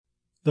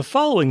The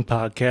following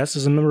podcast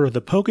is a member of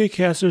the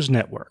Pokecasters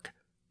Network.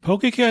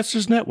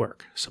 Pokecasters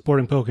Network,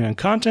 supporting Pokemon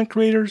content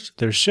creators,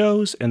 their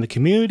shows, and the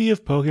community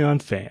of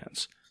Pokemon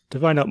fans. To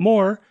find out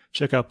more,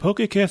 check out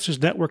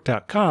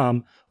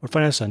PokecastersNetwork.com or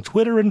find us on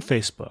Twitter and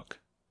Facebook.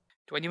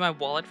 Do I need my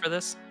wallet for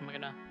this? Am I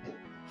gonna...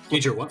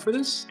 Need your what for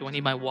this? Do I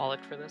need my wallet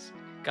for this?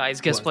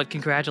 Guys, guess what?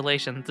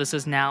 Congratulations. This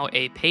is now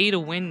a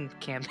pay-to-win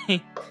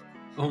campaign.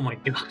 Oh my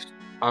god.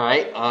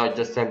 Alright,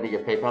 just send me your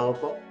PayPal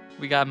info.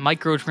 We got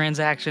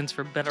microtransactions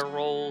for better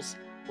rolls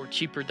or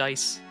cheaper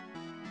dice.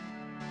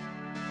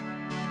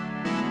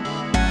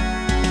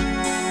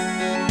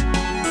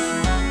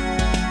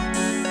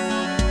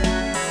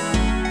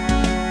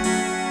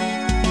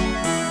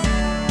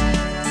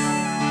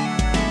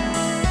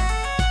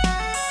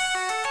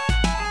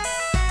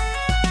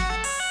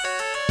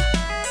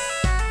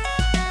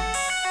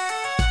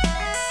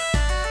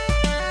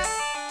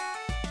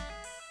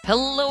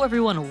 Hello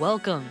everyone,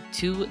 welcome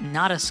to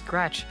Not a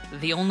Scratch,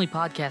 the only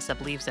podcast that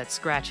believes that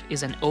Scratch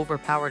is an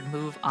overpowered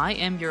move. I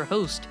am your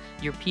host,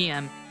 your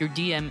PM, your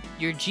DM,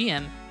 your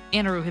GM,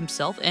 Anaru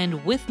himself,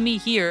 and with me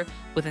here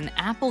with an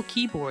Apple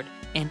keyboard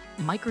and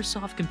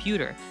Microsoft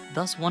computer,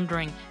 thus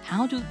wondering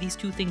how do these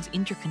two things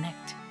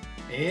interconnect?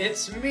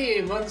 It's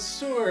me,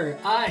 Mansoor.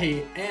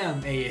 I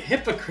am a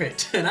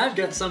hypocrite, and I've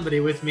got somebody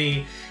with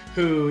me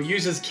who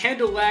uses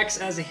candle wax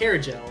as a hair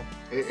gel.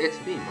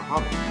 It's me,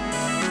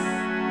 Muhammad.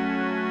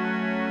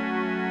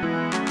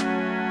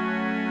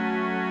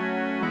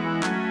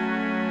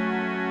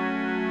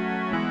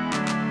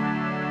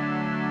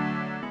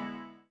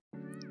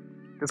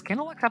 Does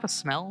candle wax have a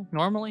smell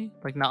normally,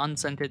 like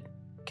non-scented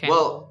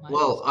candle?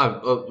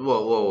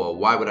 Whoa!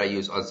 Why would I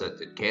use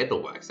unscented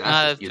candle wax?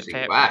 That's just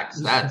using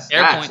wax. That's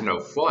point. No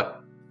fun.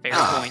 Fair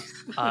point.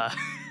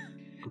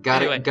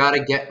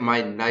 Gotta get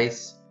my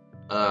nice.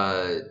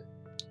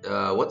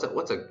 What's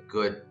a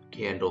good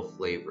candle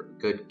flavor?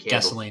 Good candle.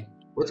 Gasoline.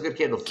 What's a good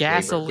candle flavor?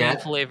 Gasoline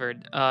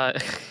flavored. The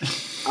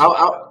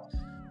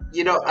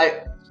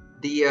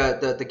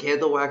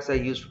candle wax I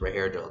use for my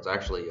hair gel is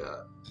actually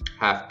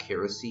half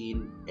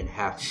kerosene and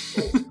half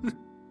salt.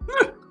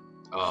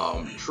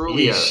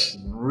 Truly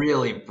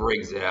really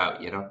brings it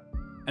out, you know?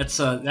 That's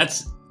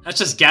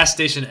just gas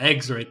station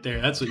eggs right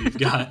there. That's what you've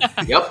got.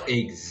 Yep,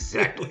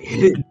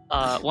 exactly.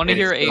 Want to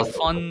hear a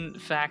fun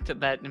fact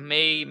that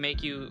may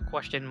make you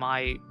question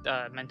my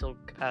mental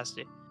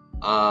capacity?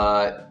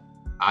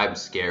 I'm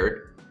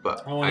scared,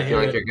 but I feel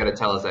like you're gonna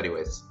tell us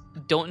anyways.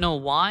 Don't know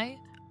why.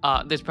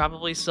 There's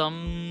probably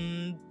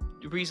some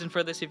reason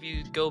for this if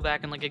you go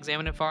back and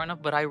examine it far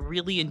enough, but I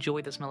really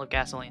enjoy the smell of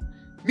gasoline.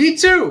 Me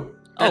too.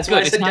 That's good. why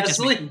I It's said not just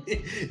gasoline.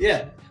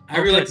 Yeah, I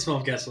really like the smell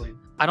of gasoline.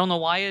 I don't know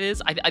why it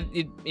is.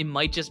 It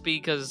might just be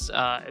because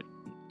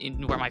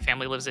in where my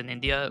family lives in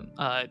India,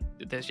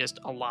 there's just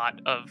a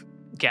lot of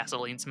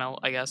gasoline smell,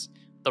 I guess,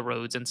 the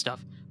roads and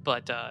stuff.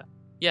 But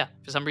yeah,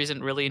 for some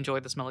reason, really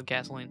enjoy the smell of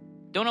gasoline.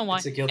 Don't know why.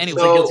 It's a guilty,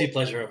 anyway, guilty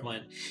pleasure of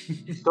mine.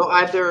 So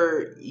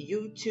either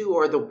you two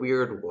are the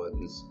weird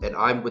ones, and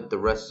I'm with the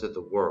rest of the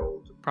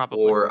world,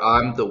 probably, or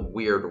I'm the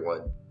weird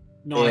one.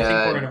 No, I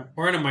think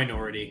we're in a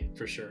minority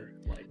for sure.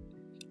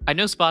 I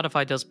know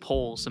Spotify does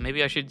polls, so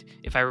maybe I should,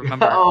 if I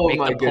remember,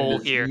 make the poll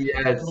here.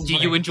 Yes. Do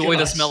you enjoy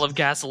the smell of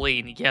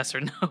gasoline? Yes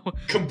or no?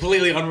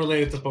 Completely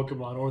unrelated to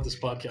Pokemon or this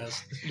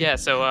podcast. Yeah,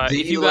 so do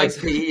if you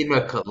guys like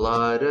pina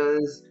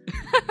coladas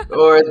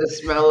or the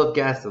smell of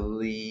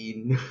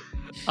gasoline?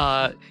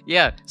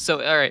 Yeah,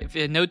 so alright,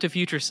 note to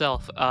future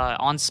self,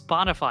 on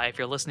Spotify, if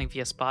you're listening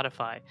via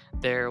Spotify,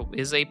 there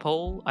is a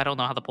poll. I don't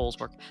know how the polls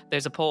work.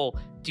 There's a poll.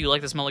 Do you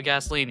like the smell of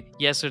gasoline?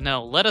 Yes or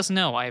no? Let us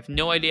know. I have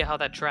no idea how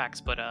that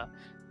tracks, but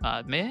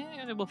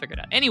we'll figure it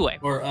out. Anyway.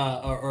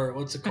 Or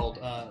what's it called?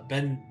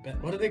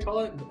 What do they call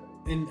it?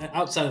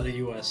 Outside of the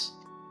US.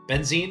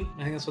 Benzene?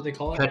 I think that's what they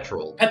call it.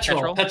 Petrol.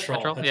 Petrol.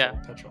 Yeah.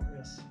 Petrol,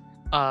 yes.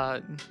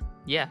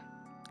 Yeah.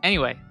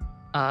 Anyway,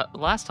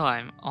 last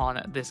time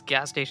on this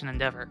gas station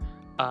endeavor,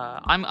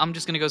 I'm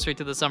just gonna go straight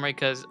to the summary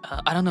because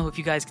I don't know if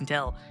you guys can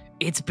tell,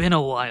 it's been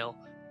a while.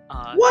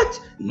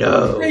 What?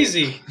 No.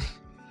 Crazy.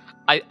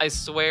 I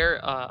swear,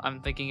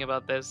 I'm thinking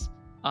about this.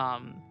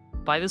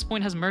 By this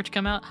point, has merch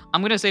come out?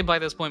 I'm gonna say by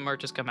this point,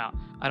 merch has come out.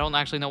 I don't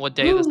actually know what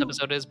day this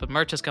episode is, but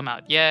merch has come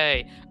out.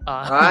 Yay!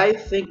 I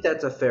think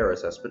that's a fair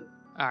assessment.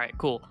 All right,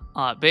 cool.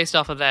 Based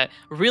off of that,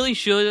 really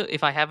should,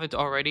 if I haven't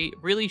already,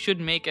 really should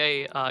make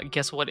a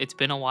guess what, it's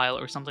been a while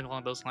or something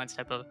along those lines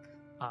type of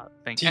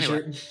thing.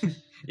 T-shirt. Anyway,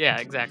 yeah,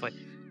 exactly.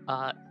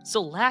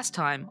 So last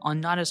time on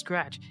Not a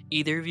Scratch,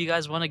 either of you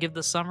guys want to give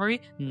the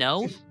summary?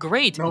 No?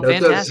 Great, No.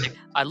 fantastic.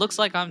 It looks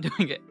like I'm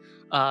doing it.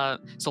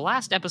 So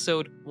last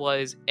episode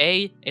was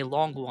A,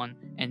 long one,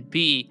 and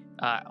B,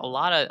 a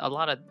lot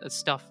of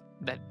stuff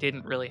that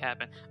didn't really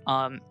happen.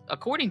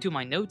 According to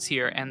my notes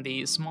here and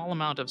the small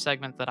amount of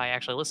segments that I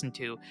actually listened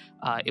to,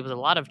 it was a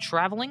lot of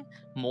traveling,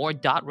 more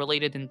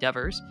dot-related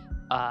endeavors,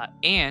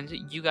 and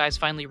you guys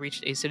finally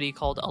reached a city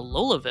called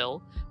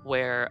Alolaville,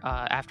 where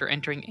after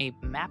entering a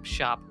map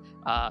shop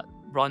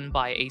run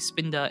by a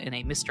Spinda and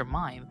a Mr.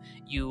 Mime,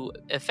 you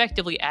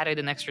effectively added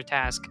an extra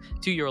task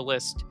to your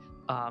list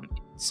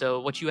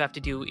So what you have to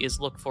do is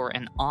look for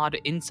an odd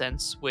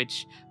incense,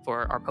 which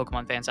for our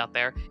Pokemon fans out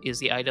there is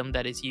the item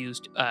that is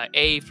used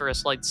A, for a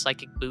slight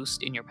psychic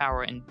boost in your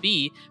power, and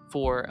B,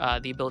 for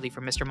the ability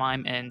for Mr.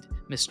 Mime and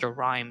Mr.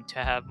 Rhyme to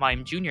have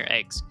Mime Jr.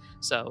 eggs.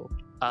 So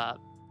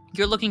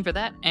you're looking for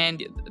that,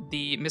 and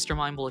the Mr.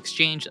 Mime will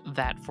exchange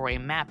that for a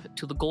map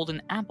to the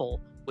Golden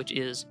Apple, which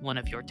is one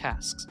of your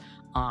tasks.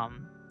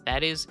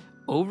 That is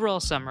overall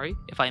summary.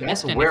 If I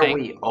missed anything, where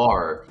we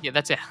are. Yeah,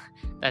 that's it.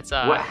 That's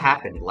what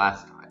happened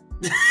last time.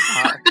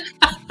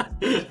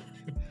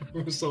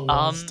 We're so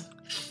lost.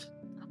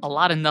 A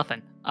lot of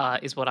nothing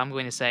is what I'm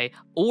going to say,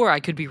 or I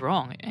could be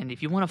wrong. And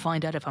if you want to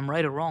find out if I'm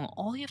right or wrong,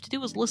 all you have to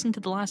do is listen to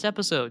the last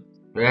episode.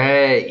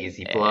 Hey,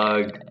 easy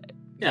plug.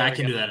 Yeah, I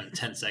can do that in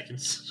 10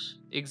 seconds.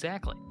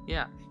 Exactly.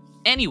 Yeah.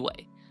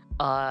 Anyway,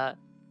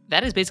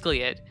 that is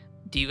basically it.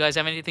 Do you guys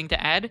have anything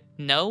to add?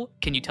 No?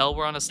 Can you tell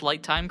we're on a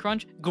slight time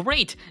crunch?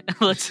 Great!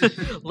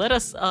 Let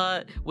us,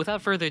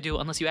 without further ado,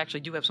 unless you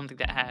actually do have something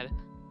to add,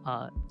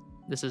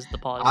 this is the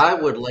pause. I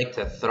would like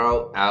to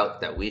throw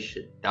out that we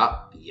should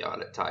not be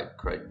on a time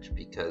crunch,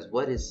 because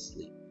what is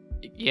sleep?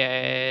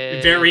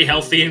 Yeah. Very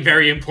healthy and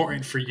very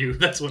important for you.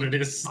 That's what it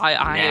is.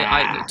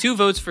 I 2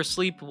 votes for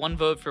sleep, 1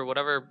 vote for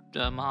whatever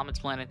Muhammad's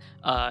planning.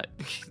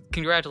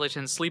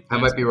 Congratulations, sleep. I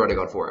might be running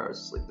on 4 hours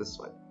of sleep. This is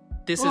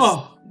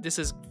fine. This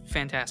is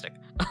fantastic.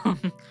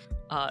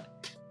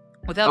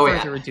 Without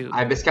further ado,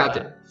 I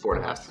miscounted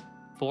 4.5.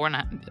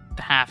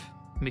 4.5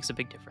 makes a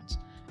big difference.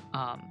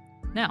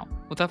 Now,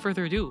 without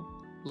further ado,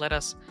 let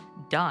us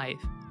dive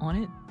on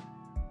in.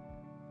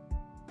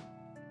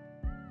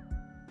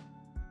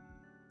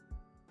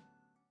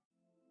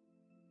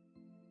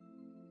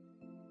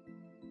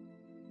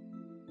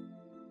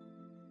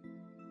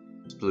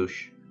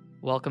 Sploosh.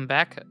 Welcome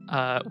back.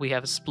 We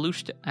have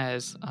splooshed,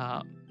 as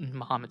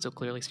Muhammad so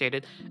clearly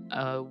stated.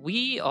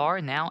 We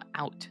are now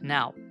out.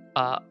 Now,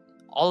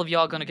 all of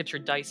y'all gonna get your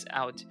dice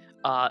out.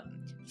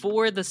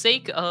 For the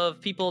sake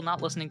of people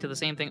not listening to the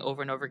same thing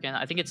over and over again,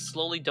 I think it's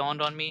slowly dawned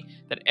on me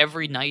that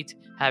every night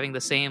having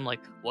the same,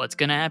 like, what's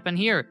gonna happen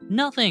here?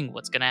 Nothing.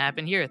 What's gonna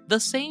happen here? The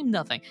same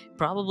nothing.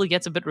 Probably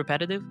gets a bit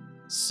repetitive.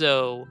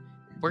 So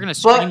we're gonna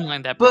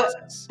streamline that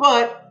process.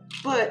 But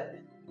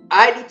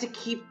I need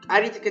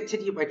to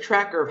continue my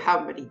tracker of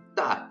how many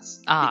dots.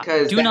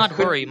 Because do not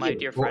worry, my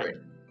dear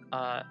friend.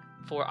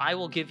 For I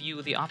will give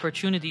you the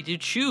opportunity to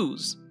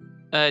choose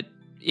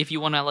if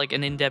you want to, like,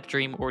 an in-depth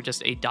dream or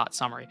just a dot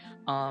summary.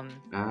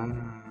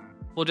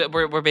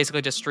 We're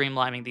basically just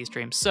streamlining these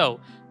dreams. So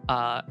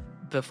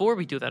before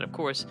we do that, of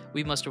course,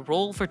 we must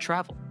roll for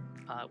travel,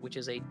 which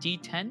is a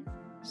D10.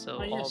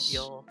 So all of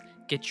y'all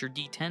get your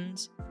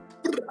D10s.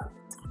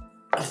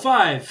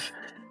 5.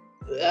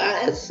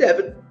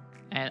 7.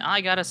 And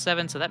I got a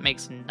 7, so that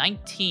makes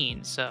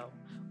 19. So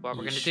what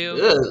we're going to do,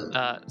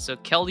 so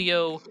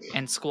Keldeo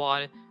and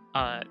Squad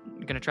are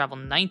going to travel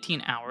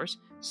 19 hours.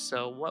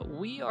 So what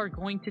we are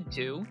going to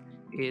do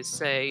is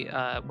say,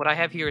 what I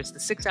have here is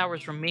the 6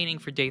 hours remaining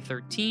for day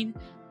 13.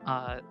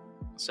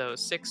 So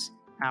 6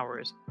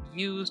 hours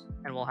used,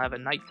 and we'll have a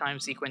nighttime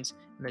sequence.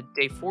 And then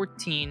day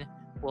 14,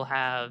 we'll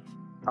have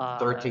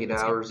 13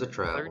 hours of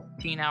travel.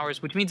 13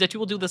 hours, which means that you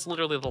will do this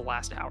literally the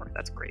last hour.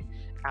 That's great.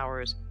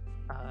 Hours,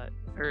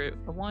 or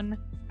 1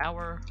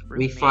 hour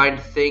remaining. We find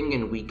thing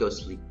and we go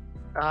sleep.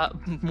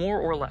 More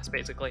or less,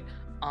 basically.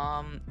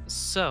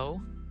 So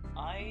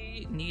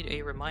I need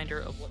a reminder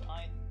of what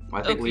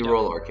I think we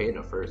roll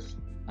Arcana first.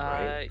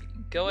 Right?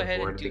 Go ahead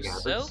Before and do anything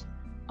so.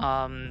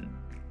 happens.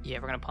 Yeah,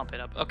 we're gonna pump it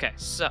up. Okay,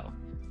 so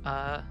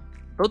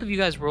both of you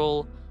guys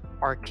roll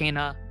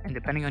Arcana, and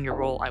depending on your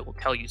roll, I will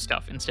tell you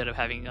stuff instead of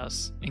having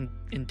us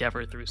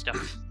endeavor through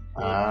stuff.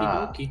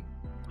 Okey-dokey.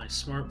 My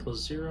smart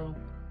plus 0.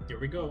 Here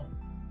we go.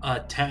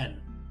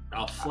 10.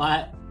 Now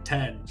flat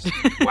 10.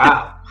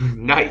 Wow,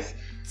 nice.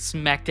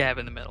 Smack dab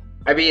in the middle.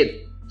 I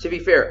mean, to be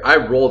fair, I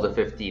rolled a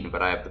 15,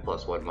 but I have the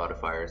 +1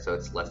 modifier, so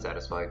it's less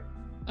satisfying.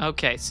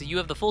 Okay, so you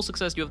have the full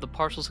success, you have the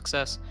partial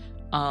success.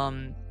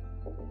 No,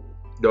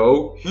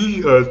 he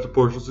has the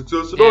partial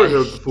success, and I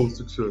have the full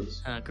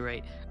success.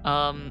 Great.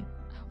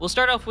 We'll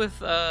start off with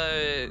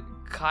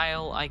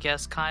Kyle, I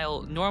guess.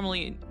 Kyle,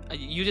 normally,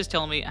 you just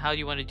tell me how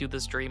you want to do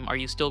this dream. Are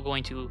you still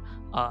going to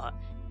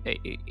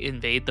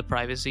invade the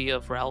privacy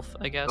of Ralph,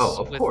 I guess?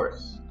 Oh, of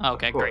course.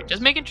 Okay, of course. Great.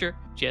 Just making sure.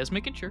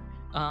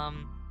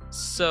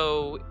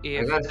 So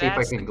if I gotta see if I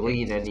that's can the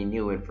glean case- any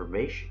new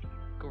information.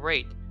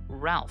 Great.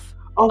 Ralph,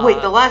 Oh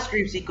wait, the last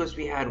dream sequence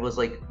we had was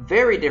like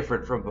very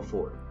different from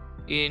before.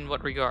 in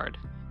what regard?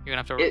 You're gonna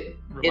have to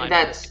remind In me.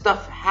 that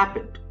stuff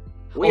happened.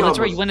 Oh, that's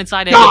right. You went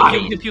inside and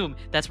died. Pume.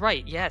 That's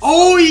right. Yes.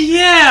 Oh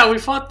yeah, we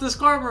fought the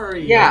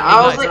Skarmory. Yeah,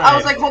 I was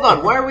nice. like, hold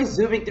on, why are we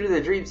zooming through the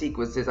dream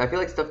sequences? I feel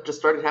like stuff just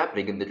started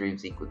happening in the dream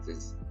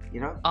sequences. You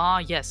know?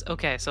 Yes.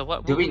 Okay. So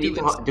what Do we we'll need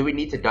do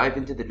is- to dive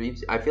into the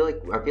dreams? I feel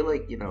like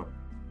you know,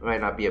 it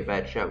might not be a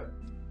bad show.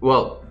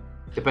 Well,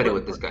 depending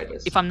what this guy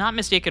does. If I'm not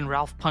mistaken,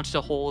 Ralph punched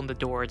a hole in the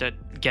door to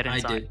get I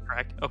inside. did.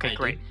 Correct. Okay. I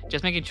Great.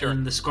 Just making sure.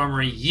 And the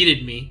Skarmory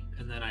yeeted me,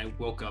 and then I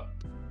woke up.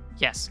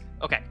 Yes.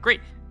 Okay,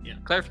 great. Yeah.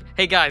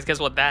 Hey guys, guess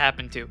what? That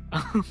happened too.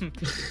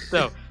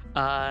 So,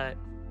 all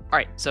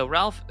right. So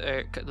Ralph,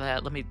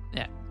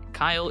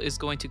 Kyle is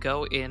going to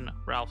go in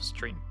Ralph's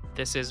dream.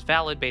 This is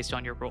valid based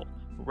on your roll.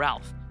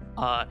 Ralph,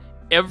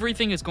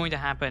 everything is going to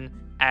happen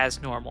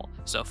as normal.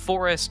 So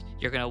Forest,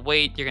 you're gonna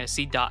wait. You're gonna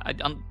see Dot.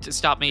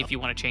 Stop me if you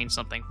want to change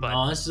something. But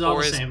No, this is all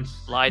the Forest, same.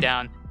 lie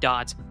down.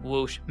 Dots,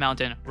 whoosh,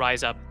 mountain,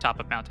 rise up, top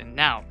of mountain.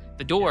 Now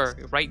the door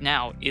right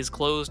now is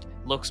closed.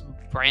 Looks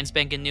brand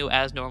spanking new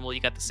as normal.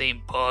 You got the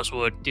same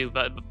password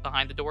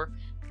behind the door.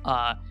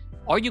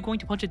 Are you going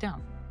to punch it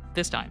down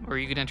this time, or are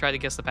you going to try to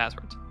guess the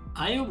password?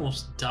 I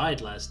almost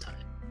died last time.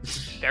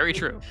 Very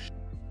true.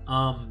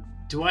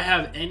 Do I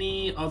have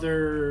any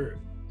other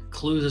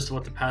clues as to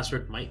what the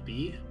password might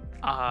be?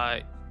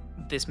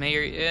 This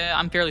may.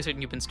 I'm fairly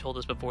certain you've been told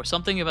this before.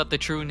 Something about the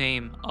true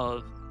name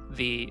of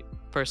the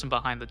person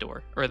behind the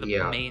door, or the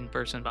main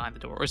person behind the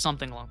door, or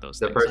something along those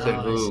The things. person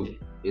I who see.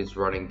 is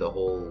running the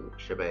whole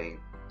shebang.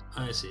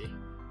 I see.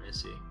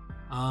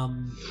 I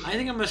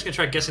think I'm just gonna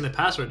try guessing the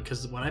password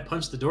because when I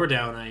punched the door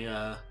down,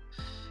 I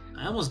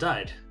almost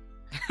died.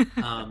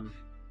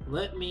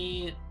 Let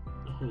me.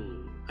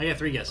 I got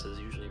 3 guesses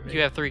usually, right?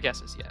 You have 3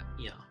 guesses, yeah.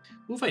 Yeah.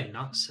 Who have I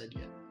not said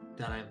yet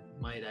that I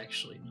might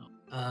actually know?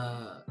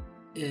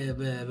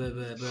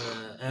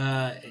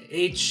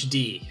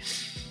 HD.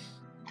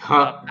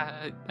 Huh?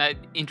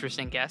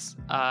 Interesting guess.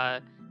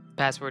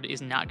 Password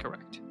is not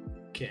correct.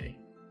 Okay.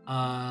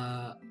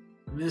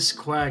 Miss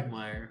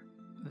Quagmire.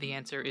 The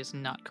answer is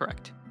not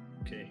correct.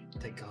 Okay,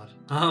 thank God.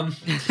 I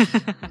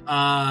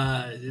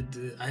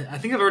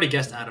think I've already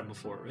guessed Adam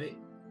before, right?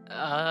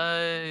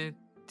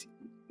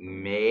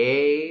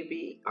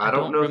 Maybe. I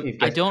don't know if you've.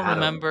 I guessed don't Adam.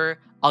 remember.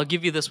 I'll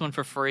give you this one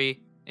for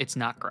free. It's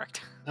not correct.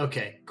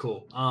 Okay,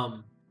 cool.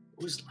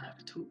 Who's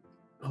left? Who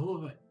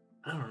have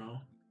I don't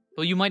know.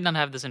 Well, you might not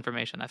have this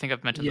information. I think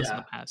I've mentioned this in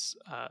Yeah. the past.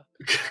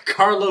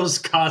 Carlos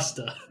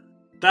Costa.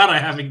 That I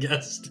haven't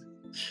guessed.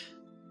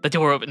 The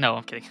door open. No,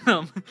 I'm kidding.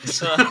 And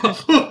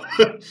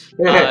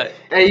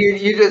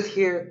you just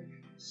hear.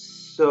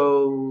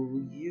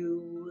 So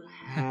you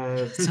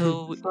have.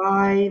 So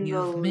finally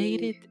you've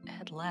made it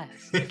at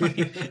last.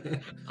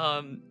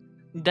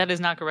 That is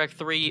not correct.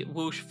 3,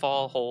 whoosh,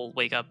 fall, hole,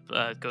 wake up,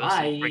 goes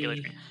Bye. regular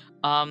dream.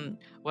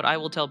 What I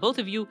will tell both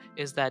of you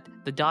is that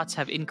the dots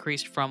have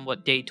increased from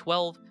what day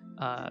 12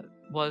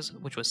 was,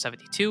 which was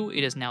 72.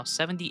 It is now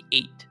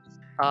 78.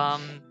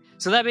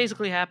 So that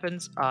basically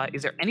happens.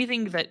 Is there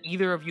anything that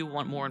either of you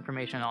want more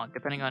information on?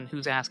 Depending on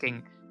who's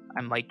asking,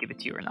 I might give it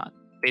to you or not,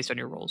 based on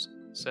your rolls.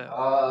 So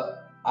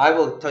I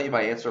will tell you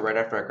my answer right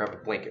after I grab a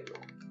blanket.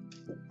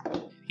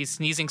 he's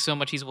sneezing so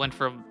much he's went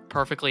from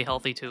perfectly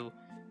healthy to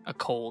a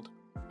cold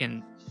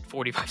in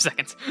 45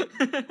 seconds.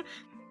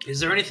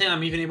 Is there anything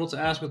I'm even able to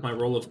ask with my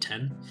roll of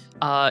 10?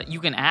 You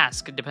can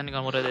ask, depending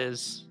on what it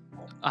is.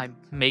 I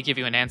may give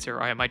you an answer,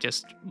 or I might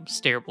just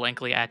stare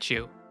blankly at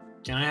you.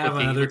 Can I have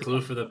With the- another with the-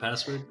 clue for the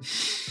password?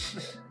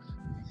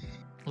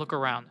 Look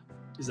around.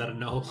 Is that a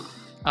no?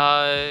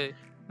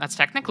 That's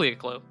technically a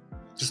clue.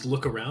 Just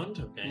look around?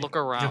 Okay. Look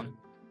around.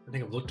 I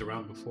think I've looked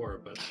around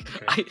before, but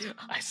okay.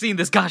 I've seen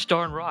this gosh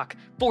darn rock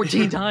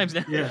 14 times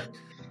now. Yeah.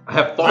 I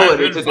have fallen I've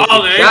been into this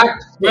falling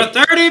exact For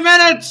 30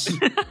 minutes!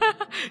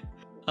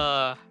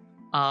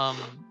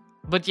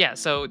 But yeah,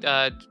 so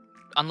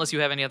unless you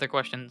have any other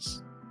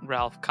questions,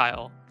 Ralph,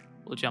 Kyle,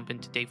 we'll jump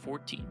into day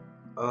 14.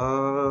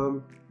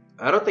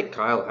 I don't think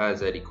Kyle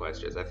has any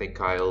questions. I think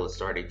Kyle is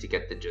starting to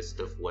get the gist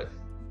of what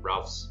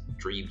Ralph's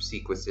dream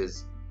sequence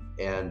is,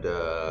 and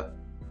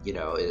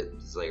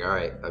it's like, all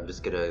right, I'm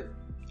just gonna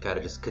kind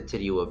of just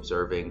continue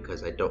observing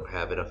because I don't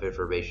have enough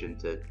information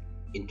to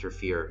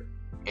interfere,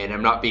 and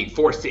I'm not being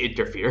forced to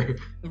interfere.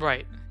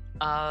 Right.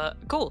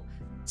 Cool.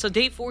 So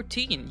day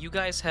 14, you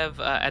guys have,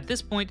 at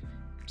this point,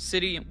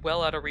 city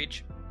well out of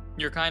reach.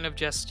 You're kind of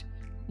just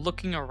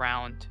looking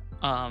around,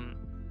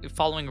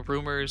 following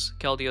rumors.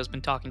 Keldio's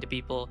been talking to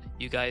people,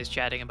 you guys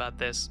chatting about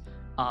this.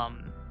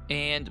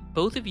 And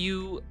both of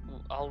you,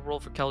 I'll roll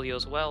for Keldio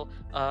as well.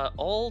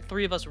 All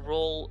 3 of us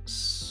roll,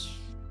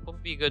 what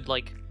would be a good,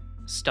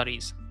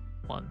 studies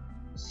one?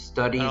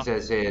 Studies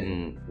as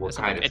in what As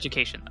in, kind of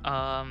education.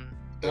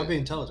 That'll be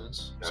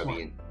intelligence. I Smart.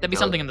 mean, That'd be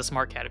something in the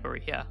smart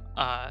category, yeah.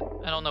 I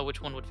don't know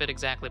which one would fit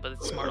exactly, but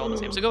it's smart all the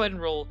same. So go ahead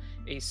and roll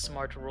a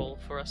smart roll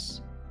for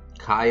us.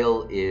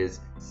 Kyle is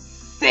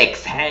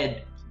 6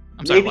 head,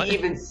 I'm sorry, maybe what?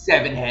 even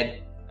 7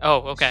 head. Oh,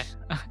 okay.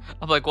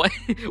 I'm like, what?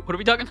 What are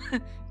we talking?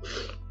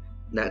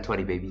 Not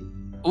 20, baby.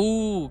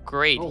 Ooh,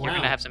 great. Oh, You're wow.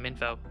 gonna have some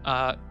info.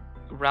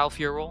 Ralph,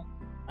 your roll?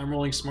 I'm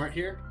rolling smart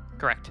here?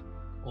 Correct.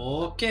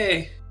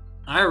 Okay.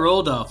 I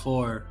rolled a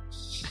 4.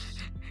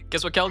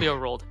 Guess what Keldio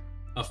rolled?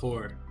 A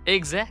 4.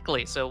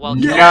 Exactly. So while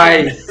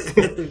Nice.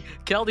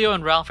 Keldio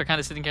and Ralph are kind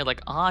of sitting here like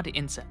odd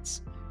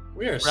incense.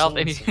 We are Ralph, so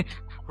any insane.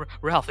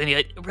 Ralph,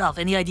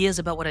 any ideas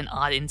about what an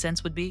odd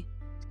incense would be?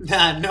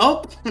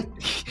 Nope.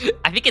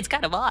 I think it's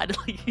kind of odd.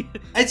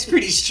 It's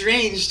pretty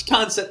strange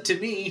concept to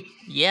me.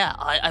 Yeah,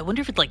 I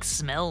wonder if it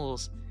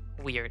smells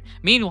weird.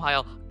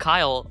 Meanwhile,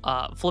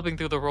 Kyle, flipping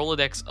through the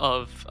Rolodex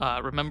of,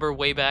 remember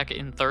way back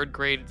in 3rd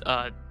grade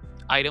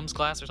items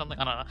class or something?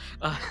 I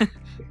don't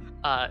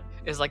know.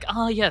 Is like,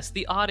 yes,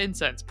 the odd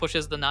incense,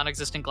 pushes the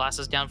non-existent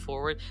glasses down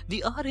forward.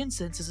 The odd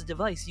incense is a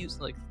device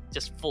used, like,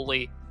 just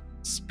fully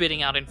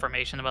spitting out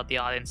information about the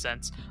odd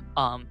incense.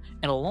 And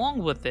along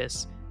with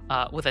this,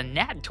 with a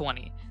nat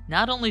 20,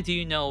 not only do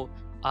you know,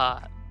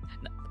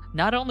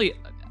 not only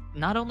how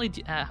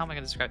am I going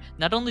to describe it?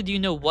 Not only do you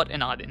know what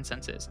an odd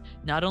incense is,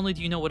 not only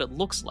do you know what it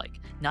looks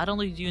like, not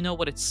only do you know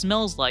what it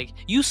smells like,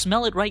 you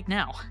smell it right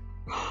now.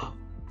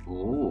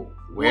 Ooh,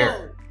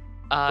 where?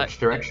 Which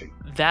direction?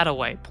 That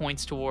away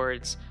points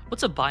towards,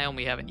 what's a biome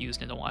we haven't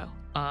used in a while?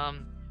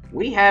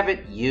 We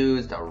haven't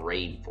used a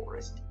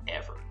rainforest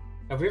ever.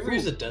 Have we ever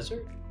used a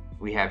desert?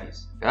 We have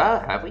used.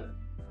 Have we?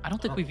 I don't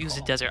think we've used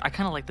a desert. I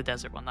kind of like the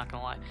desert one, not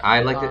gonna lie.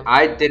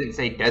 I didn't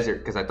say desert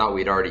because I thought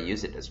we'd already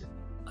used a desert.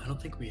 I don't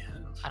think we have.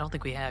 I don't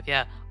think we have.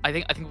 Yeah, I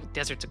think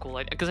desert's a cool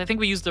idea because I think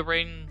we used the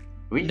rain.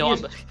 We've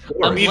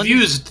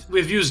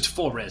used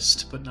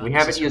forest, but not. We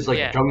haven't used like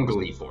Yeah.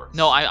 jungly forest.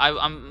 No,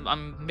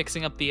 I'm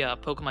mixing up the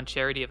Pokemon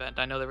charity event.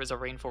 I know there was a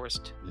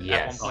rainforest at one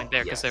Yes. point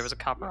there because Yes. there was a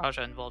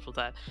Caparaja involved with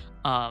that.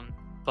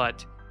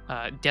 But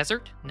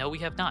desert? No, we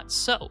have not.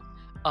 So,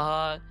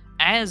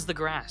 as the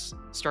grass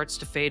starts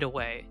to fade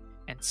away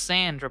and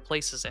sand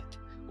replaces it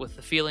with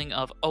the feeling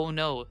of, oh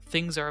no,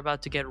 things are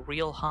about to get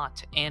real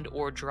hot and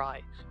or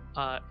dry,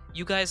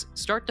 you guys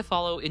start to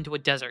follow into a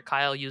desert.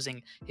 Kyle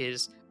using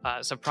his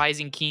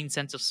surprising keen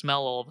sense of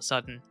smell all of a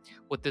sudden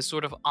with this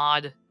sort of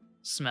odd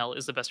smell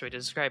is the best way to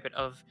describe it,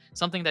 of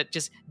something that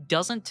just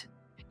doesn't.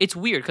 It's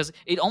weird because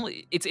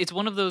it's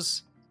one of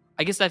those,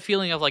 I guess, that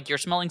feeling of like you're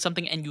smelling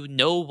something and you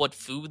know what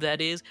food that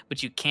is,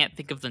 but you can't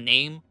think of the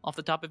name off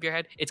the top of your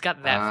head. It's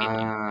got that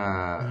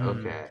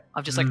feeling Okay.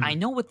 of just like, I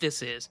know what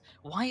this is.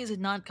 Why is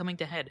it not coming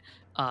to head?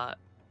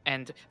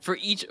 And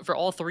for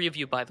all 3 of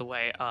you, by the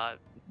way,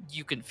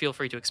 you can feel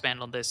free to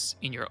expand on this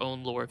in your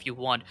own lore if you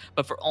want.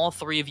 But for all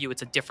 3 of you,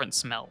 it's a different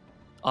smell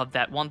of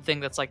that one thing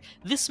that's like,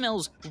 this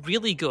smells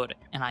really good,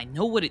 and I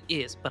know what it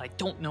is, but I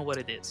don't know what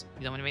it is.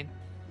 You know what I mean?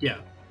 Yeah.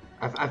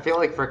 I feel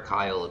like for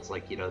Kyle, it's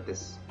like,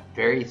 this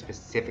very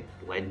specific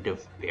blend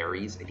of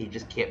berries, and he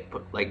just can't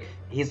put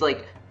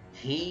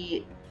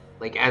he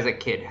as a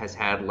kid has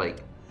had a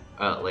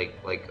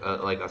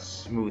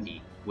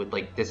smoothie with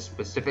like this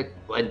specific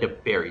blend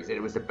of berries, and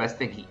it was the best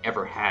thing he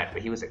ever had.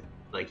 But he was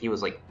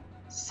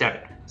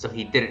 7, so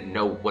he didn't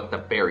know what the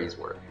berries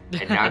were,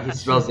 and now he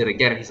smells it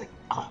again, and he's like,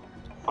 oh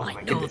I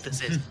my know goodness, what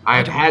this is.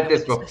 I've don't had know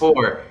this what this is.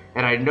 before,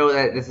 and I know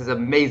that this is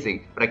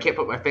amazing, but I can't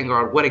put my finger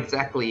on what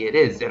exactly it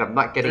is, and I'm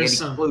not getting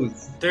There's any some-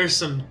 clues. There's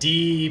some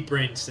deep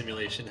brain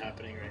stimulation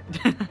happening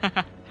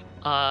right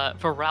now.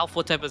 For Ralph,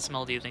 what type of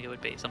smell do you think it would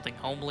be? Something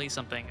homely?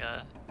 Something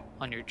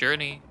on your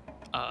journey?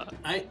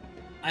 I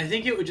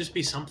think it would just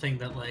be something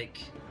that like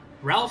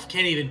Ralph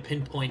can't even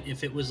pinpoint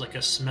if it was like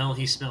a smell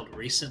he smelled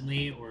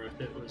recently or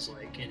if it was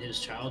like in his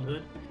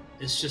childhood.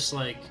 It's just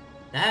like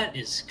that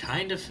is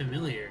kind of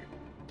familiar,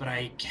 but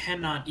I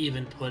cannot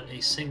even put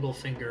a single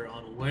finger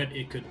on what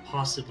it could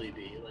possibly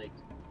be. Like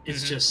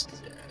it's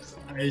just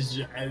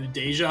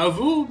deja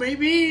vu,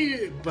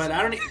 maybe. But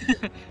I don't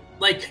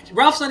like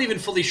Ralph's not even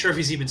fully sure if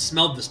he's even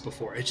smelled this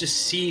before. It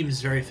just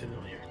seems very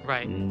familiar.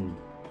 Right. Mm.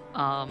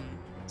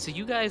 So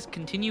you guys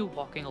continue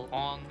walking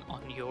along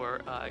on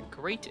your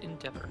great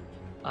endeavor.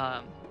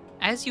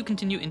 As you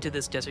continue into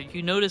this desert,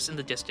 you notice in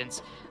the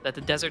distance that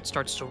the desert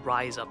starts to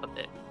rise up a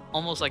bit,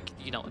 almost like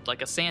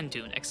like a sand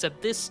dune. Except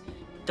this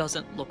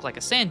doesn't look like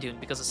a sand dune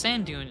because a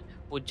sand dune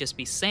would just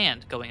be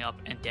sand going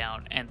up and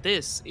down, and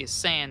this is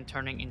sand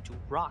turning into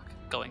rock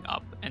going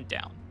up and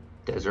down.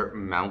 Desert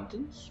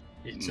mountains?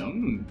 It's a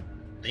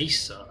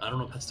mesa. I don't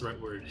know if that's the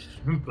right word,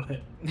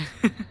 but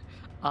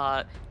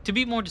To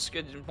be more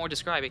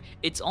describing,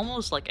 it's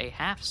almost like a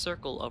half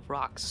circle of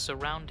rocks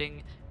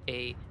surrounding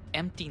a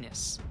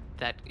emptiness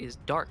that is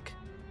dark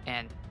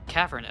and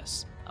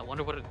cavernous. I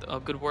wonder what a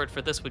good word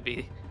for this would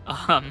be.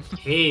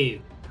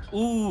 cave.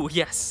 Ooh,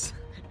 yes.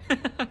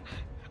 I'm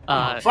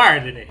on fire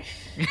today.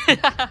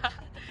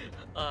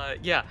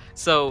 Yeah.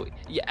 So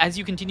as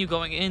you continue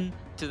going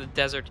into the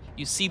desert,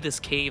 you see this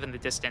cave in the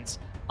distance.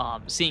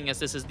 Seeing as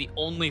this is the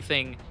only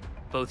thing,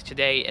 both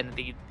today and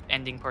the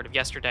ending part of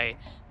yesterday,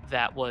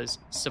 that was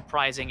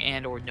surprising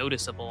and or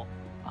noticeable,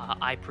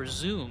 I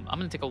presume I'm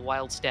gonna take a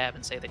wild stab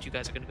and say that you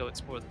guys are gonna go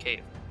explore the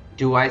cave.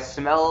 Do I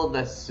smell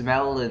the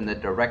smell in the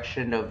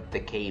direction of the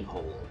cave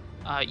hole?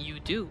 You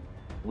do.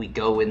 We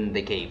go in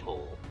the cave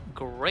hole.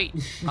 Great.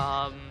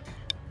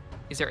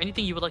 Is there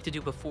anything you would like to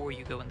do before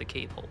you go in the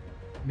cave hole?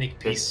 Make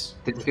peace.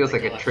 This feels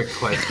like a trick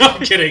question.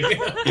 I'm kidding.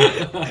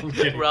 I'm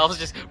kidding. Ralph's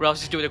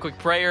just doing a quick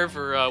prayer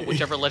for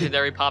whichever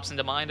legendary pops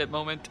into mind at the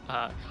moment.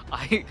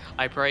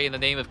 I pray in the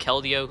name of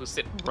Keldeo, who's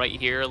sitting right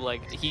here,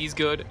 like he's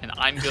good and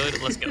I'm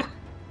good. Let's go.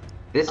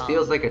 This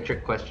feels like a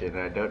trick question, and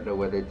I don't know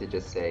whether to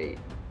just say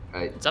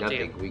It's up to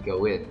you. nothing, we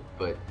go in,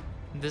 but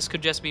This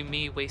could just be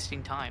me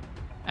wasting time,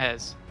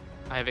 as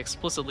I have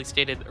explicitly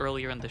stated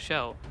earlier in the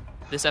show.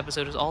 This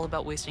episode is all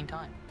about wasting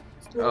time.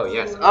 Oh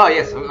yes. Oh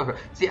yes.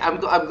 See, I'm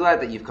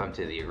glad that you've come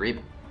to the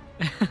agreement.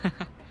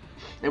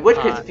 In which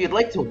case, if you'd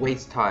like to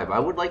waste time, I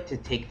would like to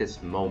take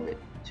this moment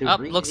to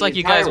read looks the like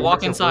you guys entire walk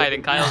works of inside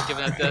and William-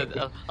 Kyle's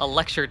giving a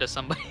lecture to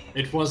somebody.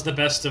 It was the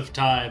best of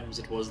times.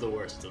 It was the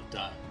worst of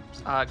times.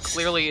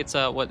 Clearly, it's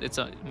what's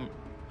it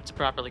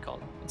properly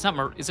called? It's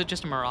not. Is it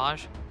just a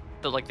mirage?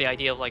 The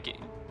idea of like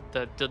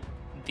the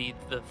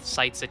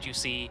sights that you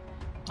see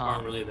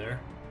Aren't really there.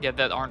 Yeah,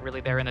 that aren't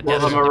really there in the Well,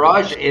 desert. the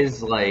mirage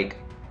is like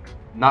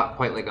not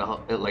quite like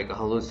a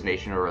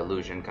hallucination or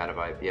illusion kind of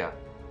vibe. Yeah.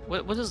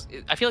 What is?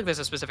 I feel like there's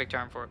a specific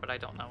term for it, but I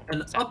don't know.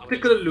 An exactly what it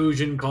optical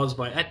illusion caused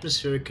by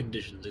atmospheric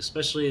conditions,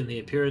 especially in the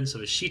appearance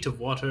of a sheet of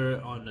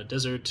water on a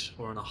desert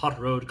or on a hot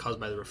road caused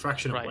by the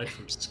refraction of Right. light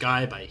from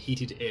sky by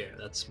heated air.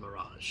 That's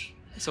mirage.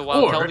 is. So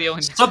while Or Keldeo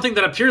and something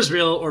that appears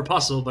real or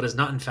possible but is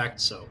not in fact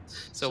so.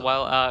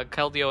 while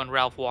Keldeo and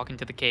Ralph walk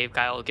into the cave,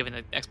 Kyle will give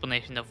an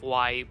explanation of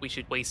why we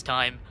should waste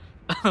time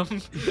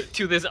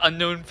to this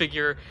unknown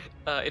figure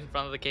in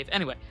front of the cave.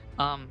 Anyway,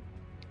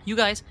 you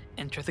guys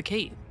enter the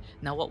cave.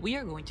 Now, what we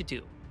are going to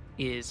do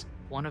is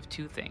one of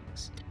two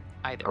things.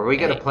 Either Are we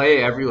gonna A,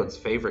 play everyone's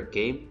favorite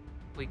game?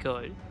 we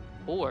could,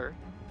 or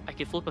I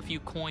could flip a few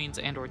coins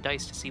and/or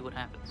dice to see what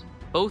happens.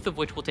 Both of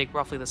which will take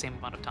roughly the same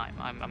amount of time.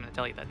 I'm going to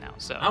tell you that now.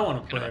 So I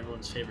want to play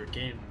everyone's favorite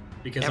game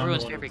because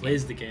Everyone's I'm the one who favorite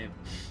plays the game.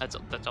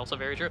 That's also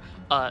very true.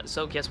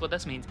 So guess what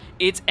this means?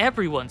 It's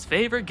everyone's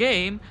favorite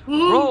game.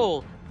 Woo!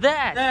 Roll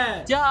that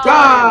Yeah.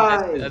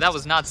 die. Die! That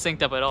was not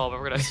synced up at all, but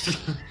we're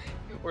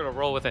gonna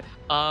roll with it.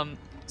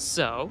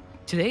 So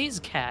today's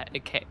cave.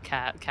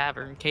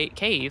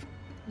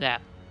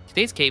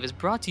 Today's cave is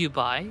brought to you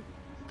by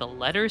the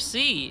letter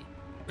C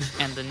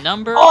and the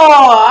number.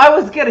 Oh, I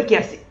was gonna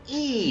guess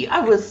E. I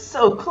was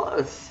so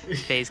close.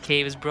 Today's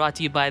cave is brought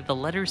to you by the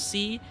letter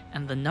C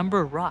and the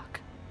number rock.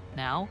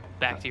 Now,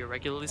 back to your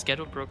regularly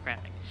scheduled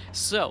programming.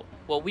 So,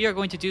 what we are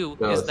going to do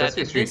No, is that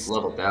Sesame Street's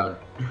leveled down.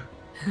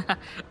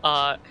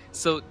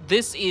 so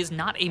this is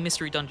not a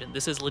mystery dungeon.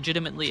 This is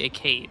legitimately a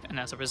cave, and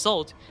as a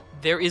result,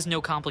 there is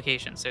no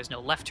complications. There's no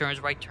left turns,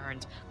 right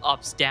turns,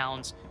 ups,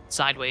 downs,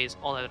 sideways,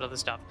 all that other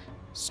stuff.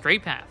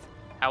 Straight path.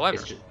 However,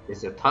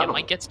 It's a you tunnel.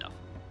 might get stuff.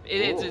 Ooh.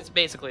 It's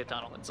basically a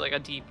tunnel. It's like a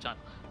deep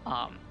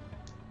tunnel.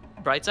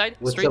 Bright side,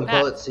 Would straight some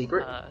path. call it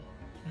secret?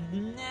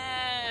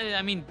 Nah,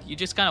 I mean, you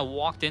just kind of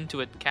walked into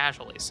it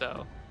casually,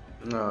 so.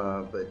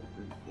 But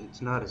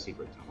it's not a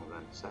secret tunnel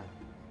then. It's sad.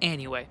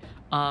 Anyway,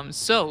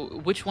 so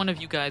which one of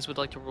you guys would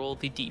like to roll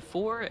the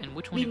d4, and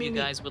which one Me, of me, you me.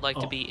 guys would like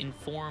to Oh. be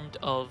informed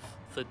of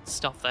the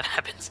stuff that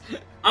happens?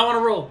 I want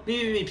to roll.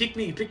 Me, pick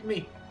me.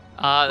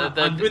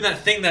 I'm doing that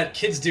thing that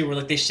kids do where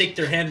like they shake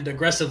their hand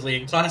aggressively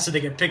in class and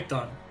they get picked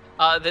on.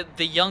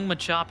 The young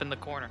Machop in the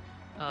corner.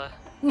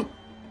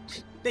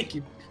 Thank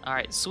you. All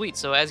right, sweet.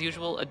 So as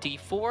usual, a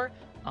d4.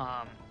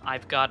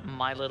 I've got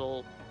my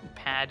little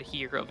pad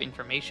here of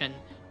information.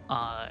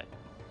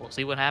 We'll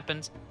see what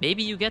happens.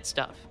 Maybe you get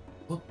stuff.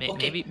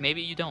 Okay.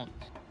 Maybe you don't.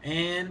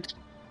 And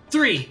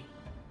 3.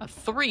 A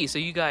 3, so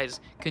you guys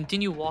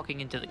continue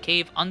walking into the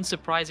cave.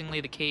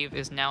 Unsurprisingly, the cave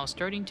is now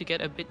starting to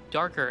get a bit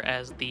darker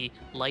as the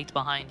light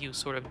behind you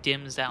sort of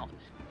dims out.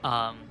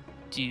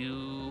 Do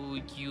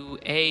you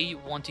A,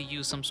 want to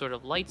use some sort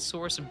of light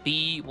source,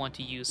 B, want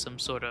to use some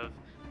sort of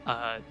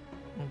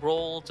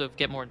roll to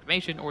get more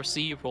information, or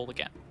C, roll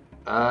again?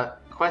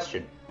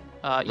 Question.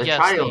 The yes,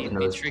 child the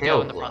knows Trico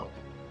tail in the front. glow.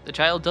 The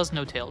child does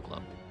know tail glow.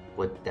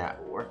 Would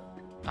that work?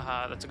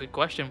 That's a good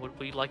question. Would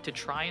we like to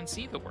try and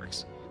see if it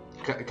works?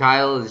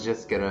 Kyle is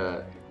just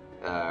gonna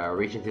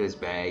reach into his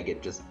bag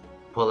and just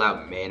pull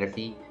out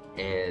Manaphy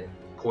and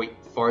point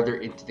farther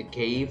into the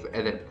cave,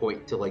 and then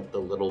point to like the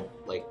little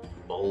like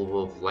bulb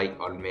of light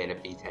on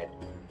Manaphy's head,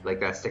 like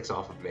that sticks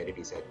off of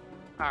Manaphy's head.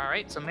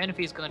 Alright, so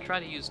Manaphy's gonna try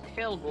to use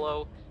Tail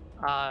Glow.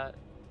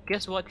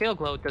 Guess what? Tail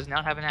Glow does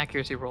not have an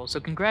accuracy roll, so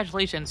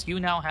congratulations, you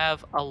now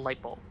have a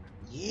light bulb.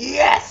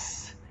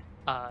 Yes!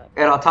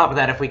 And on top of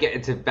that, if we get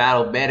into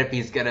battle,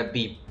 Manaphy's gonna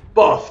be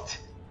buffed.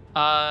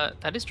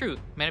 That is true.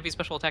 Manaphy's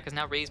special attack is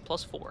now raised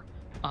 +4.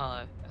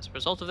 As a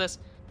result of this,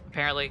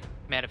 apparently,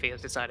 Manaphy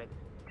has decided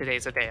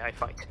today's the day I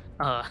fight.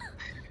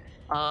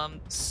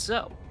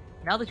 So,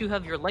 now that you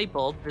have your light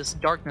bulb, this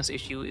darkness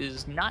issue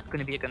is not going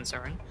to be a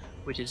concern,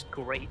 which is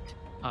great,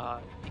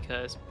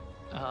 because,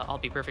 I'll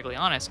be perfectly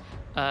honest,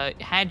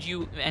 had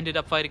you ended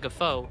up fighting a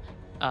foe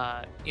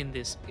in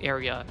this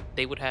area,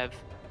 they would have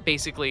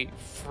basically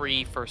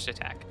free first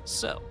attack.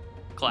 So,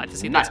 glad to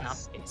see that's not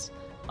Nice. the case.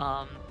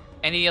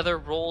 Any other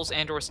rolls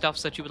and or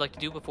stuffs that you would like to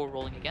do before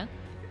rolling again?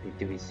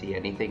 Do we see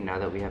anything now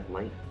that we have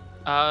light?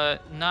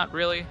 Not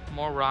really.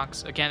 More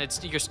rocks. Again,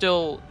 you're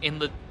still in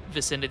the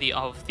vicinity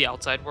of the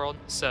outside world,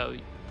 so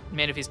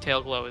Manaphy's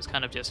tail glow is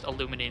kind of just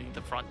illuminating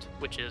the front,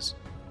 which is,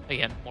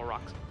 again, more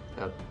rocks.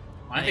 I Anything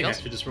think I else?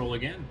 should just roll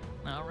again.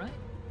 All right.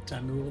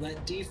 Time to roll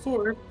that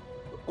D4.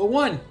 A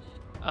 1.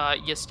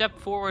 You step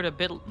forward a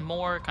bit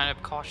more, kind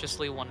of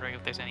cautiously, wondering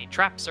if there's any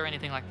traps or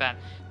anything like that.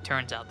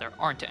 Turns out there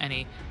aren't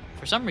any.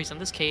 For some reason,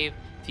 this cave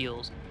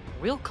feels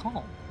real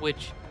calm,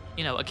 which,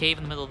 a cave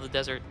in the middle of the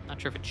desert, not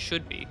sure if it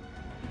should be.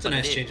 It's a But it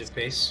nice is. change of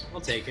pace.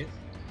 I'll take it.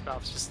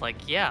 Ralph's just like,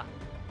 yeah,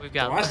 we've The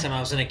got. last time I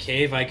was in a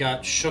cave, I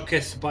got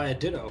shooketh by a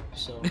ditto,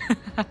 so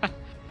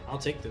I'll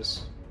take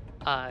this.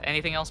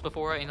 Anything else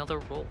before another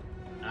roll?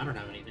 I don't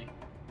have anything.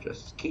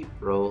 Just keep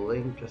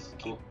rolling. Just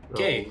keep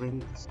Okay.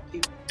 rolling. Just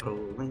keep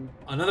rolling.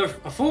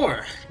 A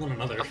 4. Not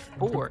another. A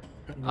 4.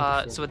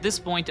 Another 4. So at this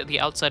point, the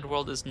outside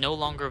world is no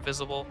longer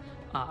visible,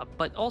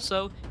 but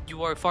also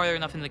you are farther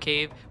enough in the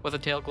cave where the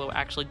tail glow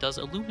actually does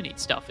illuminate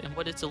stuff, and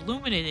what it's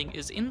illuminating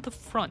is in the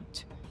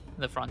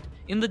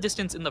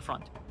distance in the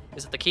front,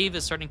 is that the cave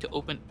is starting to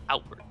open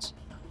outwards.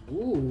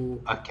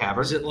 Ooh. A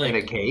cavern Is it like- in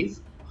a cave?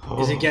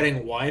 Is it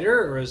getting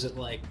wider or is it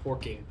like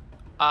forking?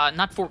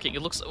 Not forking.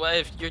 It looks, well,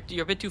 if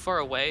you're a bit too far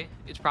away,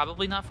 it's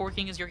probably not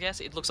forking is your guess.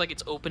 It looks like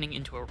it's opening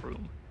into a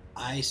room.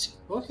 I see.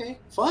 Okay,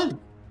 fun.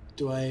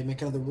 Do I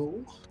make another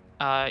roll?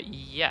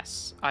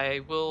 Yes,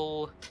 I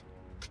will.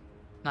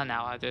 Not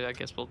now. I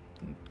guess we'll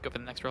go for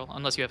the next roll,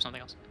 unless you have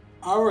something else.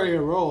 Alright,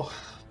 roll.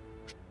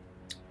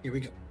 Here we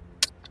go.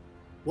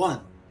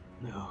 1.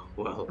 No.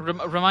 Well,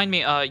 Remind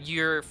me.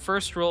 Your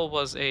first roll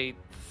was a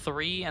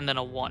 3 and then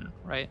a 1,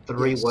 right?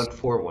 3, Yes. 1,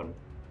 4, 1.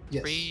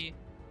 Yes. 3,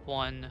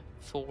 1,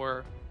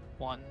 4,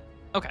 1.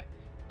 Okay.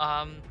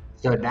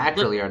 So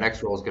naturally, our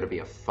next roll is going to be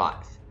a 5.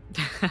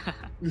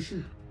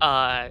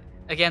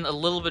 Again, a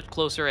little bit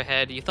closer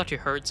ahead. You thought you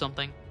heard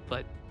something,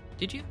 but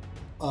did you?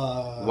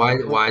 Why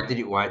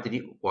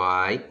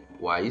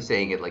are you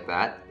saying it like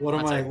that? What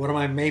am One I? sec. What am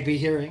I maybe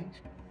hearing?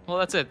 Well,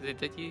 that's it.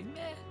 Maybe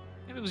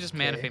it was just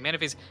Okay.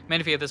 Manaphy.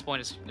 Manaphy at this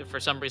point is, for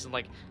some reason,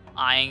 like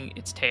eyeing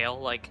its tail,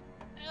 like,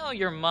 oh,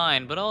 you're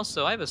mine, but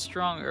also I have a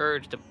strong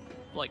urge to,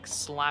 like,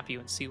 slap you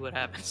and see what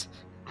happens.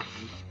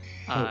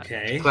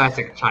 Okay.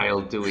 Classic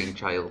child doing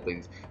child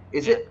things.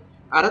 Is it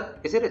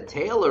a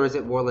tail or is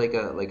it more like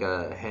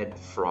a head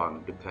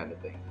frond kind of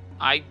thing?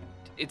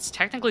 It's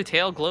technically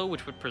tail glow,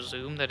 which would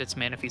presume that it's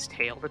Manaphy's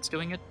tail that's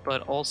doing it,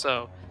 but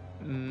also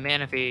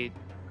Manaphy.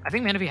 I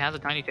think Manaphy has a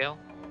tiny tail.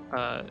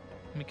 Let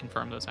me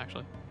confirm this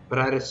actually. But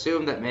I'd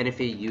assume that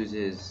Manaphy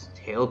uses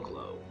tail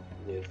glow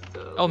with.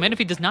 Oh,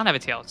 Manaphy does not have a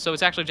tail, so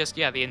it's actually just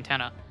the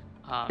antenna.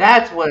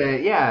 That's what.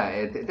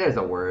 There's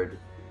a word.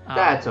 uh,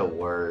 That's a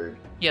word.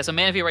 Yeah, so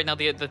Manaphy right now,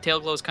 the tail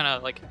glow is kind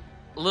of like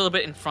a little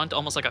bit in front,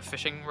 almost like a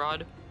fishing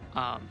rod.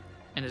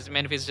 And his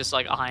Manaphy's just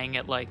like eyeing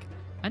it like,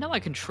 I know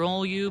I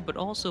control you, but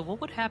also what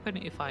would happen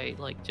if I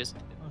like just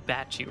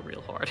bat you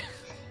real hard?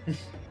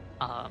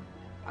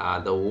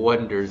 The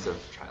wonders of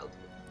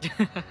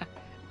childhood,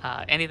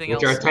 Anything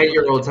which else? our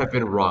 10-year-olds have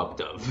been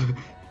robbed of.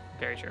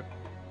 Very true.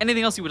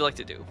 Anything else you would like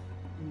to do?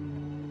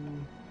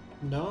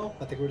 No,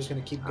 I think we're just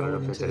gonna keep I going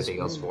don't know if into there's this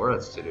anything else room. for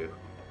us to do.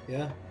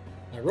 Yeah.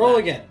 I roll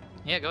again.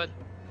 Yeah, go ahead.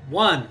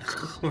 1.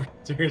 We're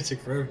doing it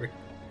forever.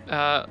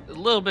 A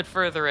little bit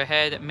further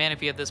ahead,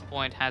 Manaphy at this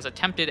point has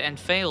attempted and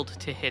failed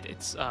to hit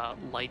its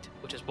light,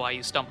 which is why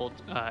you stumbled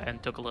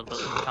and took a little bit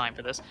of time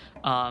for this.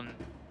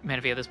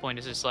 Manaphy at this point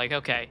is just like,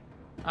 okay,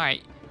 all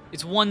right,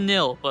 it's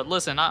 1-0, but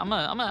listen, I'm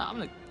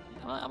gonna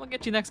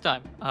get you next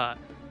time.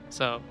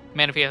 So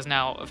Manaphy has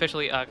now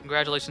officially,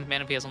 congratulations,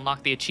 Manaphy has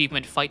unlocked the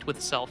achievement Fight with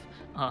Self.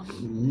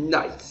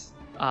 Nice.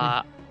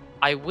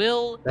 I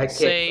will That can't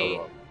say go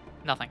wrong.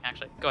 nothing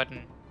actually. Go ahead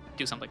and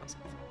do something else.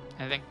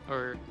 Anything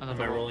or Am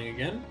another I roll? rolling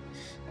again?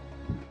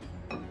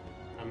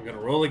 I'm gonna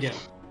roll again.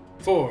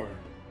 4.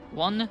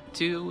 1,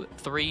 2,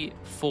 3,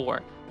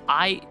 4.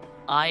 I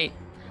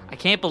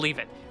can't believe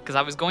it because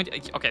I was going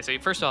to. Okay, so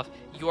first off,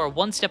 you are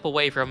 1 step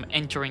away from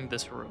entering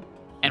this room,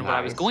 and what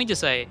I was Nice. going to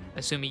say,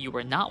 assuming you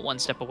were not 1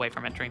 step away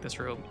from entering this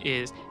room,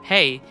 is,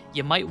 hey,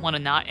 you might want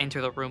to not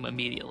enter the room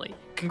immediately.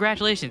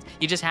 Congratulations,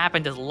 you just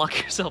happened to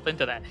luck yourself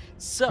into that.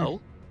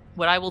 So,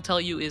 what I will tell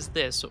you is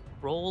this: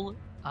 roll.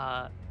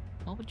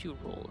 What would you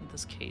roll in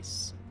this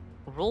case?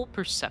 Roll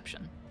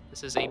perception.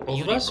 This is a Both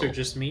beauty of us roll. or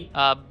just me?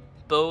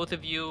 Both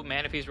of you.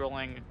 Manaphy's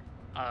rolling.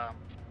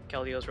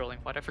 Keldio's rolling.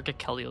 Why did I forget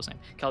Keldio's name?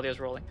 Keldio's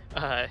rolling.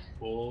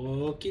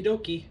 Okie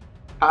dokie.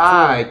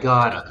 I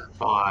got a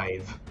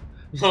 5.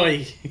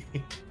 Oi.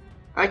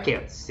 I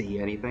can't see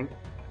anything.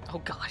 Oh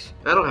gosh.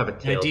 I don't have a My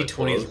tail. that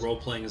D20 is glows. role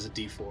playing as a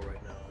D4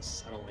 right now.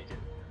 I don't like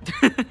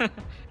it.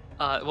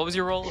 What was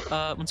your roll,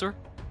 Mansoor?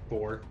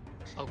 4.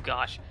 Oh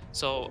gosh.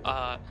 So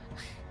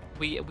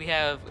we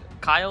have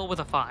Kyle with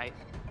a 5,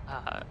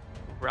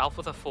 Ralph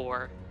with a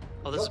 4.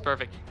 Oh, this is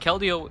perfect.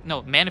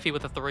 Manaphy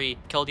with a 3,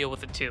 Keldio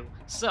with a 2.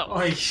 So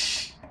Oi.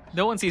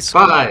 no one sees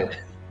squat. 5,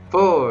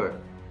 4,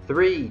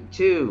 3,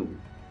 2.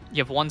 You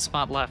have 1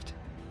 spot left.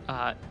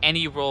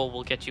 Any roll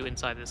will get you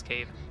inside this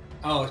cave.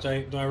 Oh, do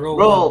I roll?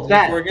 Roll one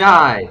that D4 again?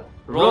 die.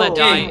 Roll that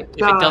die.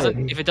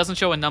 that If it doesn't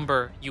show a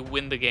number, you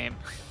win the game.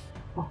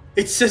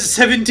 It says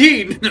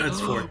 17. No,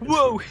 it's 4.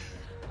 Whoa!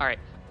 All right.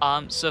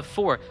 So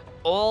 4.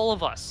 All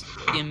of us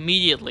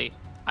immediately.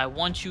 I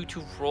want you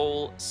to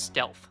roll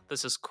stealth.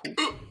 This is cool.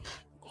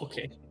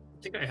 Okay.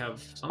 I think I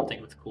have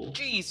something with cool.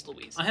 Jeez,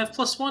 Louise. I have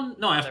 +1.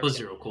 No, I have There we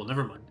 +0. Cool.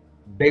 Never mind.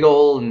 Big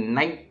ol'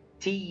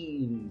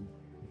 19.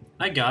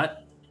 I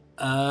got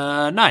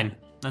 9.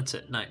 That's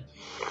it. 9.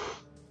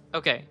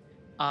 Okay.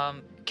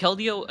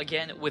 Keldio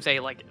again with a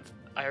like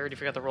I already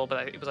forgot the roll,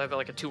 but it was either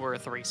like a 2 or a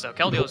 3. So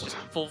Keldeo is just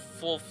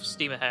full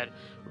steam ahead.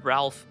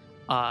 Ralph,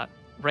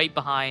 right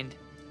behind.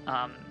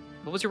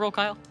 What was your roll,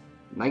 Kyle?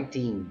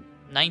 19.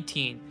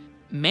 19.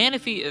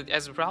 Manaphy,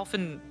 as Ralph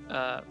and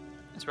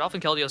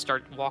Keldeo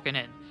start walking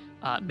in,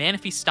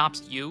 Manaphy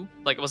stops you,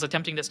 like was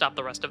attempting to stop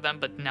the rest of them,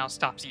 but now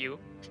stops you,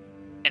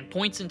 and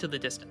points into the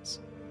distance.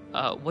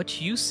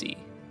 What you see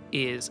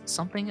is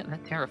something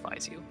that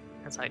terrifies you,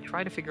 as I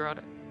try to figure out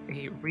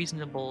a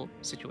reasonable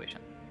situation.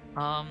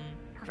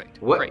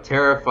 Perfect. What Great.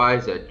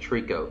 terrifies a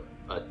Trico?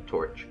 A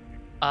torch.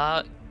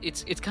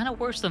 It's kind of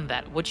worse than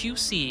that. What you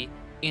see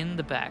in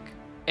the back,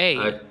 A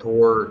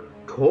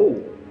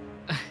torco.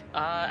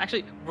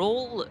 actually,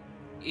 roll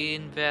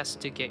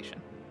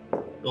investigation.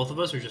 Both of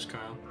us or just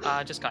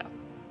Kyle? Just Kyle.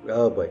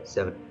 Oh boy,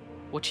 7.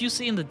 What you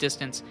see in the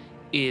distance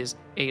is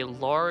a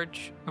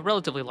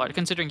relatively large,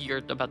 considering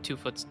you're about 2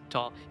 foot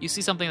tall. You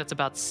see something that's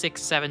about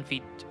 6-7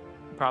 feet,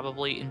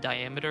 probably in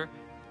diameter.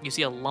 You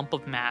see a lump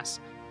of mass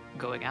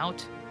going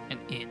out and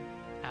in,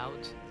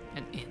 out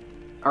and in.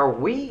 Are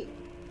we?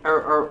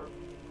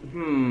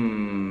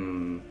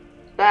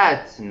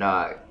 That's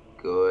not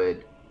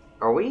good.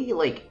 Are we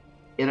like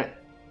in a?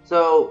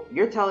 So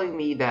you're telling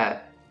me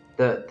that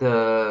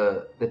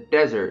the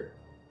desert,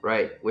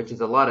 right, which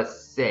is a lot of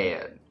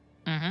sand.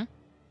 Mm-hmm.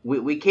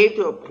 We came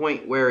to a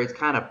point where it's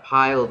kind of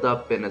piled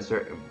up in a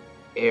certain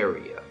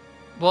area.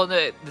 Well,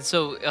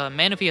 so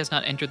Manaphy has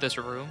not entered this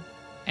room,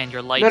 and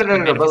your light. No. But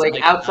Manaphy's like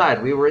light-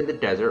 outside, we were in the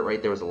desert,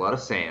 right? There was a lot of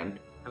sand.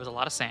 There was a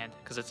lot of sand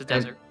because it's a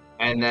desert.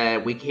 And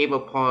then we came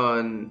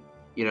upon,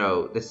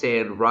 the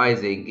sand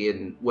rising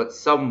in what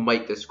some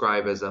might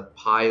describe as a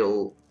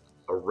pile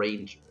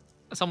arrangement.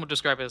 Some would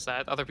describe it as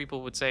that. Other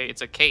people would say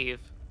it's a cave,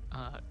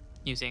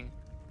 using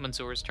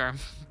Mansoor's term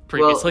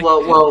previously.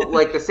 Well,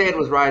 like the sand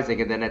was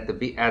rising, and then at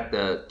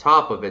the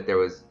top of it there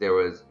was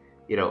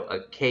a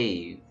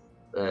cave.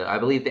 I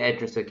believe the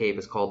entrance to the cave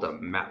is called a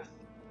mouth.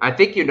 I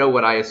think you know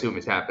what I assume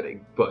is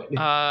happening, but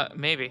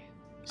Maybe.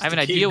 Is I have the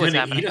an cave idea what's gonna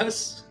happening. Eat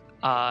us?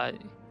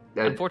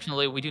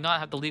 Unfortunately, we do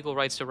not have the legal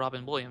rights to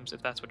Robin Williams,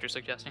 if that's what you're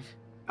suggesting.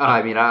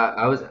 I mean,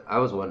 I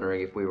was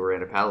wondering if we were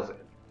in a palisade.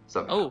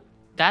 Somehow. Oh,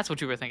 that's what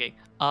you were thinking.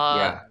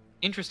 Yeah.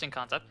 Interesting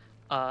concept.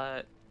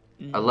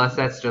 Unless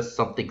that's just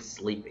something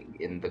sleeping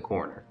in the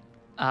corner.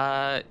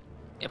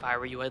 If I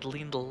were you, I'd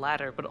lean the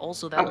ladder, but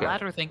also that Okay.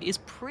 ladder thing is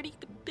pretty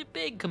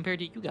big compared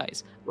to you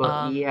guys.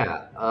 Well,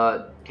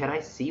 yeah. Can I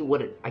see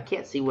what it? I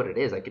can't see what it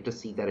is. I could just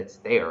see that it's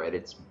there and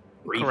it's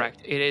breathing.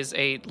 Correct. It is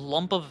a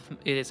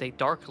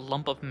dark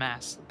lump of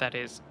mass that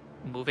is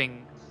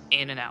moving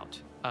in and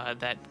out.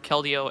 That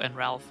Keldeo and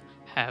Ralph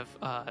have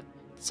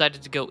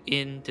decided to go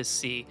in to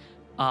see.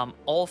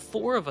 All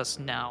 4 of us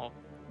now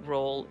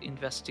roll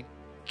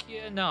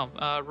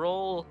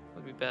roll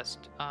would be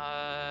best.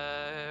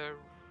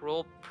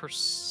 Roll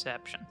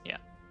perception. Yeah.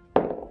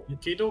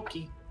 Okie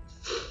dokie.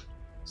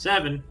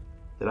 7.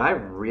 Did I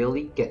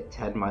really get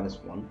 10 minus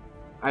 1?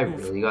 I Oof.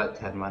 really got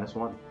 10 minus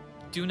 1.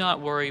 Do not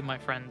worry, my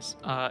friends.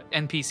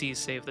 NPCs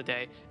save the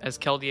day, as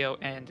Keldeo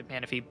and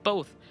Manaphy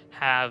both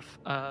have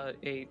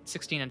a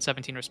 16 and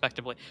 17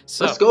 respectively.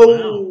 So, Let's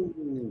go!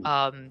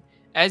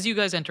 as you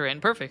guys enter in,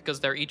 perfect, because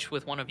they're each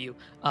with one of you.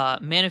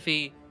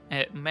 Manaphy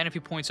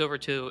points over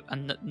to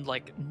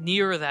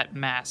near that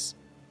mass,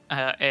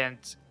 and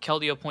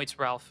Keldeo points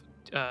Ralph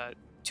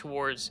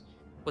towards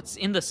what's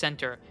in the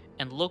center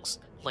and looks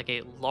like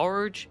a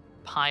large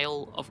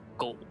pile of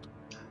gold.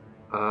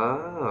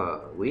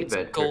 We've It's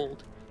entered.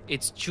 gold.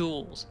 It's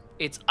jewels.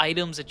 It's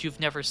items that you've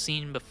never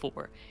seen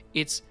before.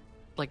 It's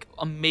like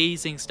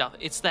amazing stuff.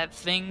 It's that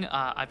thing.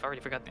 I've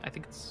already forgotten. I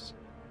think it's.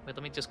 Wait,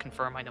 let me just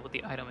confirm. I know what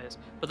the item is.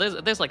 But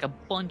there's like a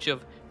bunch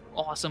of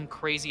awesome,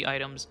 crazy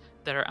items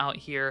that are out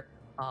here.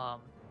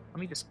 Let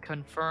me just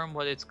confirm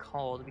what it's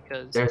called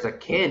because There's a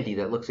candy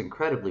that looks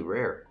incredibly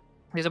rare.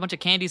 there's a bunch of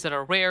candies that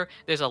are rare.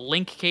 There's a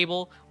link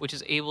cable which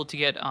is able to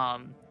get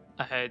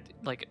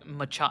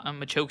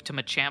Machoke to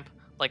Machamp,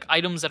 like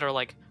items that are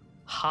like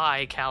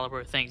high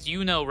caliber things.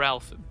 You know,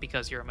 Ralph,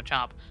 because you're a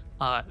Machamp.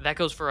 That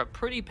goes for a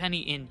pretty penny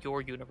in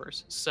your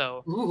universe.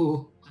 So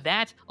Ooh.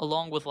 that,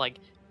 along with like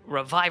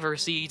reviver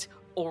seeds,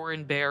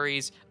 oran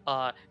berries,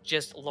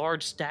 just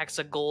large stacks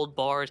of gold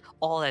bars,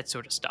 all that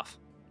sort of stuff.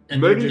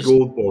 And they're just,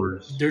 gold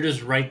bars. they're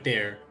just right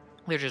there.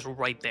 They're just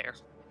right there.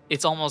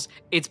 It's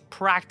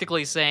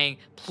practically saying,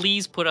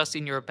 please put us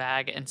in your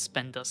bag and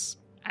spend us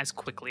as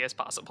quickly as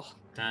possible.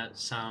 That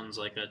sounds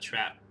like a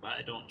trap.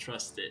 I don't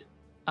trust it.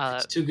 Uh,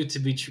 It's too good to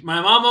be true. My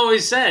mom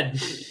always said,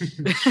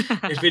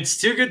 if it's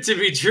too good to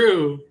be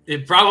true,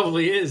 it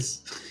probably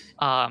is.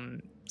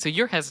 So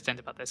you're hesitant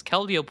about this.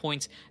 Keldeo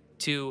points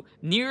to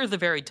near the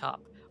very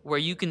top, where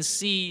you can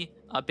see,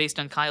 based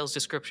on Kyle's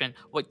description,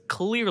 what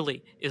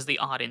clearly is the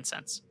odd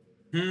incense.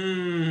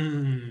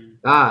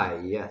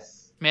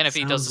 Yes.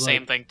 Manaphy does the Sounds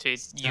same like- thing to you,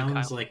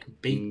 Sounds Kyle. like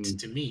bait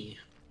to me.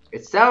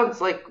 It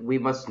sounds like we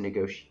must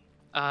negotiate.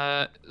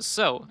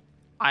 So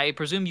I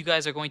presume you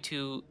guys are going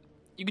to.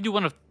 You can do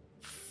one of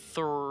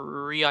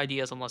 3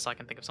 ideas, unless I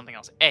can think of something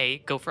else. A,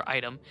 go for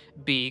item.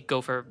 B,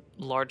 go for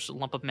large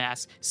lump of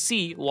mass.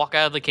 C, walk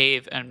out of the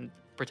cave and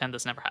pretend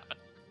this never happened.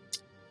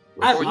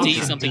 I have Or an D,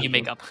 option something D. you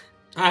make up.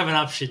 I have an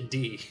option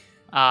D.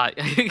 Why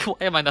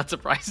am I not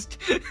surprised?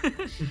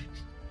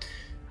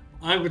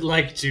 I would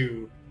like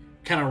to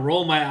kind of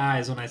roll my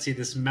eyes when I see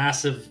this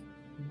massive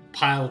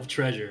pile of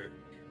treasure.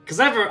 Because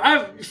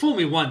I've fooled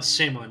me once,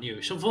 shame on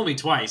you. She'll fool me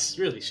twice,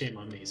 really shame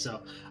on me.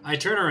 So I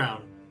turn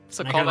around. It's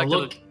a and I kinda callback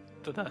look.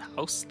 to the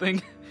house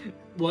thing.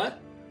 What?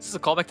 This is a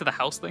callback to the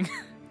house thing.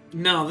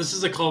 No, this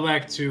is a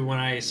callback to when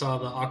I saw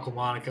the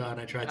Aquamonica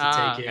and I tried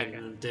to take it, okay.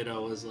 and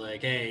Ditto was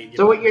like, "Hey."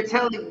 So what you're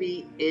telling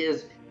me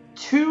is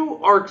 2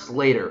 arcs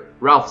later,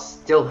 Ralph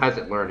still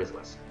hasn't learned his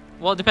lesson.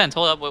 Well, it depends.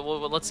 Hold up.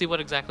 Let's see what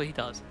exactly he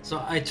does.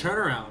 So I turn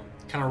around,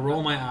 kind of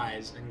roll my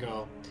eyes, and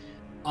go,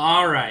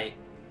 "All right,"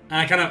 and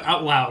I kind of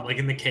out loud, like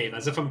in the cave,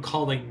 as if I'm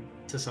calling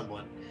to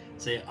someone,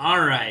 say,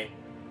 "All right,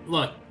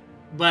 look,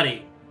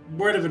 buddy.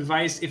 Word of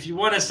advice: if you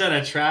want to set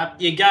a trap,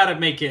 you gotta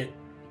make it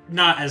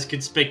not as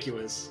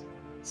conspicuous."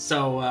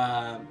 So,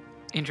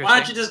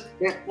 Interesting.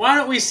 why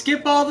don't we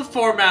skip all the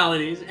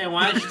formalities and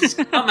why don't you just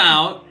come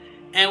out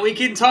and we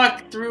can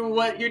talk through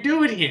what you're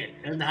doing here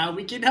and how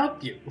we can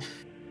help you.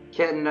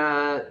 Can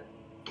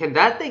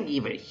that thing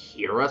even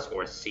hear us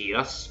or see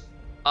us?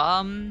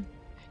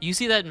 You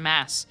see that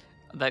mass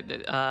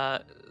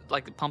that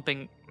like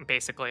pumping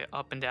basically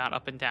up and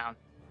down,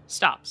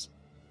 stops,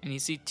 and you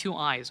see 2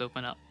 eyes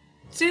open up,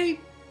 See?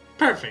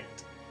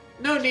 Perfect.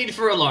 No need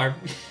for alarm.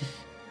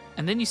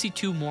 and then you see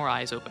 2 more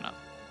eyes open up,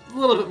 A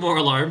little bit more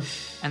alarm.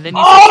 and then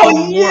you see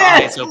 2 more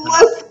eyes open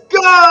up. Let's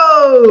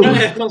go!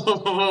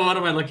 What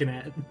am I looking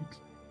at?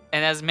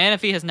 And as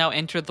Manaphy has now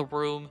entered the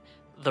room,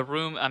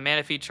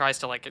 Manaphy tries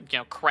to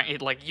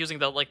using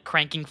the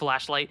cranking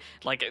flashlight,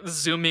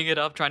 zooming it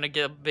up, trying to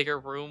get a bigger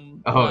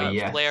room.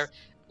 Yes. Flare,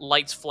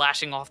 lights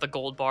flashing off the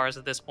gold bars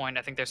at this point.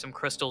 I think there's some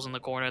crystals in the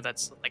corner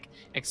that's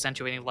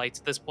accentuating lights.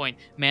 At this point,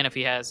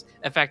 Manaphy has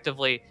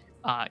effectively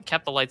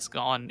kept the lights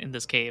on in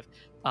this cave.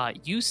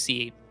 You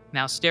see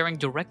now staring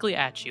directly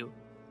at you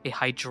a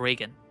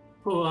Hydreigon.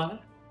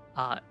 What?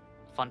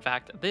 Fun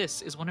fact: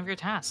 this is one of your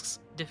tasks.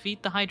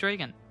 Defeat the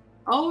Hydreigon.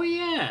 Oh,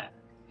 yeah.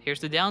 Here's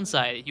the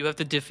downside: you have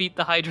to defeat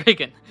the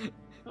Hydreigon.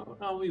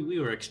 Oh, we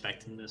were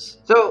expecting this.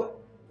 So,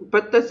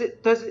 but does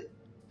it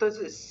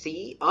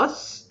see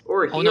us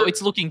or hear? Oh no,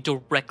 it's looking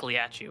directly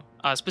at you.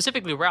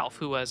 Specifically Ralph,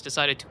 who has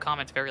decided to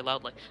comment very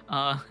loudly.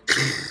 All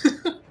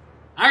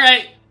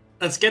right.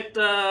 Let's get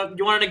the.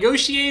 You want to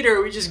negotiate, or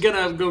are we just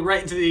gonna go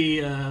right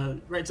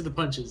into the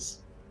punches?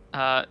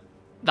 The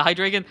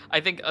Hydreigon,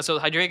 I think. So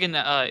the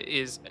Hydreigon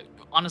is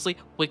honestly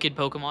wicked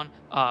Pokemon.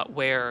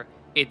 Where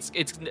it's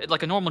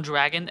like a normal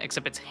dragon,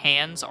 except its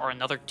hands are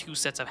another 2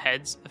 sets of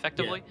heads,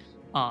 effectively.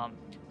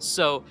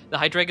 So the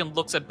Hydreigon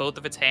looks at both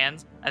of its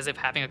hands as if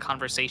having a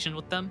conversation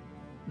with them,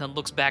 then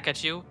looks back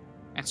at you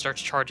and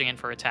starts charging in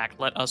for attack.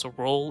 Let us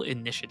roll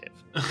initiative.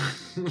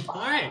 All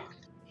right.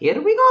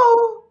 Here we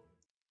go.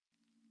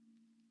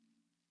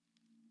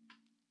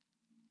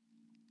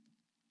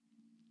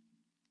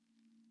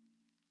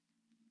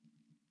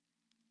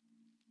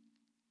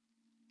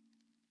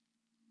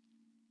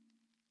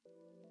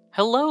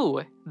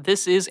 Hello,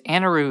 this is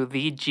Anaru,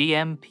 the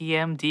GM,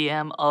 PM,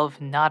 DM of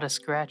Not a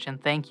Scratch,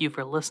 and thank you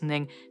for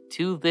listening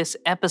to this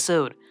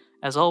episode.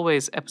 As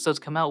always, episodes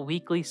come out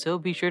weekly, so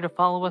be sure to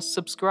follow us,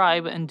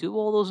 subscribe, and do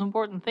all those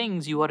important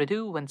things you ought to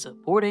do when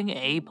supporting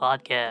a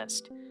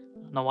podcast. I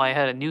don't know why I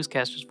had a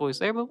newscaster's voice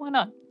there, but why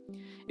not?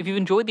 If you've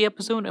enjoyed the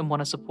episode and want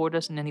to support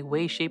us in any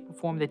way, shape, or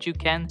form that you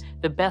can,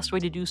 the best way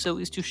to do so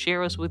is to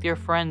share us with your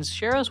friends.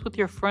 Share us with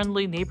your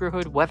friendly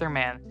neighborhood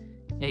weatherman.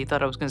 Yeah, you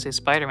thought I was going to say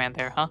Spider-Man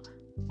there, huh?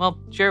 Well,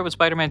 share it with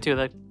Spider-Man too,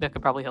 that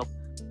could probably help.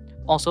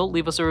 Also,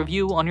 leave us a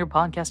review on your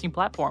podcasting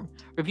platform.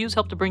 Reviews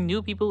help to bring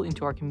new people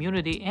into our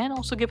community and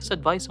also give us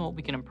advice on what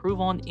we can improve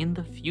on in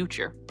the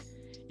future.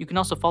 You can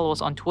also follow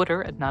us on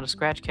Twitter at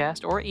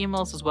NotAScratchCast or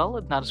email us as well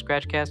at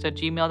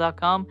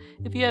notascratchcast@gmail.com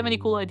if you have any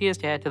cool ideas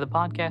to add to the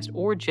podcast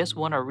or just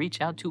want to reach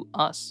out to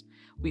us.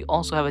 We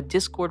also have a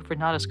Discord for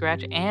Not a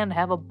Scratch and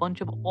have a bunch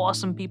of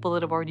awesome people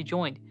that have already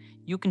joined.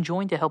 You can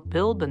join to help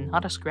build the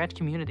Not a Scratch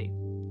community.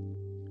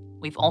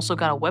 We've also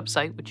got a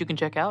website which you can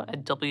check out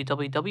at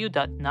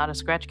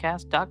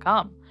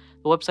www.notascratchcast.com.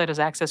 The website has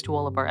access to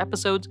all of our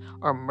episodes,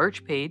 our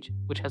merch page,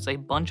 which has a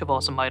bunch of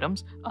awesome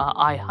items.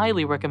 I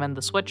highly recommend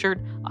the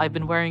sweatshirt. I've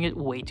been wearing it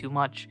way too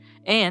much.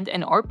 And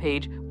an art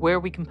page where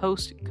we can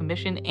post,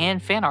 commission,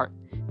 and fan art.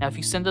 Now, if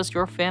you send us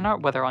your fan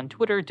art, whether on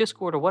Twitter,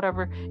 Discord, or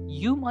whatever,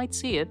 you might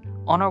see it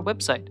on our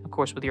website, of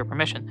course with your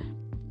permission.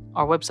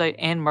 Our website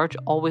and merch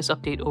always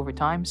update over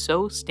time,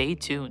 so stay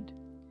tuned.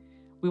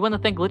 We want to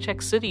thank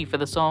Glitch City for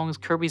the songs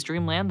Kirby's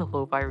Dream Land, the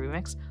Lo-Fi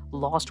remix,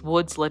 Lost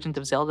Woods, Legend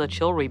of Zelda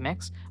Chill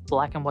remix,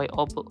 Black and White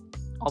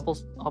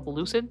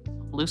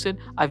Lucid.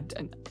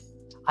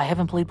 I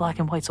haven't played Black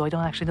and White, so I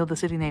don't actually know the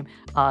city name.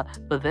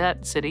 But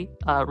that city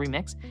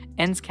remix,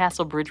 Ends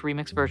Castle Bridge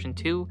remix version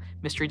 2,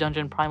 Mystery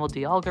Dungeon Primal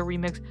Dialga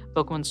remix,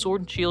 Pokemon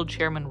Sword and Shield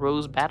Chairman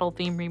Rose Battle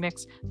Theme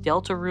remix,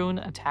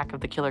 Deltarune Attack of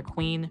the Killer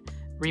Queen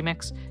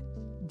remix,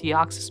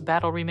 Deoxys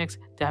Battle Remix,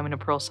 Diamond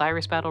and Pearl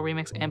Cyrus Battle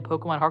Remix, and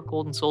Pokemon Heart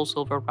Gold and Soul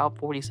Silver Route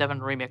 47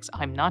 Remix.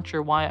 I'm not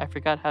sure why I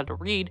forgot how to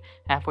read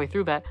halfway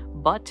through that,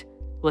 but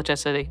Glitch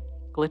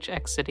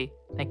X City,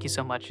 thank you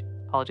so much.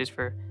 Apologies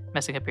for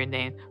messing up your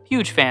name.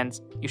 Huge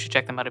fans. You should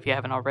check them out if you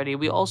haven't already.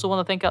 We also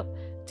want to thank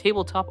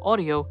Tabletop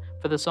Audio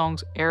for the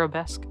songs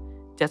Arabesque,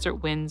 Desert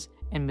Winds,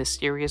 and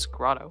Mysterious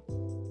Grotto.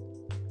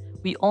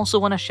 We also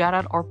want to shout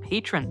out our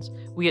patrons.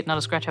 We at Not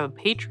a Scratch have a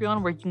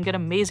Patreon where you can get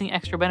amazing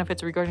extra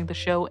benefits regarding the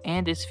show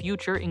and its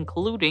future,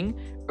 including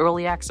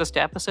early access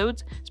to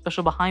episodes,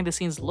 special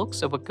behind-the-scenes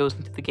looks of what goes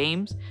into the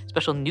games,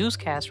 special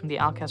newscasts from the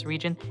Outcast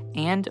region,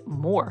 and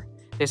more.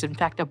 There's in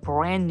fact a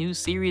brand new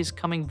series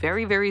coming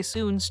very, very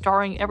soon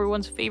starring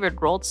everyone's favorite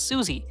girl,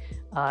 Susie.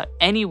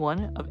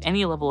 Anyone of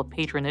any level of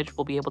patronage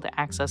will be able to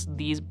access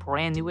these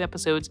brand new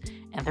episodes,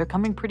 and they're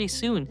coming pretty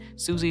soon.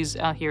 Susie's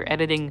out here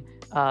editing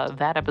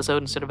that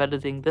episode instead of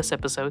editing this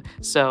episode,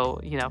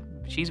 so,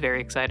 she's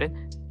very excited.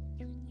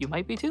 You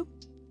might be too?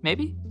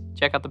 Maybe?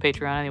 Check out the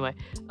Patreon anyway.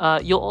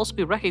 You'll also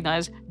be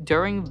recognized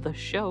during the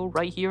show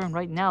right here and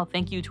right now.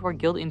 Thank you to our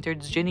guild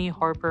interns Ginny,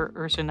 Harper,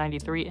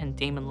 Ursa93, and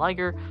Damon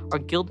Liger, our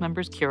guild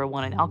members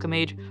Kira1 and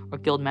Alchemage, our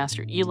guild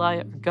master Eli,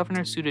 our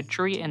governor Suited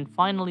Tree, and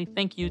finally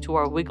thank you to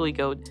our wiggly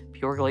goat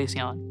Pure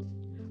Glaceon.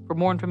 For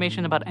more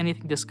information about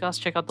anything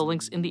discussed, check out the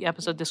links in the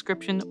episode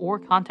description or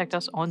contact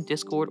us on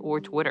Discord or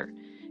Twitter.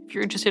 If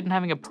you're interested in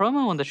having a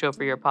promo on the show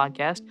for your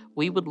podcast,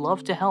 we would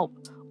love to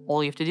help.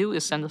 All you have to do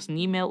is send us an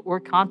email or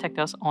contact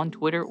us on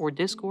Twitter or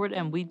Discord,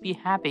 and we'd be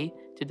happy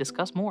to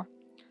discuss more.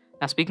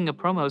 Now, speaking of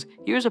promos,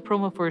 here's a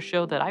promo for a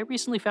show that I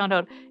recently found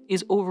out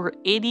is over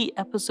 80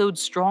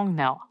 episodes strong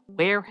now.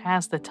 Where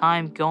has the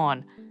time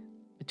gone?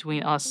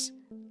 Between us,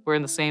 we're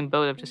in the same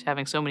boat of just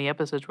having so many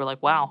episodes. We're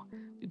like, wow,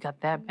 we've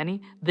got that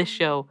many? This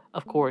show,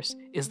 of course,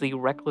 is the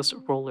Reckless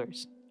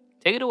Rollers.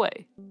 Take it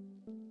away.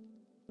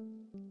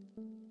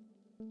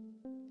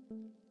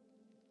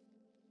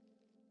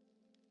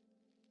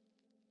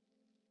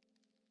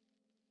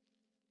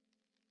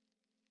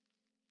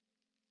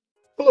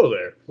 Hello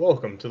there,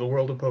 welcome to the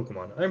world of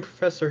Pokemon. I'm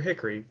Professor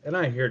Hickory, and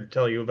I'm here to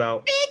tell you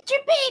about...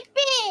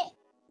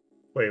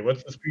 Wait,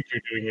 what's the speech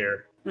you're doing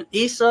here?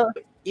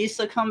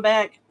 Issa, come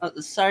back.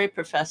 Sorry,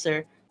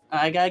 Professor.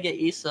 I gotta get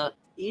Issa.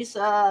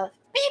 Issa!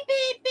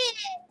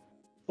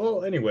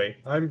 Well, anyway,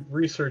 I'm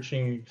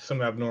researching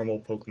some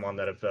abnormal Pokemon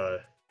that have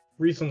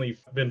recently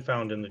been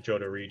found in the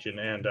Johto region,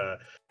 and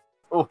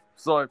Oh,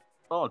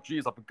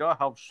 geez, I forgot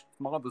how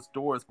small this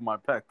door is for my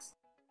pecs.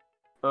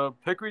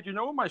 Hickory, do you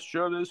know where my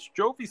shirt is?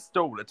 Jovi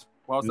stole it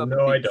while I was at the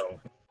beach. No, I don't.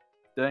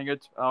 Dang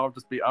it, I'll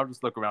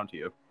just look around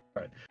here.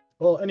 Right.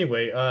 Well,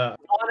 anyway,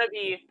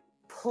 Wannabe,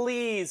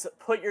 please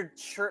put your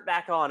shirt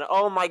back on.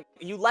 Oh my,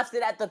 you left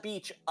it at the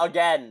beach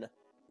again.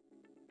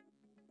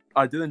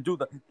 I didn't do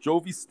that.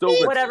 Jovi stole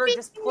it. Whatever,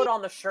 just put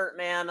on the shirt,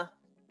 man.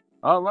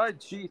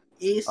 Alright, geez.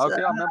 Issa.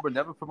 Okay, I remember,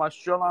 never put my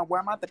shirt on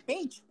when I'm at the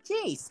beach.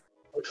 Jeez.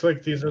 looks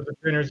like these are the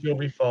trainers you'll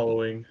be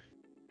following.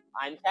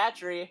 I'm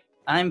Patry.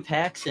 I'm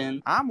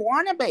Paxton. I'm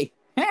Wannabe.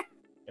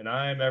 And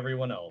I'm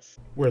everyone else.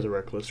 We're the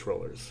Reckless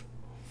Rollers.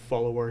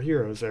 Follow our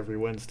heroes every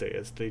Wednesday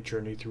as they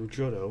journey through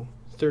Johto,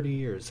 30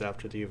 years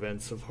after the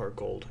events of Heart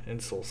Gold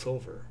and Soul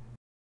Silver.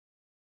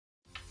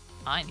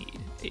 I need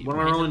a What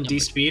am I rolling? D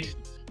speed?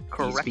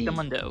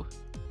 Correctamundo.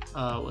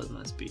 What's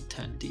my speed?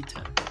 10,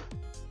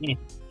 D10.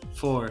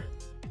 4.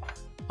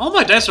 All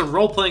my dice are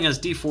role playing as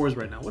D4s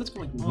right now. What is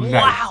going on? Nice.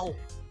 Wow!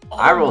 Oh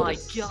I rolled my a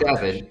gosh.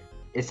 7.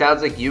 It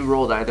sounds like you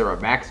rolled either a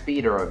max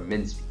speed or a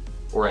min speed,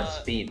 or a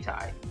speed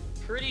tie.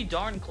 Pretty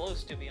darn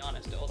close, to be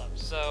honest. Hold up.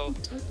 So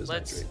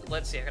let's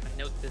see. I gotta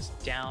note this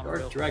down. real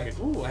Dark Dragon.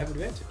 Ooh, I have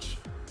advantage.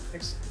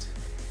 Excellent.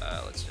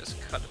 Let's just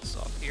cut this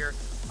off here.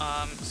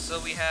 So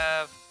we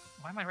have.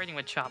 Why am I writing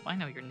with Chop? I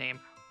know your name.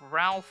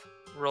 Ralph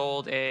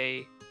rolled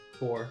a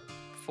 4.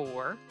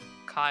 4.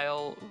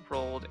 Kyle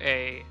rolled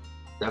a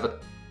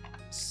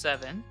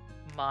 7.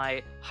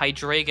 My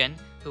Hydreigon,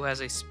 who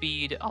has a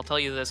speed, I'll tell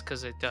you this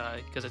because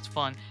it's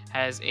fun,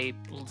 has a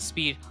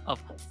speed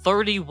of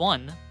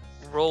 31,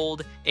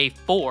 rolled a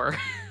 4.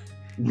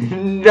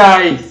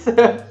 Nice!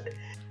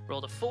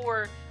 Rolled a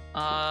 4.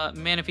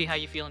 Manaphy, how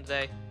you feeling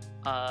today?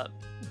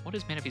 What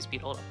is Manaphy's speed?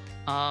 Hold up.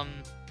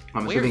 I'm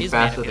Where assuming is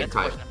faster Manaphy? than That's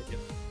Kyle. question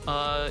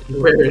number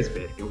 2. Where is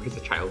Manaphy? Where's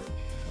the child?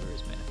 Where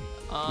is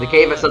Manaphy? The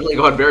cave has suddenly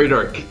gone very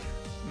dark.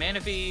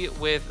 Manaphy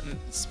with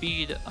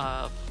speed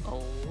of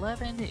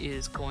 11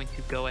 is going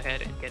to go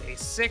ahead and get a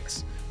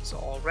 6. So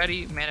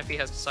already Manaphy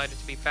has decided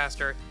to be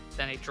faster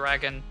than a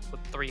dragon with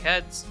 3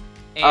 heads.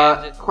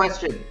 And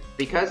Question.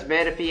 Because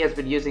Manaphy has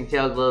been using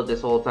Tail Glow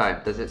this whole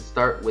time, does it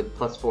start with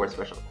 +4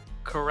 special?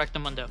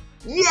 Correctamundo.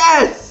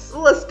 Yes!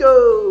 Let's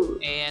go!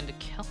 And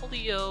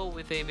Keldeo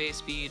with a base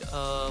speed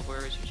of,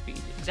 where is your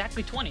speed?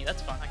 Exactly 20.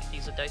 That's fine. I can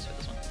use a dice for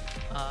this one.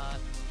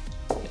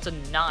 It's a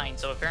 9,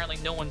 so apparently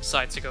no one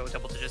decides to go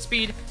double-digit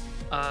speed.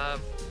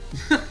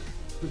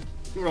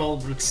 We're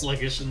all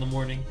sluggish in the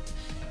morning.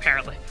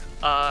 Apparently.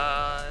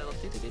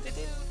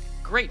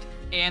 Great.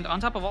 And on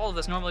top of all of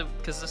this, normally,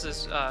 because this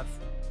is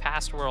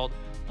past world,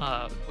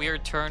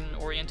 weird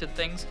turn-oriented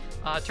things.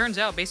 Turns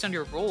out, based on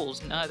your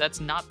rolls, no,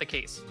 that's not the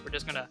case. We're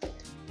just gonna,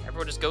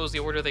 everyone just goes the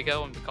order they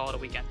go, and we call it a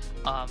weekend.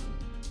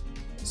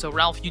 So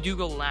Ralph, you do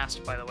go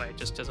last, by the way,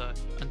 just as a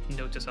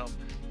note to self.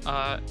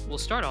 We'll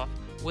start off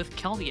with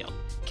Keldeo.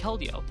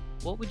 Keldeo,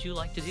 what would you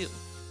like to do?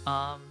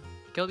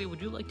 Keldeo,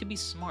 would you like to be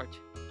smart?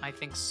 I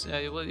think.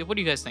 What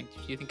do you guys think?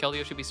 Do you think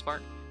Keldeo should be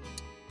smart?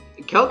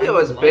 Keldeo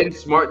has been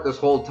smart this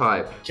whole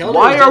time. Keldeo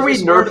Why is are we definitely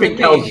smarter nerfing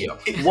than me.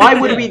 Keldeo? Why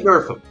would we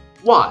nerf him?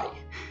 Why?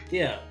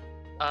 Yeah.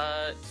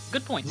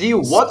 Good point. Do you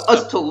want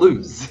us to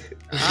lose?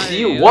 Do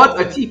you want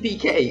a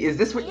TPK? Is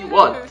this what you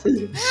want?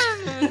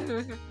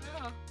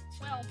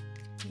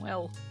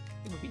 Well,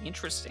 it would be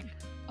interesting.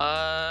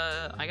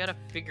 I gotta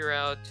figure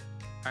out.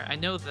 Alright, I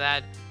know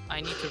that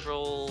I need to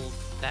roll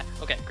that.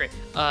 Okay, great.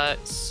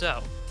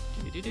 So.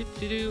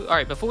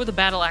 Alright, before the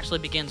battle actually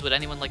begins, would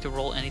anyone like to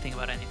roll anything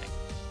about anything?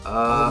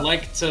 I would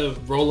like to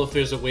roll if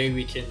there's a way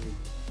we can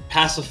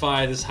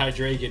pacify this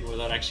Hydreigon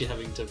without actually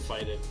having to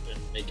fight it and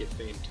make it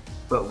faint.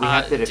 But we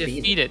have to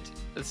defeat it.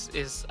 This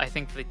is, I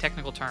think, the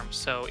technical term.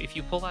 So if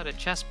you pull out a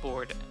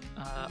chessboard,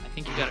 I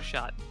think you got a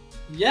shot.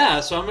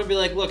 Yeah, so I'm gonna be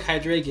like, look,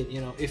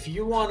 Hydreigon, if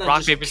you want to Rock,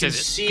 just paper,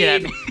 scissors. concede,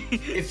 Get at me.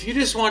 if you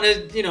just want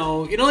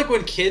to, like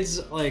when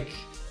kids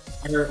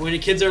when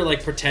kids are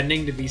like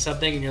pretending to be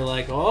something, and you're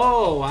like,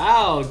 oh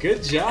wow,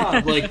 good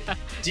job. Like,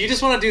 do you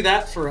just want to do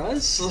that for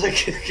us? Like,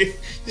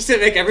 just to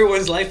make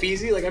everyone's life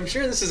easy? Like, I'm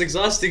sure this is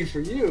exhausting for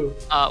you.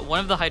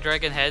 One of the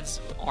Hydreigon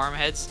arm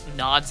heads,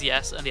 nods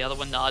yes, and the other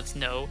one nods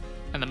no,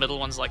 and the middle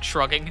one's like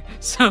shrugging.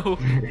 So,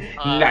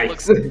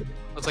 Nice.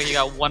 looks like you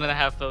got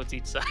 1.5 votes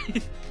each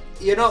side.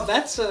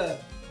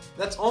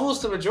 That's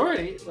almost a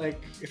majority.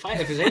 Like, if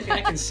there's anything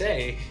I can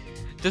say,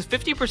 Does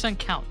 50%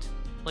 count?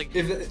 Like,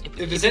 if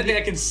there's anything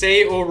I can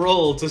say or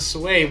roll to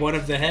sway one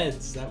of the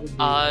heads, that would be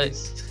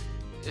nice.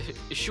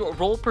 Sure,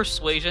 roll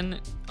persuasion.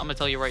 I'm gonna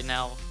tell you right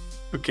now.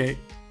 Okay.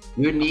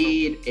 You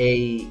need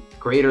a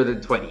greater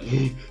than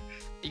 20.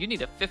 You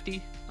need a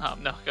 50.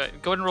 No, go ahead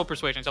and roll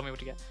persuasion. Tell me what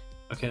you get.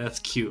 Okay, that's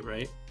cute,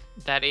 right?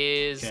 That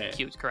is Okay.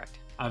 cute, correct.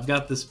 I've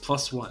got this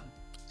 +1,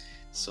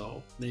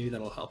 so maybe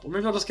that'll help. Or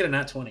maybe I'll just get a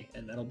nat 20,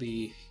 and that'll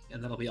be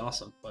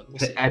awesome. But we'll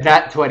see. And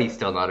that 20 is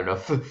still not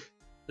enough.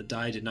 The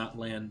die did not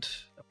land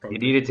You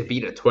appropriately. needed to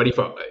beat a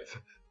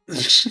 25.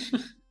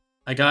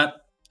 I got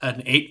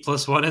an 8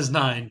 + 1 is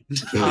 9.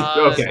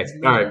 Okay,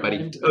 alright, buddy.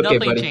 Okay, Nothing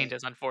buddy.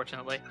 changes,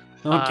 unfortunately.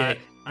 Okay,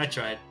 I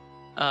tried.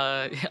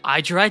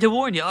 I tried to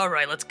warn you. All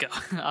right, let's go.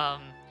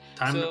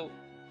 So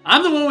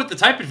I'm the one with the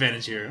type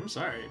advantage here. I'm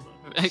sorry.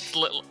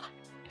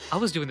 I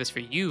was doing this for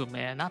you,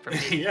 man, not for me.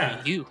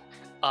 Yeah. For you.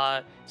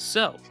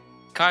 So,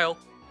 Kyle,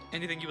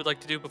 anything you would like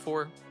to do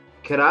before?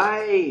 Could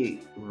I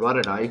run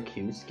an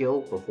IQ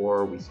skill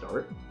before we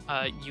start?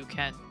 You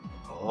can.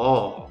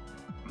 Oh.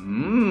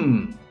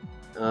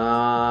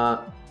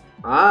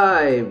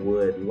 I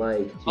would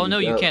like to. Oh no,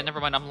 you go- can't.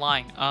 Never mind. I'm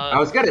lying. I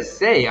was gonna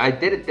say, I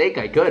didn't think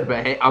I could,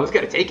 but hey, I was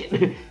gonna take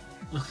it.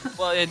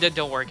 Well,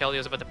 don't worry.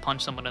 Keldeo's about to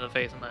punch someone in the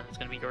face, and then it's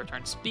gonna be your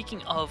turn.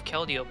 Speaking of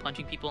Keldeo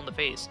punching people in the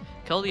face,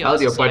 Keldeo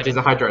punches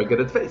a Hydreigon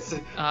in the face.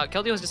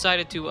 Keldeo has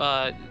decided to,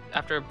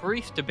 after a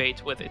brief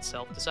debate with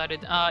itself,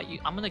 decided,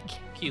 I'm gonna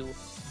kick you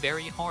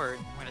very hard.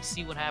 We're gonna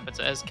see what happens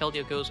as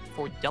Keldeo goes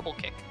for double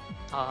kick.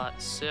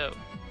 So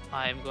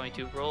I'm going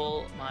to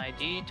roll my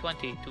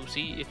d20 to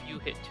see if you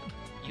hit.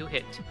 You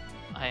hit.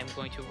 I am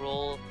going to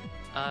roll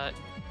my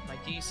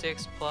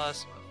d6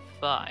 plus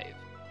 5.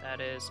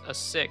 That is a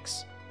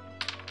 6.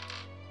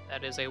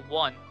 That is a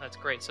 1. That's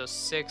great. So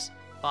 6,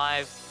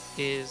 5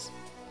 is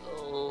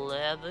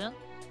 11,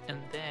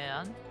 and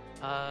then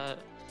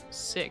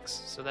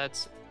 6. So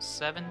that's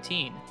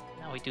 17.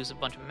 Now we do a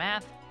bunch of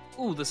math.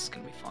 Ooh, this is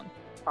gonna be fun.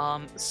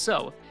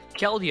 So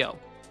Keldeo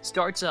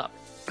starts up.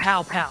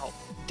 Pow pow.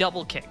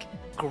 Double kick.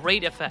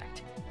 Great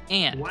effect.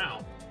 And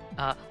Wow.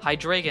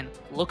 Hydreigon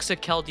looks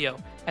at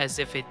Keldeo as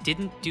if it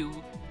didn't do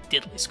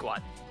diddly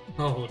squat.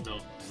 Oh no.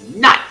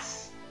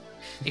 Nice.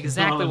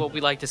 Exactly No. what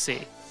we like to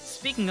see.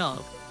 Speaking of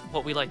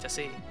what we like to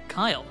see,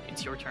 Kyle,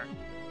 it's your turn.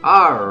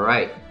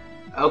 Alright.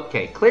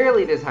 Okay,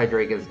 clearly this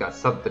Hydreigon's got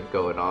something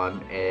going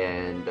on,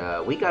 and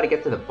we gotta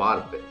get to the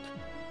bottom of it.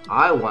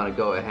 I want to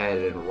go ahead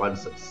and run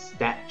some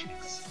stat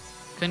checks.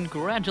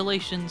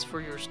 Congratulations for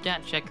your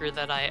stat checker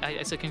that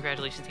I said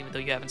congratulations even though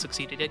you haven't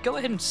succeeded yet. Go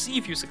ahead and see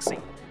if you succeed.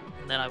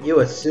 And then I will. You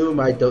assume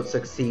I don't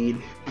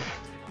succeed?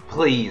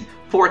 Please,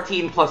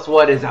 14 plus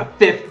 1 is a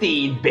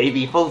 15,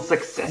 baby. Full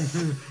success.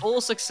 Full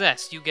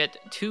success. You get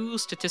 2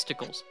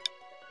 statisticals.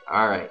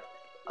 Alright.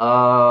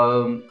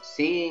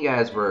 Seeing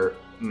as we're...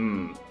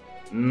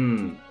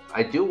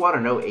 I do want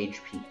to know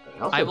HP. But I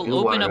also I will do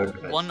open wanna know up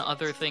defense. one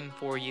other thing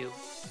for you.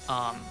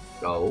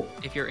 Go.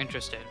 If you're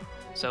interested.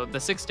 So the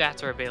 6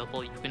 stats are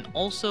available. You can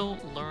also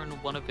learn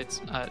one of its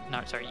you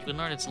can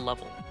learn its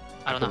level.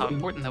 I don't know how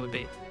important that would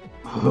be.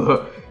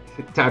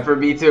 Time for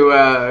me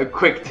to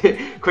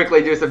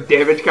quickly do some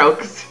damage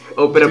calcs.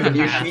 Open up a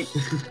new sheet.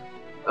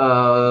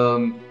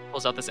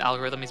 Pulls out this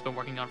algorithm he's been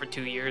working on for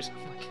 2 years.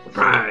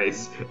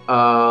 Surprise.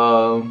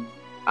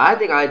 I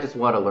think I just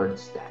want to learn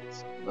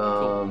stats.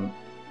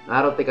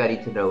 I don't think I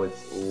need to know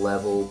its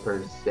level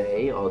per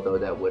se, although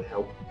that would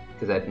help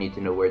because I'd need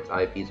to know where its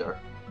IPs are.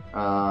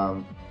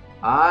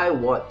 I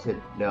want to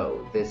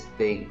know this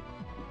thing.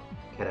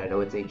 Can I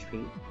know its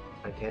HP?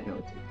 I can't know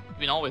its HP. You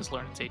can always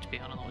learn its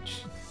HP. I don't know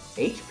which.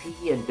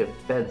 HP and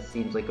defense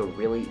seems like a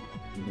really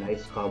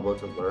nice combo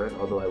to learn,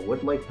 although I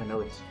would like to know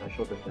its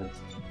special defense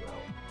as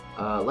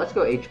well. Let's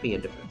go HP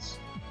and defense.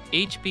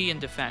 HP and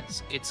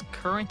defense. Its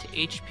current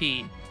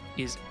HP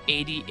is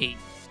 88.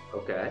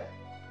 Okay.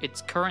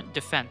 Its current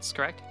defense,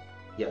 correct?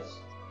 Yes.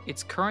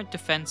 Its current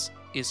defense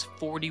is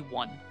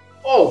 41.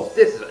 Oh,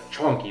 this is a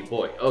chunky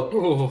boy. Okay.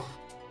 Ooh,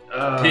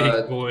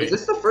 big boy. Is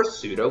this the first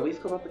pseudo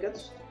we've come up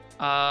against?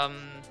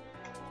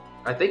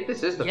 I think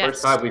this is the Yes.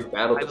 first time we've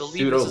battled I a believe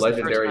pseudo this is the first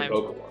legendary time-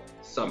 Pokemon.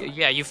 Somehow.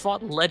 Yeah, you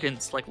fought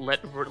legends, like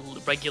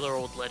regular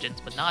old legends,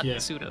 but not Yeah.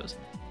 pseudos.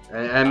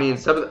 I mean,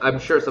 I'm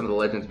sure some of the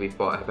legends we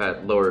fought have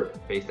had lower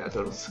base stat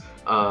totals.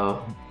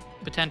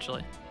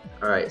 Potentially.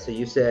 All right, so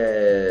you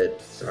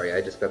said, sorry,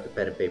 I just got the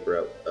pen and paper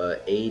out.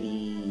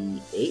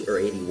 88 or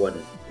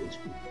 81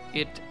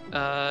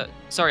 HP.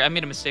 Sorry, I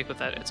made a mistake with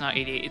that. It's not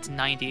 88, it's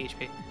 90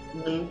 HP.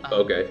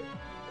 Okay.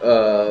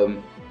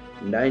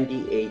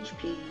 90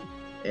 HP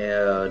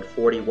and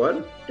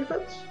 41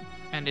 defense.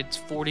 And it's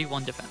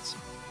 41 defense.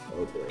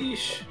 Oh boy.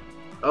 Yeesh.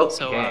 Okay.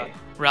 So,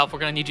 Ralph, we're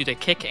gonna need you to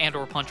kick and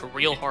or punch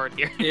real hard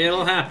here.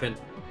 It'll happen.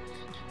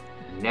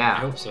 I now.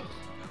 hope so.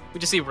 We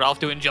just see Ralph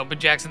doing jumping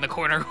jacks in the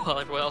corner while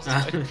everyone else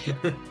is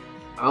doing.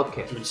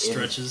 Okay. Doing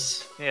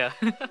stretches. Yeah.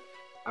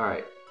 All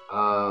right.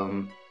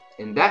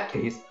 In that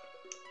case,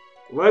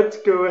 let's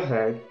go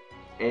ahead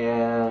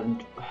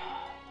and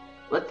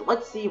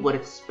let's see what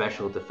its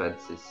special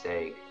defense is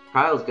saying.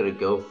 Kyle's gonna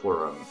go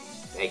for a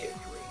Mega Drain.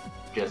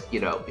 Just,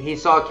 he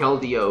saw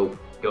Keldeo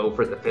go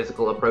for the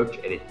physical approach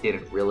and it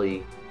didn't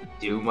really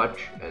do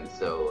much, and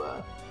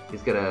so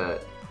he's gonna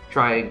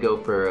try and go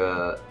for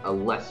a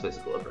less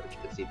physical approach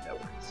to see if that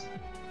works.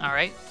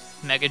 Alright,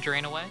 Mega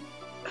Drain away.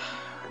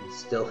 I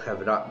still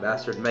have not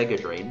mastered Mega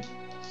Drain,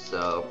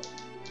 so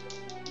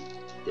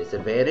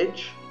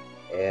disadvantage,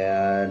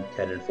 and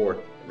 10 and 4,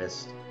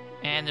 missed.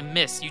 And a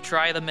miss. You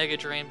try the Mega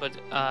Drain, but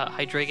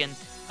Hydreigon,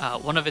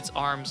 one of its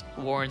arms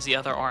warns the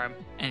other arm,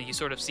 and you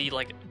sort of see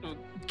like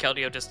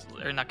Keldeo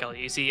not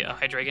Keldeo, you see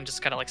Hydreigon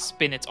just kind of like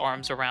spin its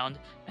arms around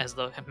as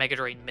the Mega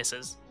Drain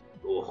misses.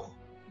 Ugh.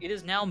 It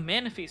is now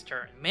Manaphy's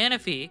turn.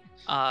 Manaphy,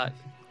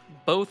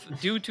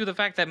 both due to the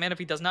fact that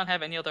Manaphy does not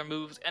have any other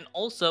moves, and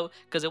also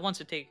because it wants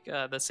to take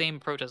the same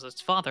approach as its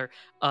father,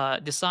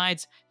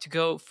 decides to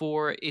go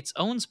for its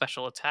own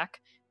special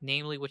attack,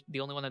 namely the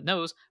only one that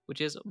knows,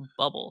 which is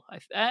Bubble. I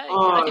think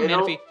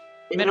Manaphy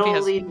It Manaphy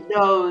has only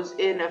knows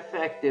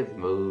ineffective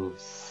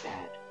moves.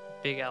 Sad.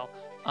 Big L.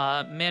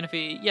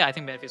 Manaphy, yeah, I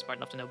think Manaphy is smart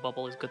enough to know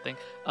Bubble is a good thing.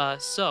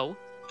 So,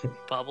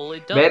 Bubble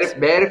it does.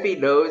 Manaphy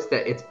knows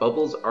that its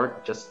bubbles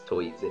aren't just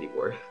toys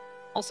anymore.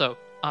 Also,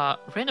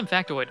 random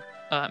factoid,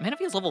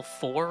 Manaphy is level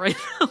 4 right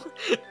now.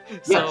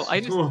 So, Yes. I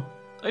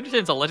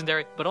understand it's a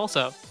legendary, but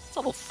also, it's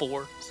level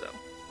 4, so.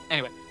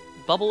 Anyway,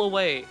 Bubble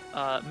away.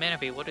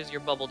 Manaphy, what does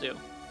your Bubble do?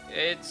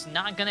 It's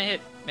not gonna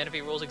hit.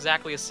 Manaphy rolls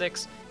exactly a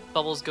 6.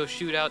 Bubbles go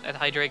shoot out at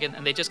Hydreigon,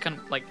 and they just kind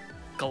of, like,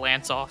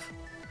 glance off.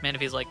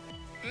 Manaphy's like,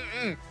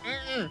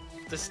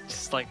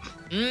 just like,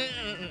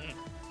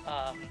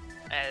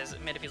 as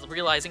Manaphy's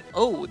realizing,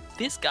 oh,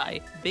 this guy,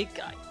 big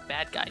guy,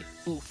 bad guy,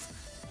 oof.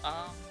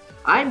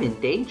 I'm in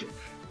danger.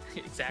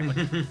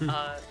 Exactly.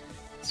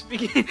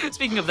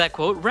 Speaking of that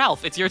quote,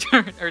 Ralph, it's your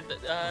turn. Or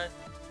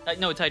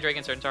no, it's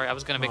Hydreigon's turn. Sorry, I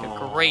was gonna make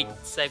a great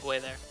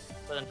segue there,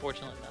 but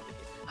unfortunately not the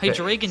case.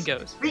 Hydreigon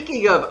goes.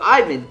 Speaking of,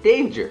 I'm in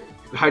danger.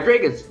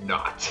 Hydreigon's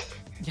not.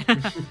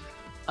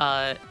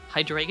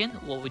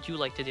 Hydreigon, what would you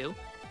like to do?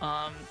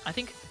 I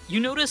think you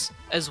notice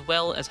as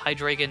well as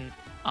Hydreigon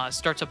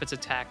starts up its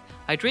attack,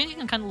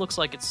 Hydreigon kind of looks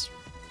like it's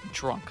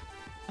drunk.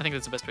 I think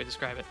that's the best way to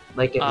describe it.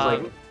 Like it's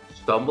like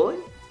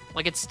stumbling?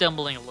 Like it's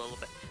stumbling a little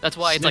bit. That's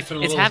why it's like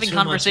Sniffing a it's little having too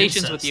much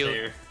conversations with incense you.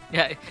 there.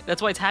 Yeah,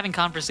 that's why it's having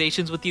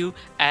conversations with you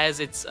as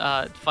it's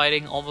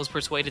fighting, almost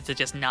persuaded to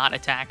just not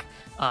attack.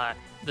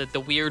 The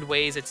weird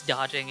ways it's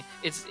dodging.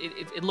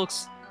 It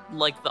looks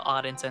like the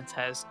odd incense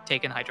has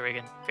taken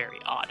Hydreigon very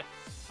odd.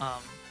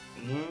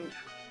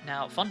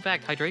 Now, fun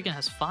fact, Hydreigon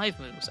has 5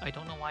 moves. I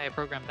don't know why I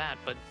programmed that,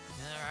 but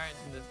alright,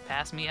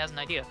 past me has an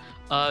idea.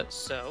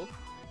 So,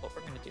 what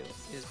we're going to do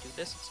is do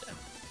this instead.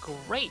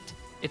 Great!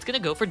 It's going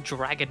to go for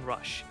Dragon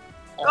Rush.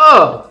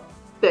 Oh,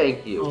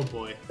 thank you. Oh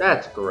boy.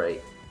 That's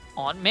great.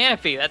 On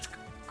Manaphy, that's...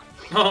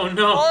 Oh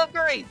no. Oh,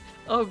 great!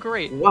 Oh,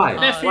 great. Why?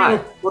 Why?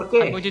 ¿Por I'm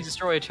qué? going to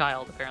destroy a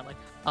child, apparently.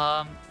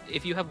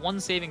 If you have one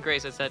saving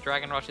grace, it's that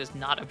Dragon Rush is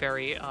not a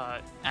very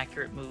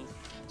accurate move.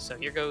 So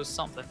here goes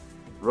something.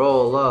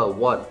 Roll a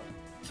 1.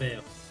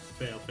 Fail.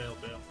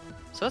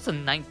 So that's a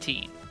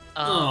 19.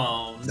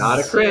 Oh, Not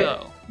a crit.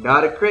 So,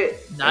 Not a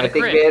crit. Not I a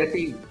think crit.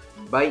 Manaphy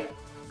might.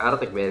 I don't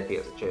think Manaphy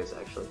has a chance,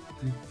 actually.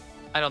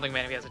 I don't think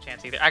Manaphy has a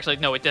chance either. Actually,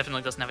 no, it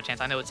definitely doesn't have a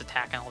chance. I know it's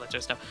attack and all that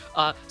sort of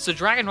stuff. So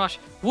Dragon Rush,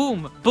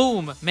 boom,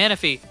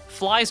 Manaphy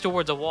flies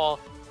towards a wall.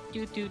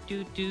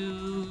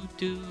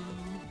 Do.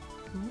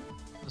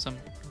 some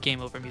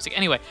game over music.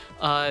 Anyway,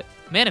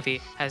 Manaphy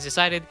has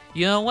decided,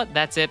 you know what?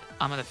 That's it.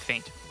 I'm gonna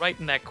faint right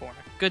in that corner.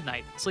 Good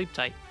night. Sleep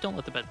tight. Don't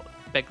let the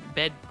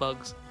bed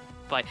bugs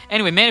bite.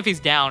 Anyway, Manaphy's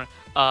down.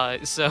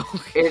 So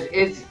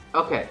Is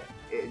okay.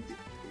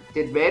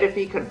 Did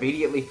Manaphy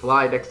conveniently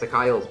fly next to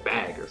Kyle's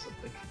bag or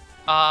something?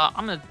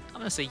 I'm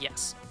gonna say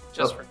yes,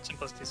 just for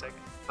simplicity's sake.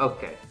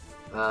 Okay.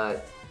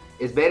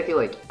 Is Manaphy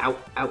like out,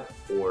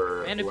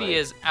 or Manaphy like,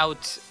 is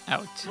out. I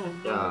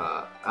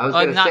was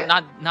gonna say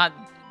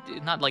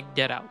Not like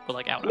dead out, but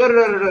like out.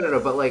 no.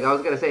 But like I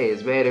was gonna say,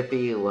 is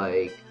Manaphy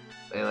like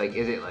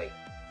is it like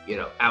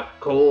out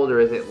cold, or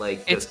is it like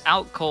It's just...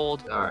 out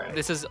cold. All right.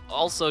 This has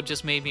also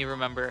just made me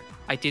remember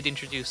I did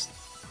introduce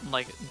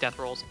like death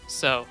rolls,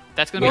 so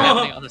that's gonna be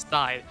happening on the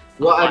side.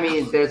 Well, I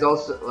mean, there's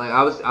also like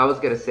I was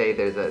gonna say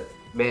there's a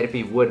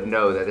Manaphy would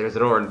know that there's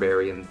an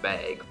Oranberry in the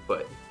bag,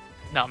 but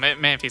No,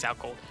 Manaphy's out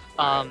cold.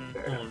 Oh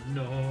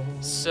no.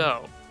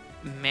 So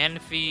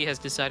Manaphy has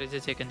decided to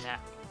take a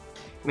nap.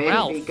 Manaphy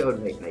Ralph. go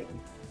night.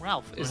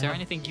 Ralph, is there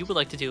anything you would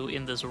like to do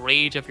in this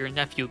rage of your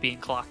nephew being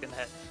clocked in the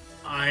head?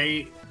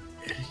 I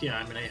do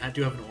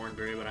have an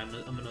Oranberry, but I'm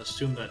gonna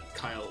assume that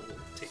Kyle will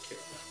take care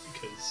of that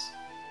because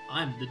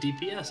I'm the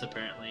DPS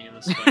apparently in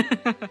this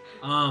fight.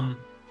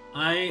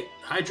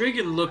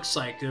 Hydreigon looks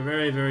like they're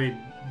very, very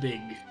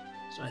big,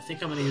 so I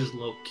think I'm gonna use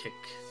low kick.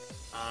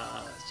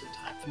 So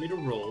time for me to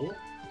roll.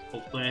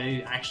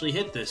 Hopefully I actually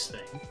hit this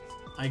thing.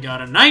 I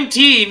got a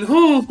 19!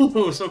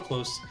 Ooh, so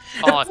close.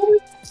 Oh.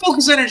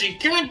 Focus energy!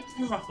 God!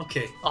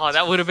 Okay. Oh,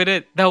 that would have been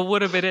it. That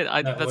would have been it.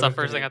 That's the would've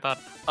first been thing I it.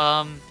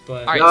 thought.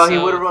 But Alright, No, he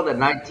so- would have rolled a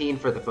 19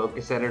 for the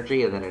focus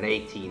energy and then an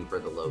 18 for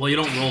the low. well, you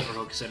don't roll for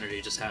focus energy;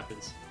 it just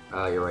happens.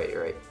 Oh, you're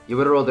right. You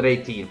would have rolled an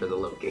 18 for the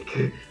low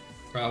kick.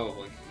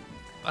 Probably.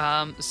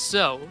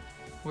 So,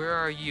 where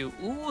are you?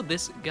 Ooh,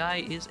 this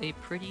guy is a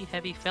pretty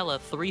heavy fella,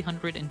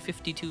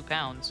 352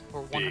 pounds,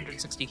 or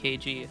 160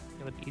 kg. It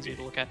would be easier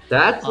to look at.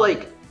 That's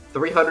like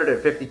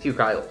 352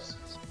 Kyles.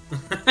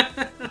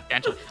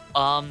 Potentially.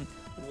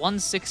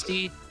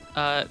 160,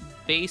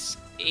 base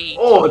 8.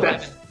 Oh,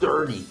 that's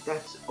dirty.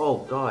 Oh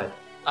god.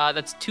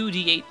 That's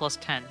 2d8 plus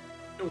 10.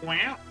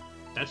 Wow.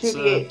 That's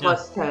 2d8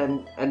 plus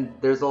 10, and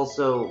there's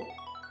also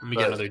Let me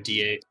get another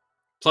D8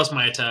 plus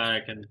my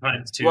attack and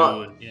times 2.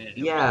 Well, and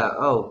yeah.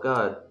 Oh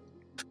god.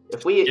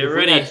 If we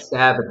ready. had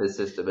stab in this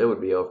system, it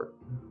would be over.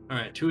 All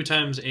right, 2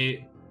 times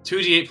 8,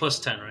 2d8 plus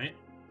 10, right?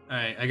 All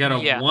right, I got a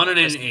Yeah, 1 and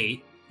that's- an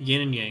 8,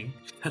 yin and yang.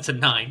 That's a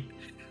 9.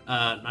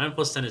 9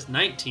 plus 10 is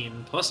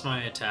 19. Plus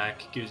my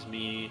attack gives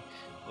me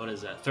what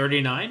is that?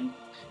 39.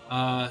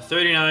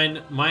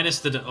 39 minus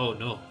the oh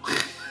no.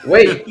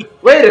 Wait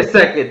a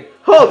second.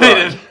 Hold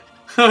on.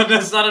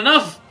 That's not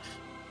enough.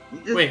 You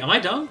just- Wait, am I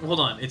dumb? Hold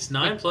on. It's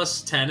 9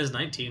 plus 10 is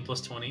 19 plus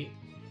 20.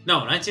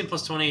 No, 19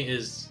 plus 20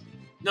 is...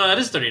 No, that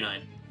is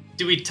 39.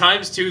 Do we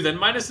times 2 then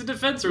minus the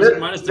defense, or is it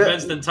minus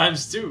defense then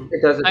times 2?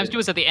 It doesn't. Times 2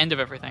 is at the end of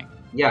everything.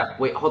 Yeah.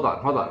 Wait. Hold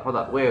on.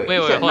 Wait. Wait,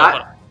 You said hold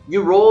on.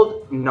 You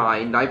rolled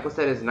 9. 9 plus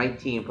 10 is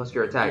 19 plus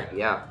your attack.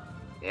 Yeah.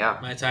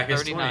 My attack is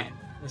 39. 20.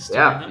 That's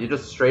Yeah. 39. You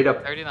just straight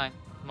up. 39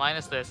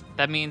 minus this.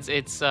 That means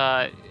it's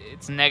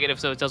negative,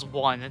 so it does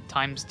 1.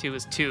 Times 2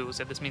 is 2,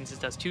 so this means it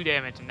does 2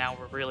 damage, and now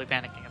we're really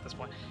panicking at this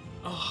point.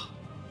 Oh,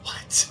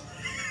 what?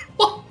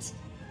 What?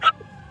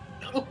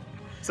 No.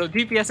 So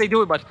DPS ain't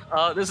doing much.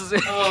 This is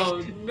it.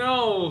 Oh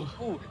no.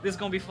 Ooh, this is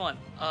gonna be fun.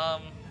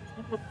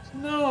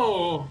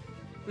 No.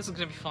 This is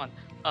gonna be fun.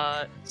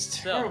 It's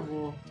So-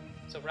 terrible.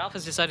 So Ralph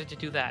has decided to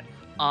do that.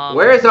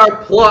 Where is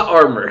our plot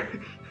armor?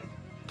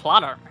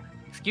 Plot armor?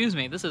 Excuse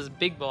me, this is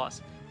Big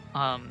Boss.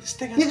 This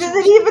thing This has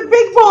isn't even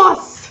Big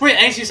Boss. Wait,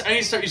 I need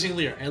to start using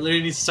Lear. I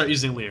literally need to start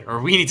using Lear.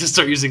 Or we need to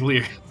start using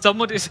Lear.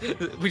 Someone is.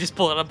 We just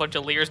pull out a bunch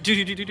of Lears.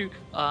 Do.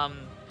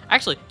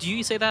 Actually, do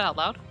you say that out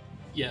loud?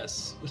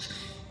 Yes.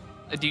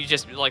 Do you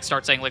just like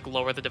start saying like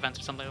lower the defense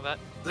or something like that?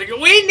 Like,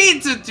 we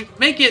need to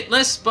make it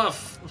less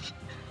buff.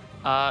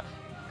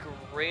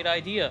 Great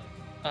idea.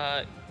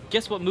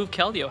 Guess what move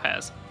Keldeo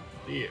has?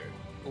 Lear.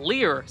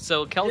 Lear.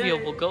 So Keldeo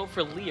Yay. will go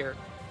for Lear.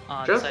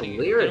 Just deciding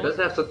Lear. It middle.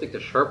 doesn't have something to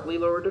sharply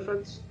lower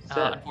defense.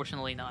 Sad.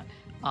 Unfortunately not.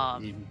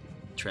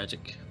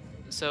 Tragic.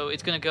 So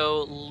it's gonna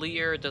go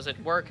Lear. Does it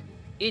work?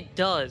 It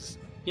does.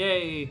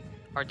 Yay.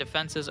 Our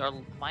defenses are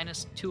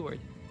minus 2.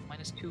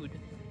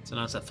 So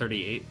now it's at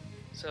 38.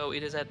 So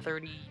it is at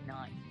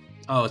 39.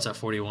 Oh, it's at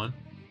 41.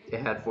 It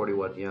had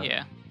 41. Yeah.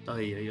 Yeah. Oh,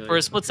 yeah. For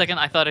a split second,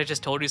 I thought I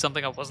just told you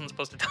something I wasn't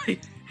supposed to tell you.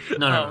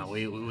 No.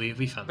 We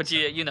found But this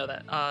yeah, out. you know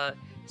that. So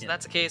Yeah.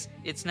 that's the case.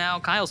 It's now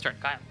Kyle's turn.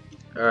 Kyle,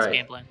 All what's the right.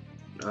 game plan?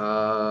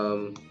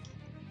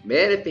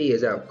 Manaphy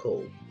is out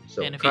cold.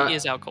 So And if he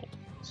is out cold.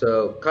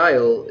 So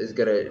Kyle is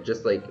gonna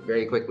just like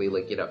very quickly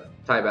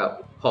time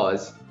out,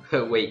 pause,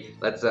 wait,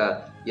 let's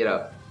time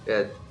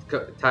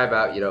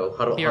out,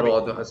 huddle Here we-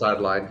 on the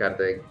sideline kind of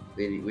thing.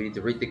 We need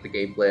to rethink the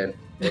game plan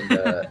and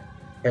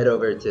head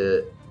over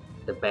to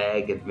the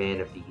bag of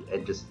Manaphy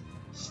and just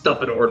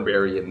stuff an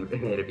Oranberry in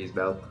Manaphy's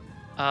mouth.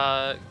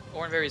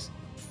 Oranberry's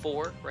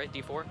 4, right?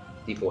 D4.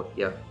 D4,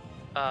 yeah.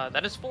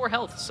 That is 4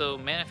 health, so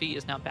Manaphy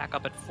is now back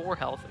up at 4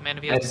 health.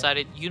 Manaphy has And-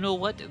 decided, you know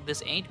what?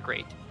 This ain't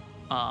great.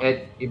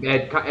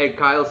 And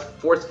Kyle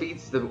force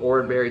feeds the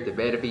Oran Berry to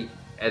Manaphy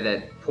and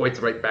then points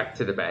right back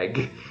to the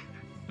bag.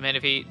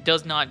 Manaphy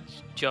does not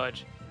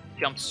judge,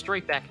 jumps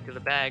straight back into the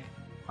bag.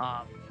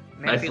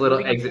 Nice Manaphy little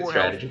losing exit 4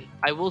 health. strategy.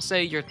 I will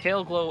say your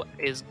tail glow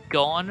is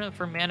gone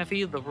for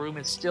Manaphy. The room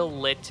is still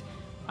lit.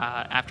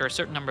 After a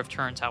certain number of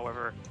turns,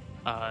 however,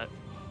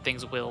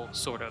 things will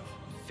sort of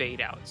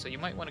fade out. So you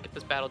might want to get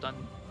this battle done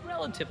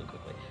relatively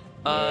quickly.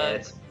 Yeah,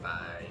 it's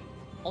fine.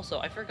 Also,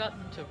 I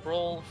forgot to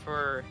roll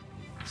for.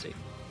 Let's see.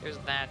 There's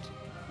that.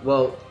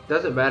 Well,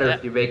 doesn't matter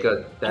if you make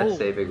a death Oh.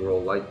 saving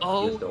roll like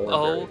use the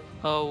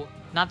Oran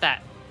Not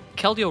that.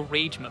 Keldeo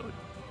Rage Mode.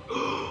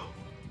 Berry.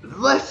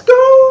 Let's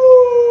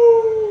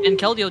go! And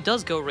Keldeo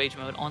does go Rage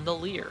Mode on the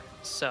Leer.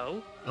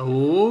 So,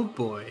 Oh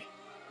boy.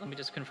 let me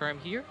just confirm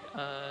here.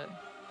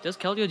 Does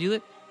Keldeo do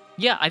it?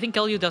 Yeah, I think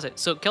Keldeo does it.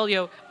 So,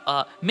 Keldeo,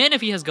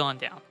 Manaphy has gone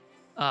down.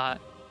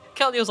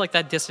 Keldeo's like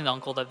that distant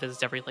uncle that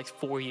visits every,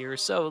 4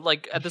 years. So,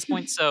 at this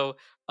point,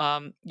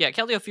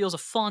 Keldeo feels a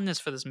fondness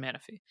for this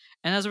Manaphy.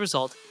 And as a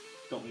result,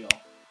 Don't we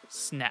all?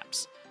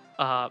 snaps.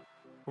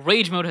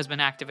 Rage mode has been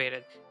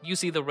activated. You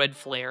see the red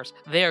flares.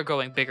 They are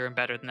going bigger and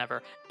better than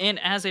ever. And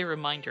as a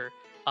reminder,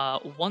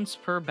 once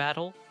per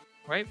battle,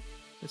 right?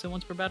 Is it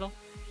once per battle?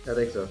 I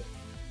think so.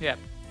 Yeah.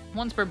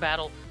 Once per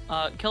battle,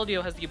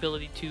 Keldeo has the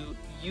ability to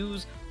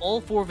use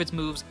all 4 of its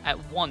moves at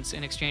once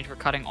in exchange for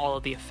cutting all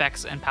of the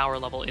effects and power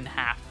level in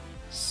half.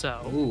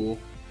 So, Ooh.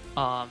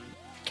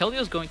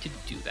 Keldeo's going to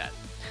do that.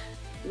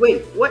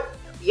 Wait, what?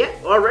 Yeah,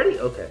 already?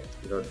 Okay.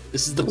 You know,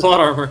 This is the plot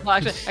armor. Well,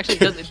 actually,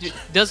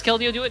 does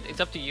Keldeo do it? It's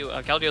up to you.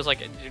 Keldeo's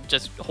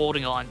just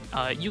holding on.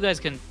 You guys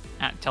can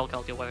tell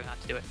Keldeo whether or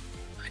not to do it.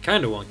 I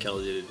kind of want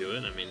Keldeo to do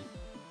it. I mean,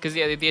 Because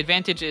the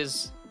advantage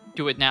is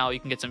do it now. You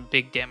can get some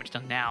big damage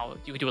done now.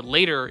 You can do it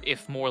later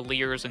if more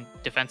Leers and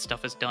defense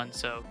stuff is done.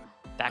 So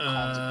that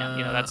calms it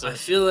down. That's I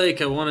feel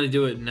like I want to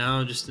do it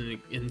now, just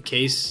in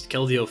case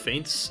Keldeo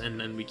faints, and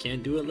then we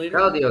can't do it later.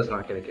 Keldio's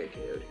not gonna get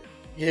KO'd.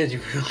 Yeah,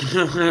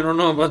 I don't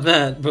know about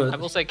that, but I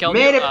will say Keldeo.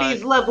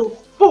 Manaphy's level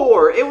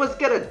 4! It was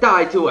gonna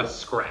die to a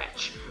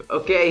scratch.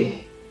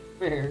 Okay?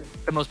 The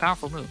most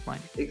powerful move,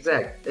 mind you.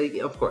 Exactly.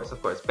 Of course.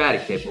 Bad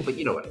example, but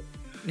you know what I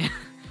mean.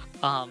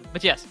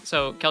 But yes,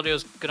 so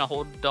Keldeo's gonna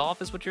hold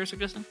off, is what you're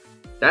suggesting?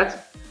 That's...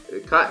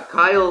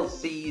 Kyle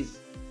sees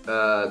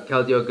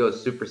Keldeo go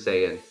Super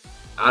Saiyan.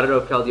 I don't know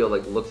if Keldeo,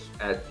 looks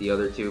at the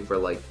other two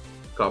for,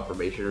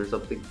 confirmation or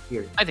something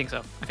here. I think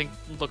so. I think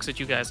looks at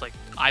you guys like,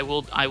 I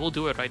will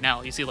do it right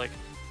now. You see,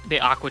 the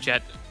Aqua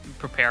Jet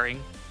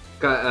preparing.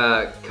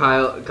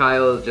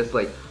 Kyle just,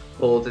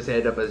 holds his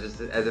hand up as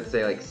if to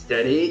say,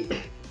 steady,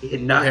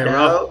 knock Yeah,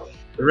 out,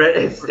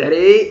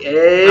 steady,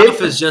 and...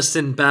 Ralph is just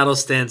in battle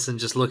stance and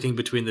just looking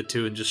between the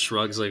two and just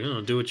shrugs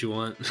do what you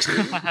want.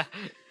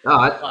 Oh,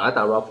 I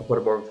thought Ralph would put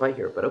up more of a fight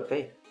here, but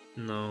okay.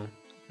 No.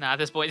 Nah, at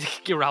this point,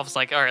 Ralph's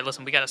like, all right,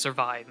 listen, we gotta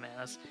survive, man.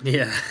 That's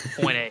Yeah.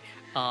 point A.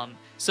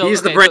 So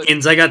He's the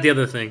brains. I got the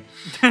other thing.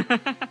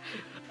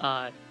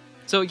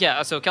 So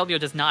Keldeo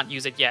does not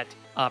use it yet.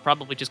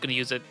 Probably just going to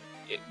use it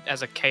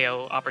as a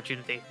KO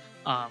opportunity.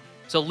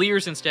 So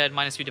Leers instead,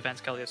 -2 defense.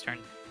 Keldeo's turn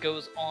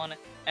goes on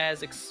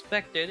as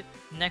expected.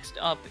 Next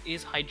up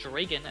is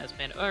Hydreigon as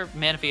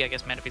Manaphy. I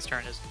guess Manaphy's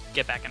turn is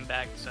get back in the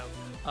bag. So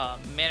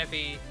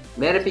Manaphy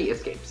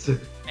escapes.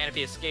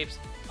 Manaphy escapes.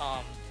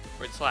 Or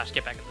 /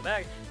 get back in the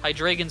bag.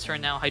 Hydreigon's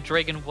turn now.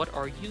 Hydreigon, what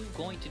are you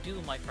going to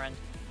do, my friend?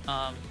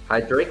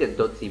 Hydreigon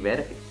don't see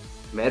Manaphy.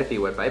 Manaphy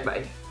went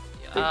bye-bye.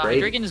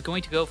 Hydreigon is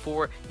going to go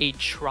for a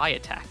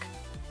tri-attack.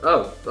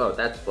 Oh,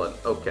 that's fun.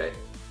 Okay.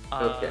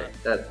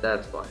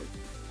 That's fine.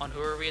 On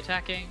who are we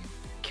attacking?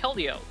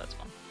 Keldeo, that's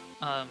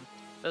fun.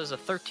 That is a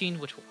 13,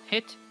 which will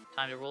hit.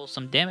 Time to roll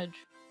some damage.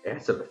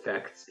 And some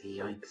effects.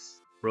 Yikes.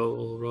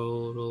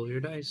 Roll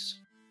your dice.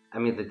 I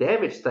mean, the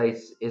damage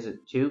dice isn't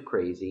too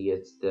crazy.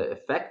 It's the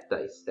effect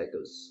dice that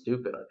goes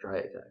stupid on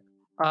tri-attack.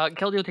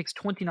 Keldeo takes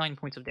 29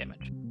 points of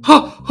damage.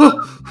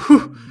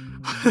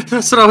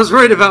 That's what I was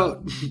worried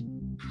about.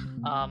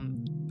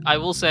 I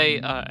will say,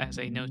 as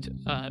a note,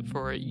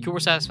 for your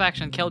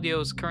satisfaction,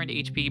 Keldeo's current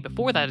HP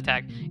before that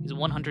attack is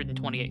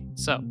 128.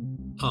 So,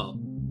 Oh,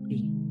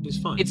 he's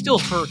fine. it still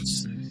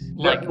hurts.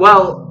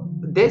 Well,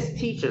 this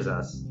teaches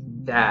us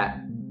that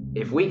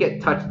if we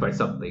get touched by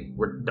something,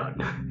 we're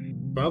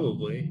done.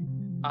 Probably.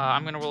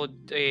 I'm gonna roll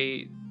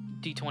a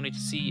d20 to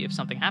see if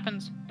something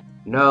happens.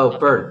 No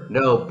burn,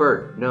 no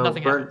burn, no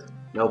Nothing burn, happens.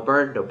 no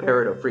burn, no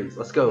parry, no freeze.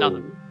 Let's go.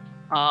 Nothing.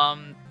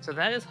 So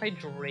that is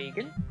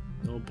Hydreigon.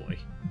 Oh boy.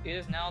 It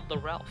is now the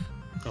Ralph.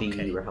 See,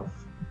 Okay. Ralph.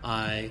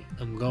 I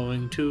am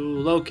going to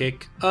low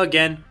kick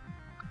again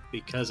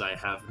because I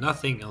have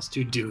nothing else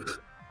to do.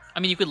 I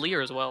mean, you could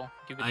Leer as well.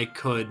 You could, I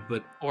could,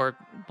 but or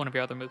one of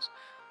your other moves.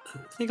 I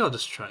think I'll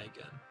just try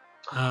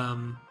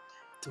again.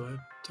 Do I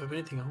have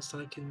anything else that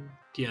I can?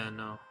 Yeah,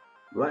 no.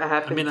 What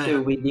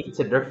happened we need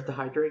to nerf the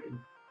Hydreigon?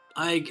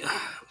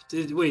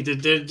 Did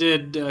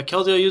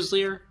Keldeo use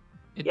Leer?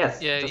 It,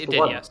 Yes, Yeah, just it the did,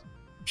 one. yes.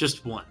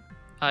 Just one.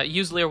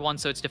 Use Leer 1,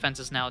 so its defense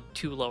is now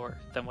 2 lower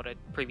than what it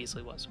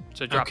previously was.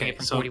 So dropping it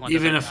from so 41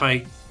 even to if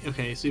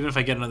 39. so even if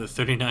I get another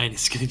 39,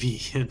 it's gonna be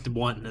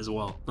 1 as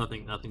well.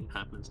 Nothing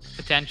happens.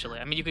 Potentially.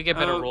 I mean, you could get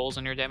better rolls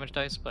on your damage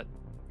dice, but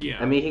Yeah.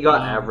 I mean, he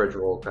got average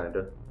roll, kind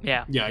of.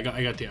 yeah. Yeah, I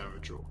got the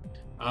average roll.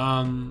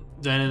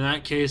 Then in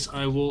that case,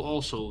 I will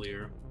also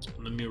Leer.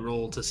 Let me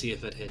roll to see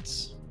if it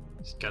hits.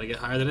 It's gotta get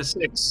higher than a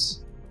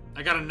 6.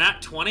 I got a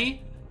nat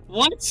 20.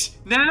 What?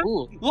 Now?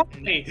 Ooh. What?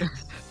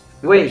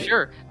 Wait,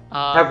 Sure.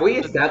 have we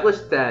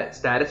established that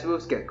status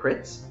moves get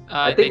crits?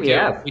 I they think we do.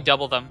 have. We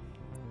double them.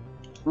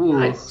 Ooh,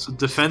 Nice. so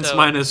defense So-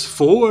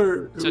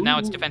 -4. So now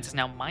its Ooh. defense is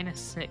now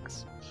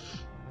 -6.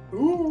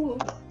 Ooh.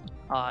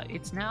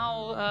 It's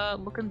now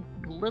looking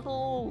a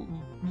little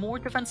more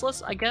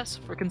defenseless, I guess,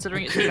 for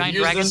considering it's a Could giant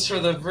use dragon. this for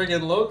the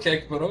friggin' low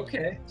kick, but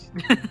okay.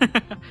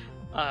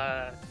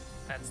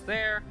 That's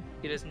there.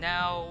 It is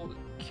now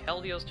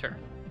Keldio's turn.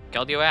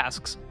 Keldio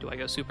asks, do I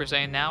go Super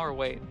Saiyan now or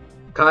wait?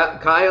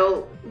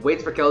 Kyle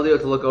waits for Keldeo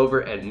to look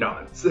over and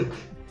nods.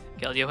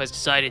 Keldeo has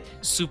decided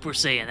Super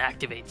Saiyan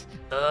activates.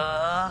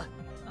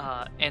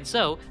 And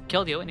so,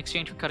 Keldeo, in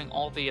exchange for cutting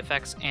all the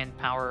effects and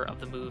power of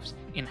the moves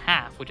in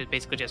half, which is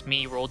basically just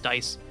me roll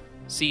dice,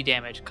 see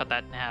damage, cut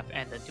that in half,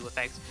 and then do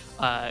effects,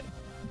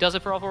 does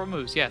it for all 4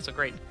 moves. Yeah, so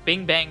great.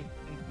 Bing bang,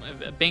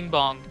 bing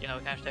bong,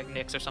 hashtag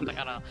Nix or something,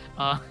 I don't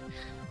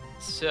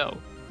know.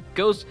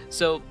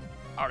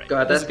 Alright.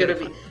 God, this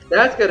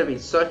that's gonna be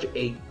such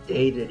a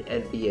dated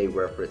NBA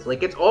reference.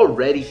 Like, it's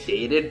already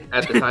dated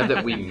at the time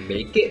that we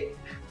make it.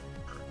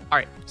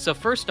 Alright, so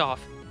first off,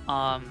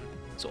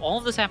 so all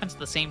of this happens at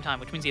the same time,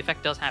 which means the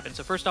effect does happen.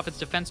 So first off, its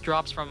defense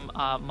drops from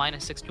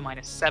 -6 to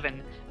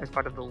 -7 as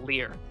part of the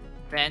Leer.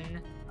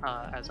 Then,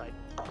 as I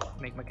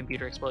make my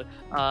computer explode,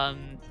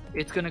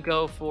 it's gonna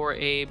go for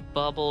a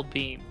bubble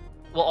beam.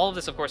 Well, all of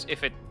this, of course,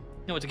 if it...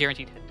 No, it's a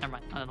guaranteed hit. Never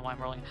mind. I don't know why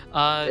I'm rolling.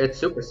 It's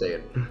Super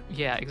Saiyan.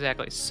 Yeah,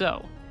 exactly.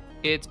 So,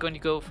 it's going to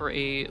go for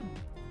a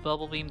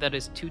bubble beam that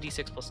is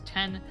 2d6 plus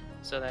 10.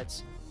 So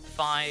that's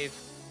 5,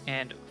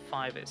 and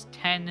 5 is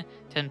 10.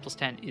 10 plus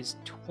 10 is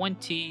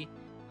 20.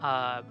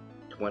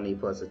 20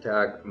 plus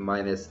attack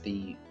minus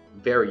the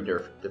very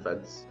nerfed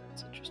defense.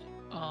 That's interesting.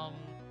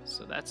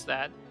 So that's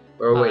that.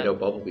 Or wait, no,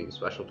 Bubble Beam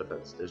special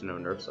defense. There's no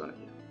nerfs on it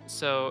yet.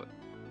 So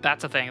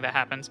that's a thing that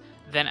happens.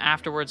 Then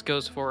afterwards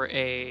goes for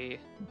a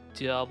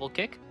double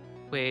kick,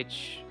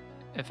 which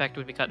effect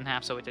would be cut in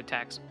half, so it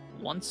attacks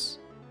once.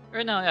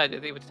 Or no, yeah,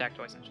 they would attack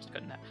twice and just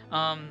cut in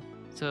half.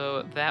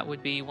 So that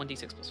would be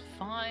 1d6 plus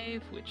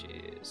 5, which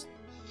is...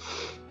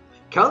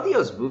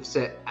 Caldeo's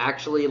moveset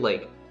actually,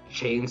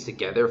 chains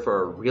together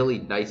for a really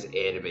nice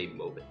anime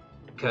moment.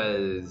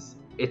 Because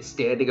it's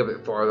standing a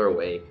bit farther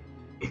away.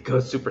 It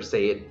goes Super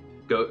Saiyan,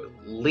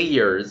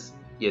 Leers,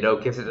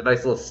 gives it a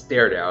nice little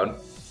stare down,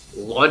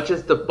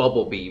 launches the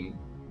bubble beam,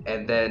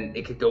 and then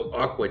it could go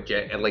Aqua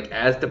Jet, and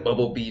as the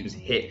bubble beams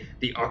hit,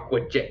 the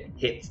Aqua Jet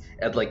hits,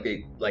 and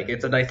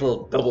it's a nice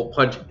little double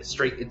punch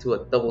straight into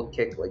a double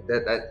kick like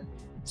that.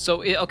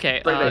 So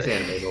okay. Very nice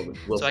anime moment.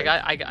 So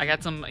I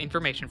got some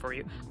information for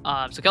you.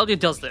 So Keldeo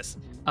does this.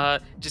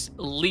 Just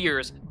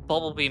Leers,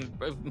 bubble beam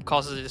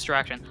causes a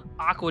distraction.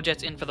 Aqua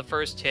Jet's in for the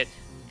first hit,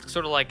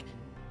 sort of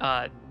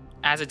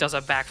as it does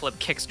a backflip,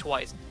 kicks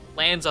twice,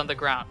 lands on the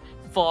ground,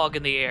 fog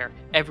in the air.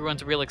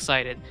 Everyone's real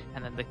excited,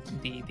 and then the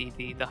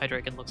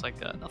Hydreigon looks like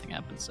nothing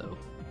happened. So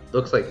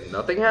looks like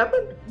nothing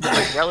happened.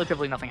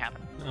 Relatively nothing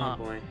happened. Oh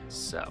boy.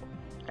 So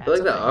I feel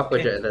like that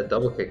Aqua Jet and that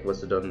double kick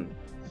must have done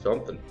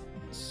something.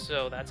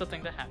 So that's a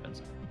thing that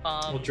happens.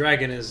 Well,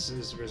 Dragon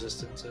is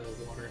resistant to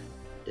water.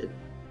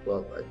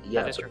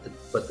 Yeah, That is true.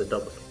 but the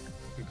double.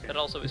 Okay. That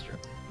also is true.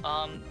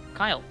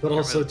 Kyle. But your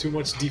also move. too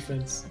much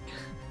defense.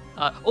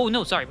 Oh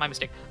no, sorry, my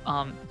mistake.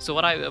 So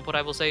what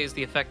I will say is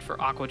the effect for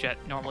Aqua Jet.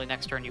 Normally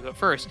next turn you go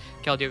first.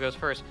 Keldeo goes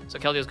first, so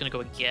Keldeo's gonna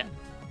go again.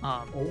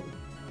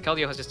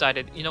 Keldeo has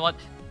decided, you know what?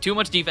 Too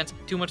much defense.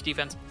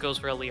 Goes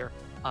for a Leer.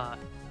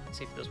 Let's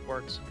see if this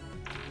works.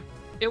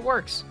 It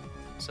works.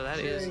 So that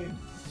is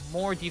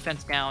more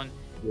defense down.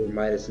 You're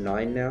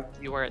 -9 now.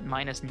 You are at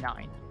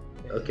 -9.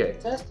 Okay.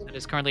 That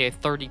is currently a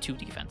 32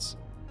 defense.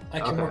 I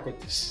can Okay. work with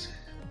this.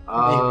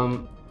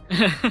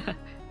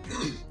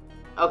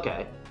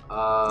 Okay.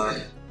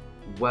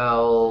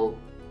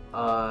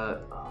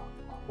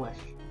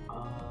 Question.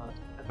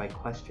 By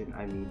question,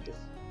 I mean just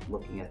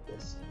looking at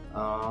this.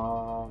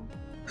 Are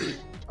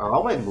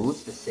all my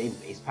moves the same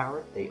base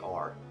power? They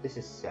are. This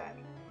is sad.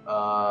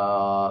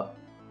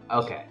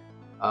 Okay.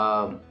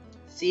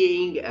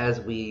 Seeing as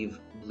we've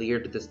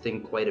leered this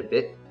thing quite a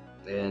bit,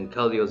 and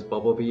Keldeo's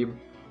Bubble Beam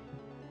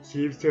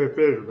seems to have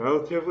been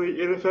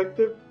relatively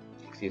ineffective.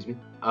 Excuse me.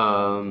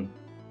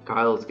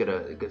 Kyle's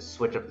gonna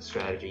switch up the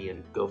strategy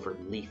and go for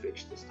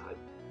leafage this time.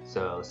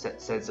 So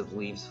send some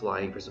leaves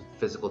flying for some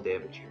physical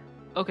damage here.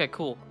 Okay,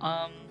 cool.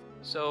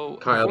 So Kyle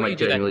before you might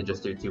do that- genuinely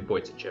just do 2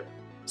 points of chip.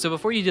 So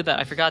before you did that,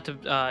 I forgot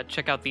to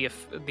check out the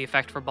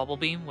effect for Bubble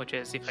Beam, which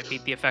is if I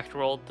beat the effect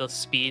roll, the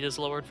speed is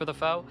lowered for the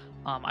foe.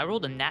 I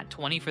rolled a nat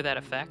 20 for that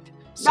effect.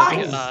 So,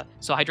 Nice!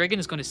 so Hydreigon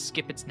is going to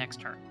skip its next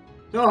turn.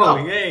 Oh,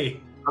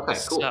 yay! Okay,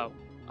 cool. So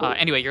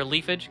Anyway, your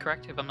leafage,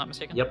 correct? If I'm not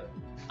mistaken. Yep.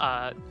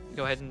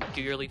 Go ahead and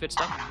do your leafage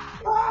stuff.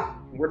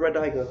 Where'd my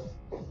die go?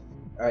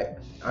 Alright,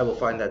 I will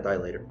find that die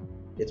later.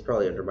 It's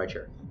probably under my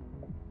chair.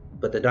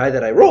 But the die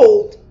that I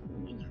rolled...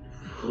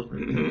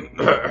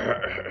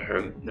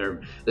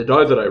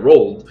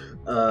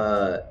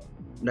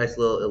 nice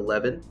little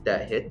 11,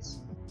 that hits.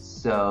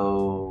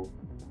 So,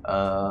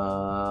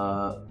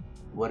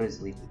 what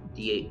is lethal?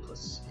 D8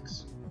 plus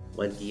 6.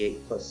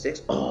 1d8 plus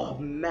 6. Oh,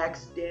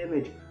 max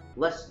damage.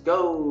 Let's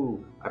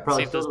go. I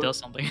probably See if this does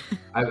something.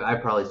 I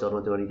probably still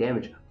don't do any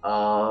damage.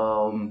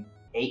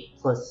 8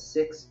 plus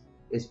 6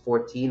 is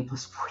 14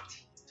 plus 14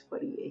 is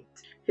 28.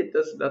 It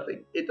does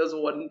nothing. It does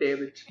 1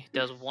 damage. It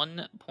does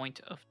 1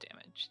 point of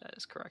damage. That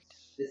is correct.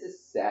 This is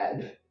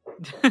sad.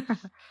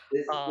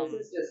 This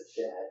is just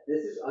sad.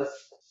 This is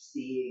us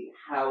seeing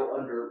how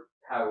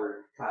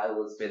underpowered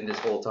Kyle has been this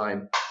whole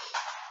time.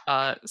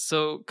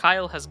 So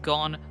Kyle has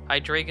gone.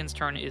 Hydreigon's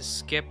turn is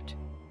skipped.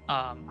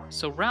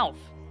 So Ralph,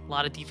 a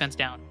lot of defense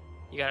down.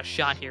 You got a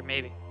shot here,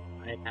 maybe.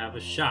 I have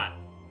a shot.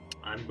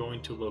 I'm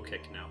going to low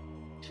kick now.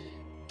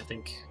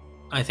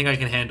 I think I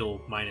can handle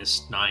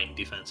 -9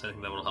 defense. I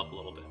think that will help a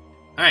little bit.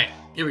 All right,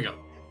 here we go.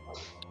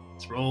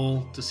 Let's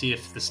roll to see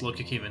if this low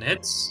kick even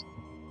hits.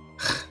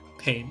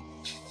 Pain.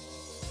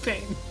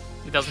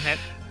 It doesn't hit.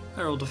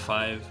 I rolled a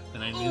 5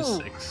 and I need a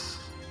 6.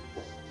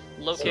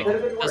 Low So-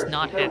 kick does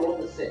not hit.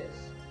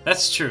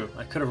 That's true.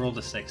 I could have rolled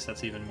a 6.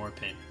 That's even more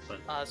pain.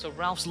 But So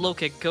Ralph's low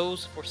kick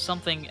goes for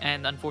something,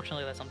 and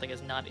unfortunately that something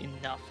is not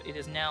enough. It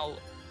is now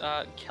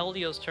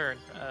Keldio's turn.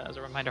 As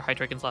a reminder,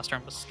 Hydreigon's last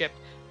turn was skipped.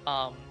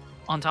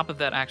 On top of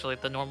that, actually,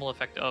 the normal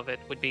effect of it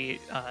would be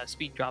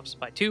speed drops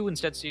by 2.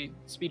 Instead,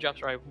 speed drops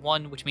by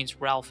 1, which means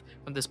Ralph,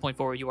 from this point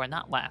forward, you are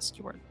not last.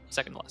 You are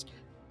second to last.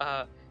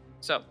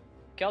 So,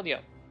 Keldeo,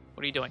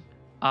 what are you doing?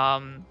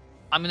 I'm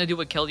going to do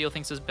what Keldeo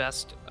thinks is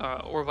best,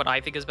 or what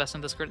I think is best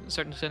in this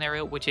certain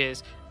scenario, which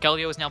is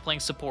Keldeo is now playing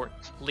support.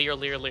 Leer.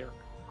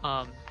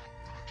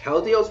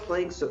 Keldeo's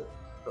playing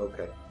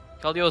okay.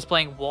 Keldeo is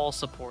playing wall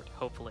support,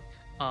 hopefully.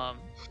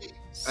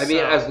 I mean,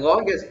 as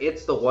long as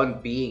it's the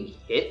one being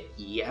hit,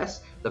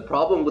 yes. The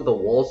problem with the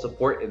wall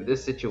support in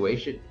this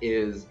situation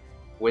is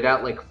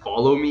without, like,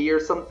 follow me or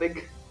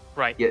something.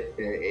 Right.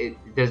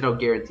 There's no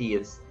guarantee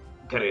it's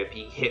gonna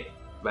be hit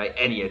by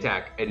any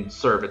attack and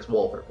serve its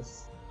wall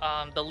purpose.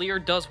 The Leer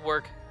does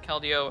work.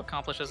 Keldeo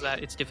accomplishes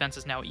that. Its defense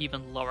is now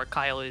even lower.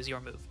 Kyle, is your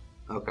move.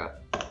 Okay.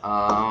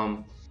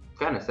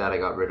 Kind of sad I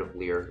got rid of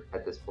Leer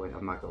at this point,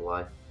 I'm not gonna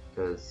lie.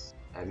 Because,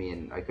 I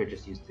mean, I could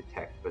just use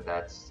Detect, but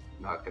that's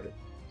not gonna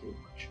do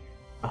much.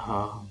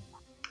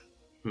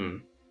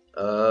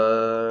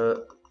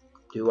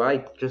 Do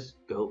I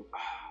just go...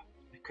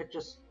 I could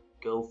just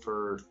go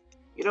for...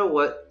 You know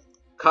what?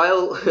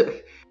 Kyle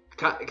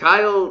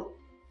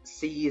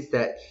sees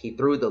that he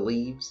threw the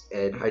leaves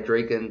and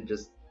Hydreigon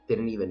just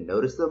didn't even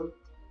notice them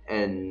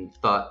and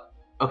thought,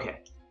 okay,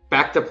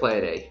 back to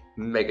plan A.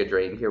 Mega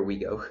Drain, here we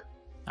go.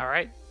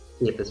 Alright.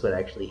 See if this one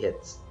actually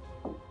hits.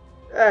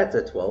 That's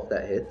a 12,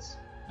 that hits.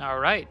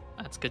 Alright,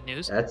 that's good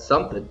news. That's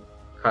something.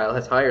 Kyle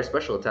has higher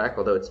special attack,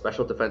 although its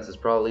special defense is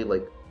probably,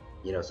 like,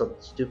 you know,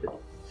 something stupid.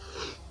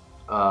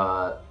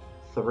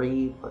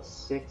 3 plus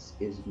 6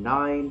 is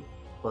 9,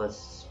 plus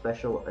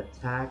special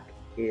attack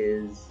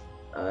is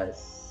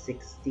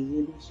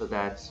 16, so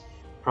that's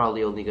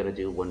probably only gonna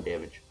do 1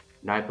 damage.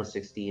 9 plus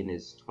 16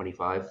 is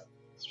 25, so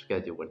it's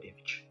gonna do 1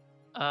 damage.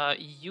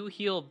 You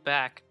heal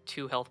back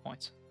 2 health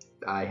points.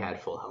 I had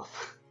full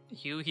health.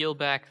 You heal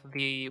back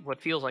what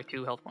feels like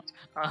 2 health points.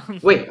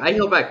 Wait, I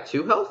heal back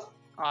 2 health?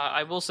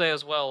 I will say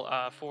as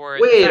well, for...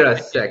 Wait a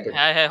second.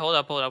 Hey, hold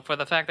up. For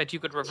the fact that you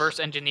could reverse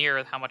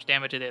engineer how much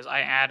damage it is,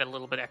 I add a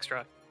little bit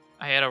extra.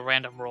 I had a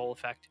random roll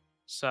effect,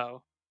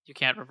 so you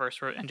can't reverse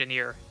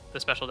engineer the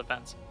special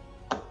defense.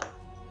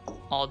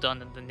 All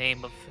done in the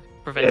name of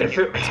preventing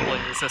you from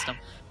exploiting the system.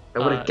 I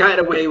would have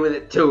gotten away with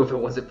it too if it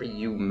wasn't for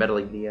you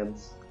meddling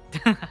DMs.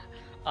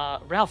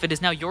 Ralph, it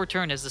is now your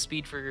turn as the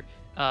speed for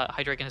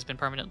Hydreigon has been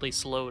permanently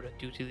slowed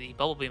due to the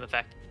Bubble Beam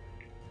effect.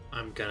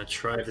 I'm gonna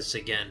try this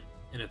again,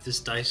 and if this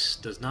dice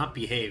does not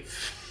behave,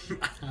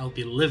 I'll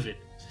be livid.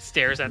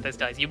 Stares at this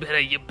dice. You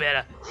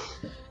better.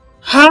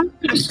 Huh?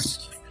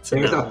 There's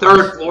a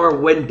 3rd floor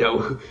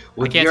window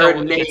with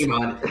your name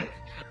on it.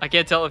 I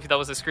can't tell if that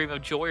was a scream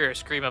of joy or a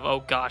scream of,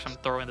 oh gosh, I'm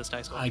throwing this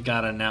dice away. I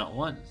got a nat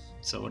 1.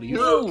 So what do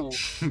you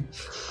think?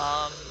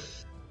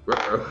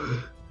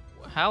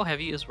 How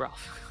heavy is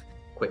Ralph?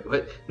 Wait,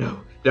 what?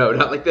 No,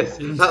 not like this.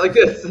 Not like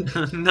this.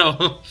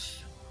 No.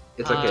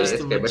 It's okay.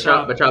 It's okay.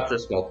 My chops are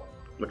small.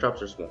 My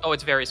chops are small. Oh,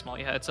 it's very small.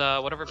 Yeah, it's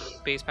whatever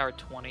base power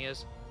 20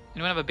 is.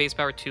 Anyone have a base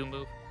power 2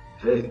 move?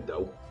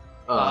 No.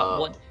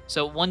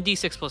 So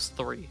 1d6 plus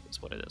 3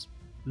 is what it is.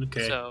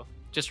 Okay. So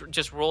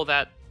just roll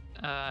that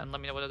and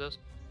let me know what it is.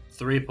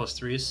 3 plus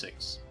 3 is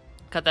 6.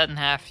 Cut that in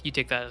half. You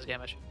take that as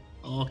damage.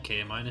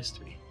 Okay,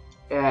 -3.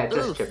 Yeah,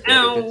 just chip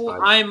damage. No,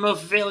 I'm a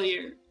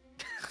failure.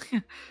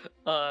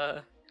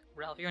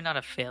 Ralph, you're not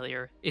a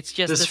failure. It's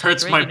just this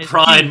hurts my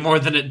pride more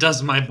than it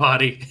does my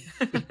body.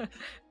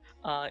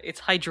 It's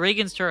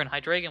Hydreigon's turn.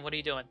 Hydreigon, what are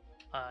you doing?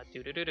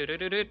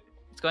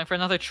 It's going for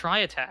another try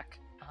attack.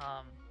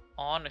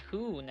 On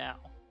who now?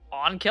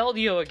 On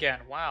Keldeo again.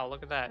 Wow,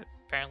 look at that.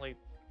 Apparently,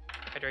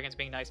 Hydreigon's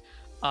being nice.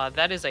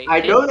 That is a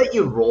I hit. know that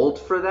you rolled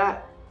for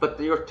that, but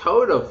your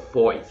tone of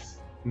voice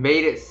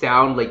made it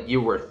sound like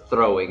you were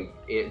throwing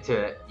it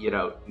to,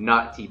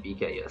 not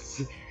TPK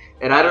us.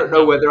 And I don't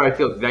know whether I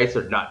feel nice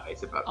or not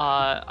nice about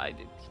that.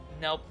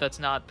 Nope, that's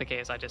not the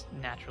case. I just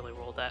naturally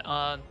rolled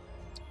that.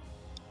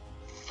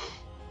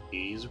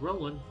 He's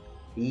rolling.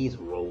 He's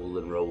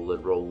rolling.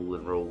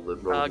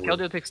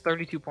 Keldeo takes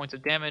 32 points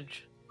of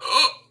damage.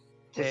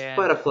 Just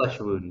but a flesh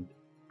wound.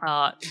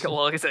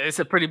 Well, it's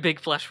a pretty big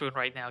flesh wound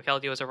right now.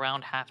 Keldeo is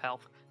around half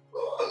health.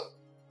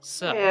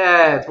 So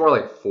Yeah, it's more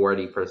like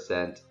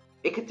 40%.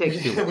 It could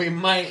take 2 more. we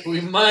might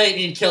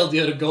need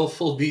Keldeo to go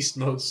full beast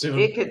mode soon.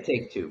 It could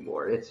take 2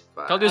 more. It's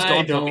fine. Keldeo's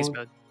going full beast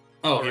mode.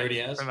 Oh, he already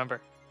has?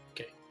 Remember.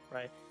 Okay.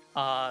 Right.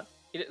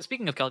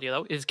 Speaking of Keldeo,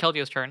 though, it is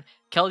Keldeo's turn.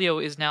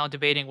 Keldeo is now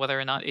debating whether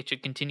or not it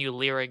should continue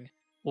leering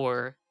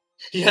or...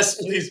 Yes,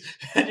 please.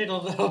 I need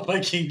all the help I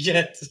can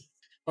get.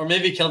 Or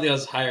maybe Keldeo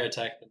has higher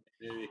attack than me.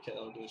 Maybe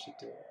Keldeo should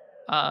do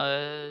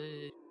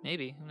it.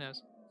 Maybe. Who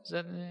knows? Is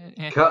that...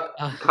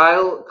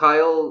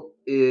 Kyle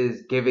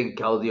is giving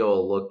Keldeo a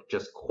look,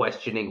 just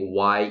questioning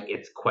why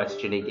it's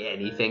questioning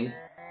anything.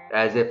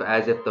 As if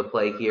the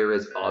play here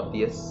is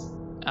obvious.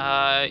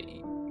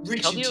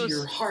 Reach into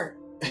your heart.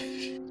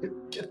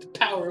 Get the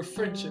power of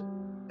friendship.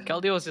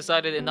 Keldeo has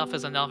decided enough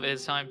is enough. It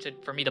is time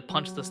for me to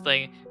punch this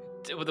thing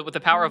with the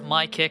power of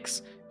my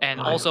kicks and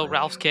also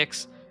Ralph's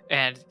kicks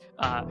and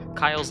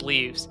Kyle's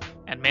leaves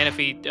and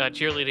Manaphy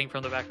cheerleading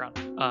from the background.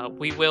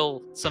 We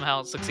will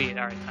somehow succeed.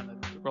 All right, time to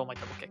roll my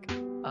double kick.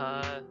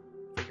 For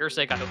your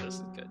sake, I hope this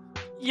is good.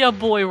 Yeah,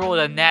 boy, rolled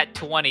a nat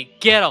 20.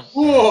 Get him.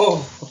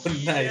 Whoa,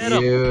 nice.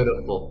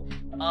 Beautiful.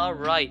 All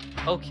right.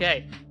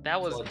 Okay. That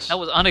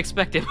was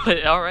unexpected,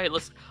 but all right.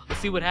 Let's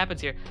see what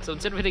happens here. So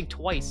instead of hitting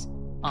twice,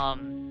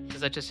 does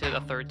that just hit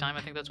a third time?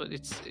 I think that's what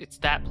it's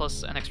that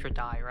plus an extra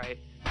die, right?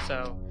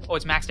 So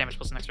it's max damage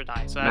plus an extra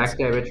die. So that's max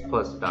damage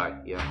plus die.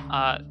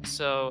 Yeah.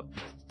 So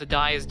the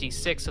die is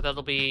d6, so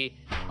that'll be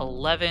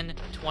 11,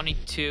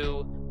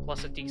 22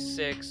 plus a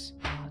d6.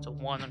 That's a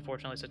 1,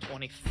 unfortunately. So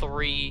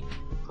 23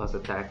 plus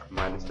attack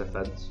minus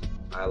defense.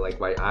 I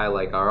like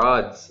our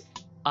odds.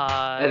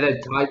 And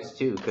then times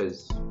 2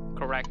 because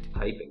correct.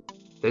 Typing.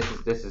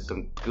 This is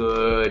some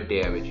good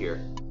damage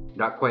here.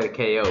 Not quite a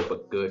KO,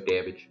 but good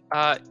damage.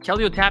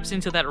 Keldeo taps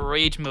into that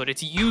rage mode.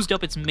 It's used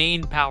up its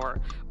main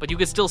power, but you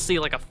can still see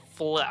like a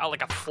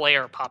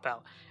flare pop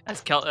out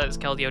as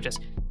Keldeo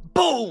just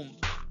boom.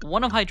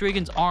 One of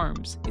Hydreigon's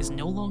arms is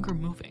no longer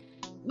moving.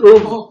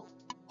 Oh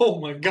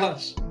my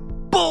gosh!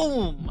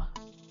 Boom.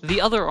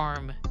 The other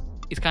arm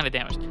is kind of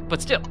damaged,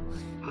 but still.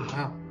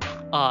 Wow.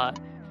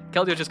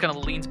 Keldeo just kind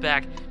of leans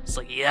back. It's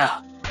like,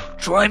 yeah,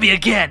 try me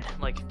again.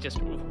 Like, just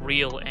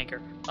real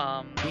anger.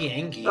 Be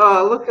angry.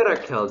 Oh, look at our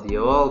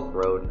Keldeo, all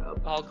grown up.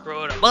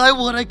 Why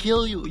would I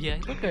kill you? Yeah,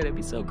 look at it. It'd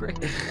be so great.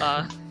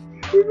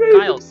 We made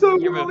Kyle, him so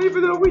your well, move.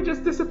 even though we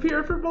just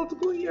disappeared for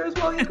multiple years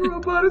while he grew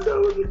up on his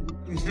own.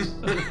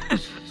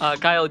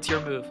 Kyle, it's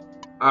your move.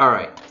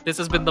 Alright. This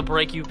has been the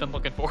break you've been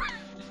looking for.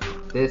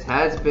 This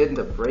has been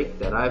the break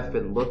that I've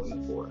been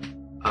looking for.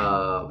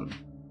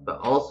 But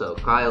also,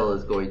 Kyle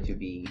is going to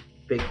be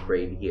big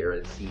brain here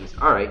and sees,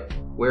 alright,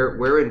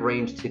 we're in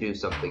range to do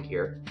something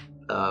here.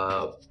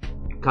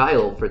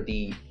 Kyle, for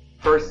the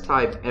first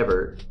time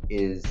ever,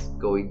 is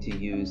going to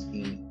use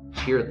the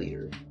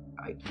cheerleader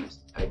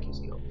IQ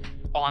skill.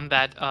 On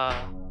that,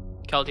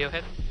 Keldeo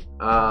hit?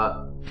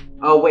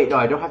 Oh wait, no,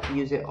 I don't have to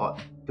use it on...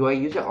 Do I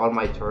use it on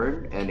my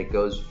turn and it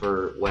goes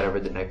for whatever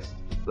the next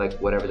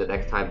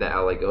time that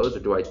ally goes, or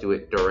do I do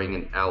it during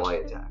an ally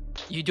attack?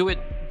 You do it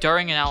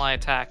during an ally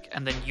attack,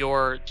 and then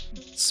your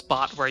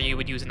spot where you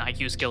would use an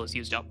IQ skill is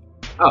used up.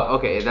 Oh,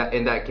 okay.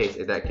 In that case,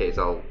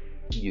 I'll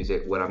use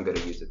it when I'm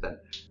gonna use it then.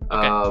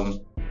 Okay.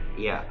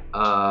 Yeah.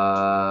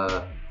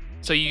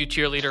 So you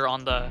cheerleader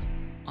on the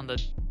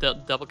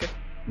double kick?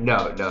 No.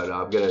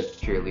 I'm gonna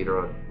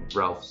cheerleader on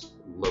Ralph's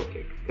low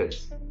kick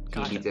because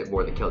he needs it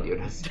more than Keldeo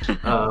does.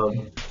 All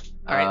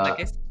right. In that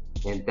case.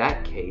 In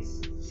that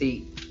case,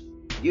 see,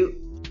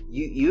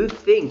 you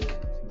think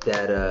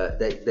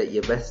that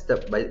you messed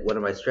up one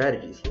of my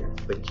strategies here,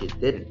 but you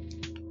didn't.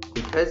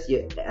 Because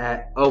you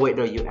add... Oh, wait,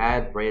 no, you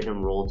add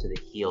random roll to the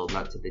heal,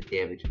 not to the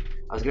damage.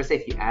 I was gonna say,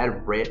 if you add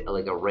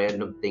a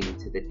random thing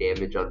to the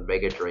damage on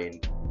Mega Drain,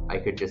 I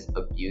could just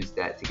abuse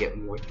that to get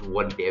more than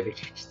 1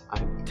 damage each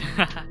time.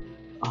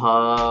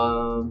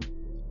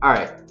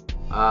 Alright.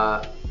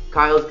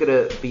 Kyle's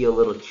gonna be a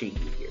little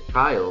cheeky here.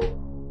 Kyle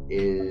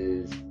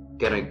is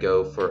gonna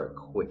go for a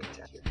quick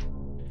attack here.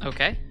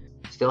 Okay.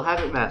 Still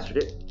haven't mastered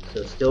it,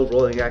 so still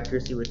rolling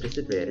accuracy with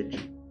disadvantage.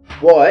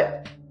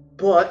 But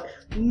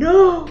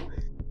no,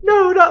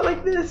 not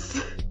like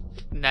this.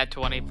 Nat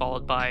 20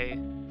 followed by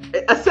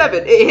a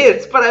 7. It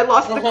hits, but I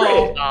lost the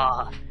crit.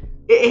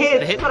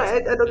 It hits, but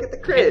I don't get the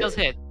crit. It does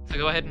hit. So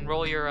go ahead and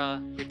roll your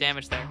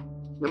damage there.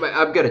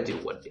 I'm gonna do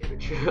 1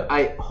 damage.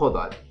 Hold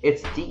on.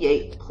 It's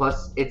D8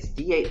 plus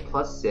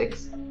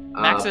 6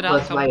 Max it out.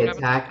 Plus tell my me what happens.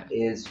 attack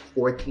is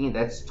 14.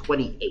 That's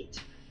 28.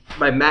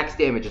 My max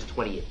damage is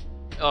 28.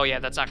 Oh yeah,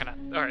 that's not gonna.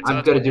 All right. So I'm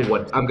that's gonna one do damage.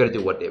 one. I'm gonna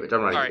do one damage.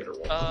 I'm not All even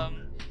right. gonna roll.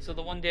 So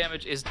the 1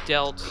 damage is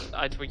dealt.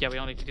 Yeah, we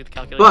don't need to do the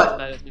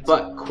calculation.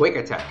 But quick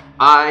attack.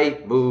 I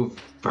move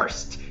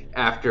first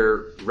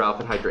after Ralph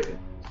and Hydrated.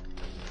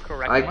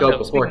 Correct. I go So,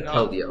 before speaking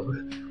of-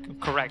 Keldeo.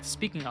 Correct.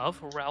 Speaking of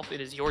Ralph,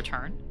 it is your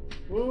turn.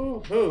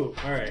 Woohoo!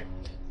 Alright.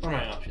 What are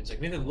my options? Like,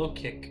 maybe the low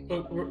kick.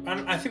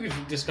 I think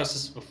we've discussed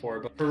this before,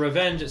 but for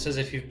revenge, it says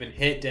if you've been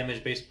hit,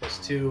 damage base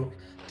 +2.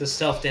 Does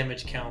self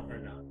damage count or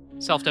not?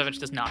 Self damage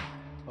does not.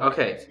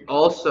 Okay.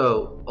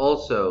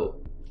 Also,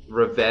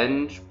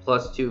 revenge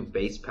 +2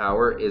 base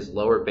power is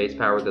lower base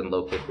power than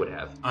low kick would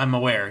have. I'm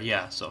aware,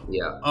 yeah, so.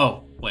 Yeah.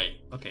 Oh, wait.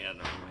 Okay, I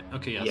never mind.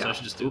 Okay, yeah, so Yeah. I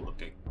should just do low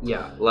kick.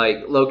 Yeah, like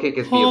low kick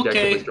is the Okay.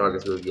 objectively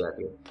strongest move you have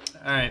here.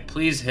 Alright,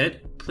 please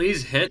hit.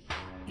 Please hit.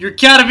 You're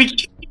gotta be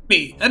kidding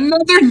me!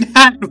 Another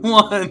nat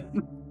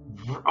 1!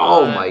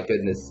 Oh Uh, my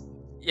goodness.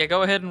 Yeah,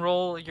 go ahead and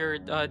roll your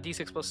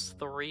d6 plus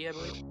 3, I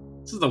believe.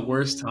 This is the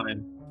worst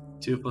time.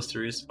 2 plus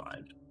 3 is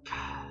 5.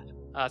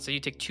 So you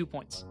take 2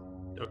 points.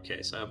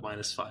 Okay, so I have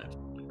 -5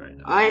 right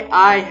now.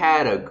 I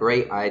had a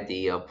great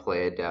idea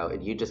planned out,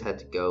 and you just had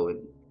to go and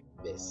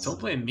miss. Don't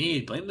blame me,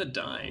 blame the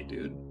die,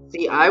 dude.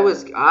 See,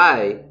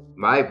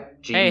 my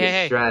genius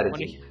Hey!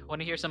 strategy.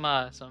 Want to hear some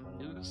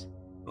news?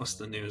 What's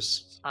the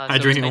news? So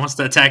Hydrangea it's wants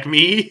to attack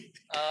me?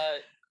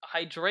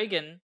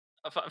 Hydragon.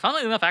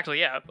 Funnily enough, actually,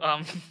 yeah.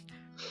 Nope.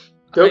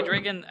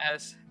 Hydragon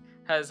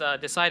has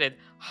decided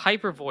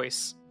hyper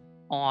voice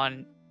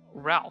on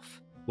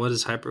Ralph. What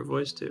does hyper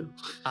voice do?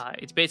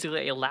 It's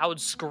basically a loud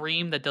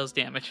scream that does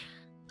damage.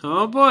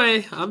 Oh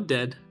boy, I'm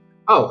dead.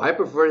 Oh,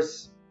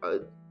 Hyperverse.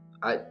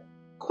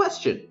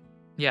 Question.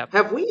 Yeah.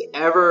 Have we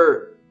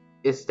ever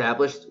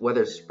established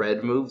whether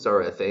spread moves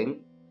are a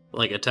thing?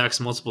 Like attacks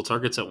multiple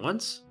targets at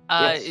once?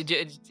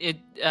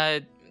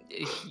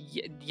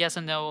 Yes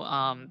and no.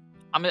 I'm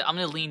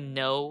gonna lean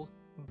no,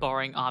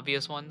 barring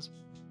obvious ones.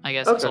 I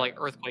guess Okay. so. Like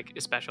earthquake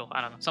is special.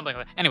 I don't know, something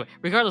like that. Anyway,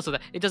 regardless of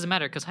that, it doesn't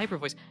matter because hyper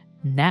voice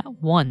nat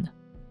 1.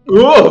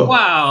 Whoa!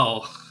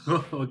 Wow!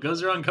 What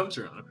goes around comes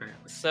around,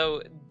 apparently.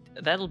 So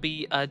that'll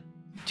be a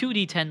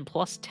 2d10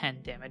 plus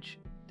 10 damage.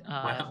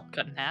 Wow.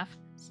 Cut in half.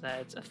 So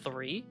that's a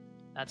 3.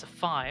 That's a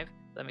 5.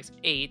 That makes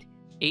 8.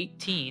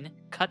 18.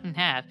 Cut in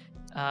half.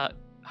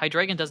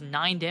 Hydragon does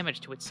 9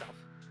 damage to itself.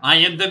 I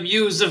am the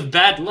muse of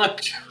bad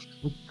luck.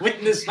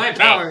 Witness my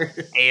power.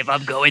 Hey, if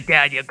I'm going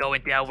down, you're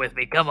going down with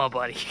me. Come on,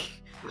 buddy.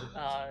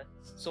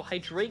 So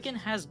Hydragon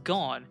has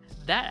gone.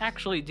 That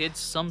actually did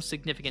some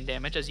significant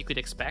damage, as you could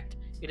expect.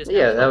 It is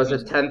Yeah, now that was a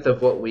Keldeo's- tenth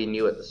of what we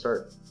knew at the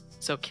start.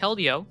 So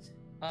Keldeo,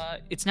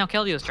 it's now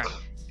Keldeo's turn.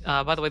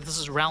 By the way, this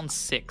is round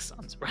 6.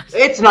 Unsurprisingly.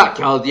 It's not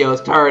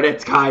Keldeo's turn,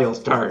 it's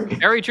Kyle's turn.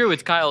 Very true.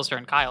 It's Kyle's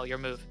turn. Kyle, your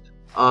move.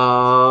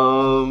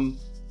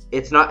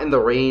 It's not in the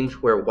range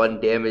where 1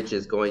 damage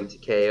is going to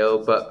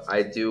KO, but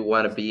I do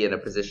want to be in a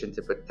position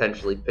to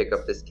potentially pick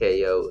up this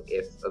KO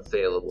if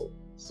available.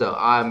 So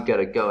I'm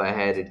gonna go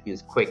ahead and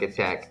use quick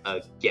attack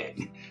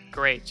again.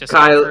 Great. Just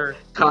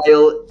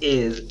Kyle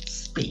is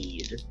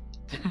speed.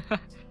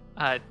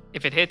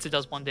 if it hits, it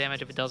does 1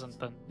 damage. If it doesn't,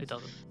 then it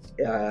doesn't.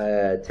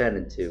 10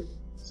 and 2.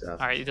 So All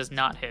right, it does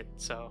not hit.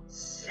 So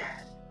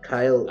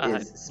Kyle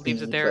is speed,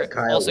 leaves it there. but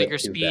Kyle Also, went your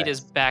too speed fast. is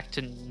back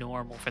to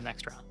normal for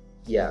next round.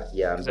 Yeah,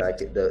 I'm back.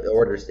 The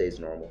order stays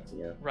normal.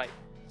 Yeah. Right.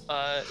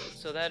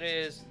 So that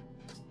is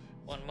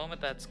 1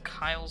 moment. That's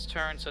Kyle's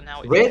turn. So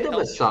now it's Random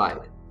Kel's- aside,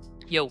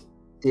 Yo,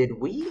 did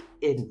we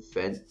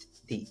invent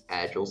the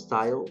agile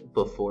style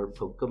before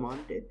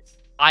Pokemon did?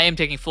 I am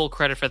taking full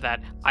credit for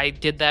that. I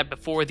did that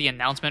before the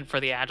announcement for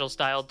the Agile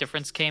style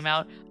difference came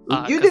out. You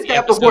 'cause did the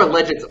that before episode-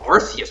 Legends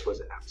Arceus was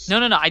announced. No.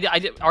 I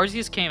did.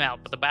 Arceus came out,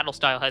 but the battle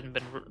style hadn't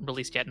been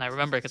released yet, and I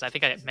remember because I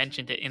think I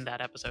mentioned it in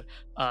that episode.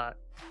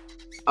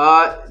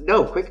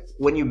 No,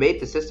 when you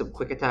made the system,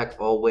 quick attack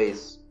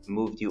always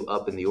moved you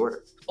up in the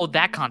order. Oh,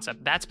 that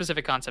concept, that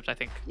specific concept, I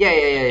think. Yeah.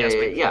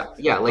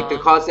 Like the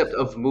Uh, concept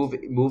of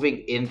moving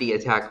in the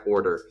attack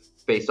order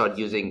based on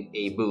using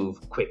a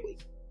move quickly.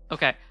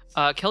 Okay.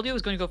 Keldeo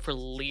is going to go for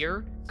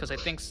Leer because I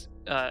think,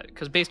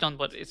 because based on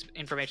what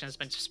information has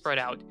been spread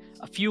out,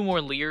 a few more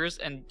Leers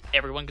and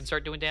everyone can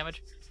start doing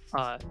damage.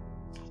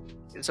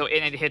 So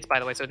and it hits, by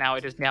the way. So now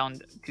it is down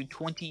to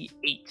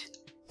 28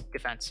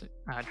 defense,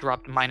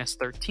 dropped to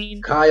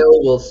 -13. Kyle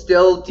will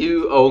still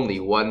do only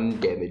 1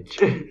 damage.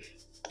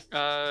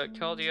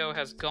 Keldeo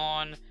has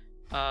gone.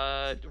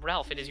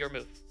 Ralph, it is your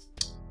move.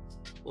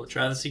 We'll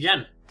try this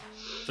again.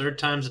 3rd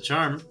time's a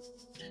charm.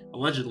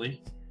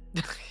 Allegedly.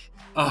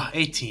 Oh,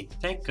 18.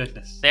 Thank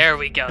goodness. There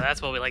we go.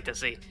 That's what we like to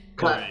see.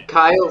 Right.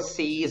 Kyle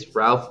sees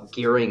Ralph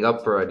gearing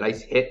up for a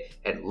nice hit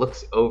and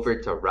looks over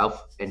to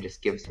Ralph and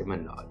just gives him a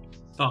nod.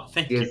 Oh,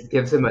 thank you. Just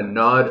gives him a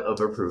nod of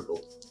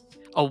approval.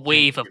 A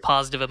wave of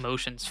positive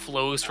emotions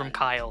flows from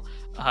Kyle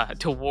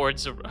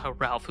towards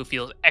Ralph, who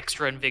feels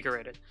extra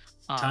invigorated.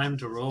 Time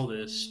to roll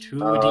this.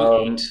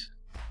 2d8.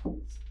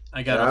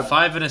 I got a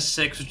 5 and a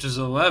 6, which is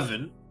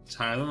 11. It's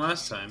higher than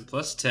last time.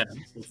 Plus 10,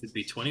 which would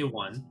be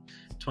 21.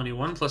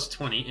 21 plus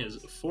 20 is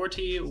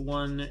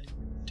 41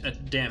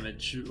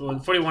 damage. Or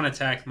 41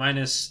 attack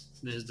minus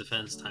his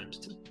defense times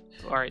 2.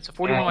 Alright, so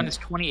 41 is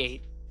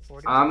 28.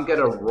 41. I'm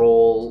gonna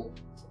roll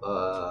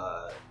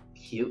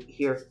cute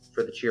here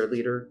for the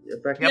cheerleader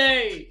effect.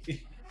 Yay!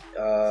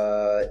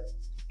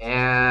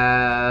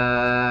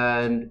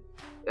 And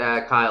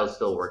Kyle's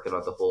still working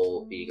on the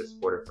whole being a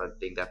supportive friend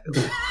thing. That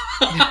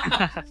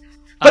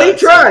but he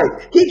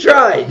tried. He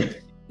tried.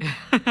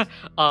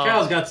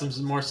 Kyle's got some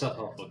more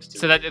self-help books too.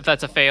 So if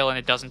that's a fail and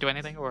it doesn't do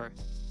anything, or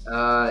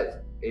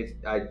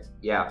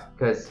yeah,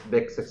 because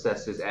mixed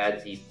successes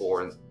add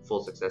D4 and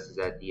full successes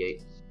add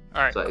D8.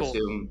 all right, So I cool.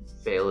 assume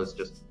fail is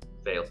just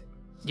fail.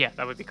 Yeah,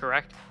 that would be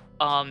correct.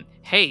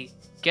 Hey,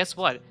 guess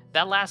what?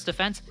 That last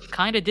defense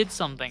kind of did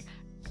something.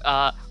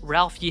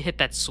 Ralph, you hit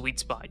that sweet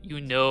spot. You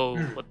know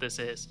what this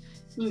is.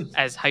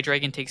 As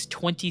Hydreigon takes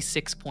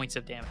 26 points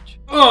of damage.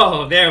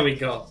 Oh, there we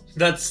go.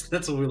 That's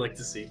what we like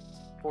to see.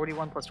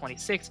 41 plus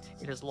 26.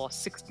 It has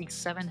lost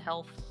 67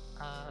 health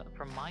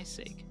for my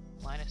sake.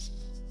 Minus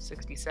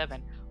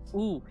 67.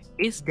 Ooh,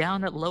 it's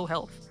down at low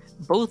health.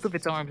 Both of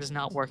its arms is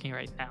not working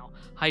right now.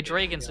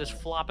 Hydreigon's just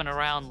flopping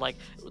around like,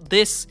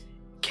 this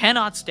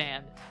cannot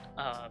stand,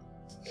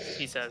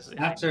 he says.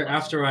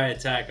 After I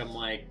attack, I'm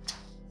like,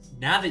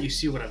 now that you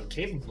see what I'm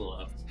capable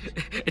of,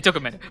 It took a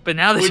minute, but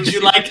now that would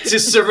you like to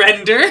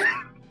surrender?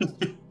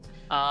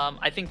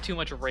 I think too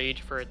much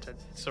rage for it to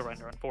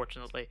surrender,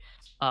 unfortunately.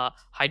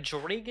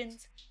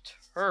 Hydreigon's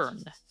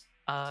turn.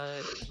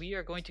 We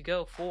are going to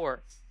go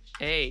for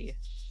a...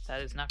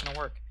 That is not going to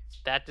work.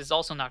 That is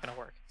also not going to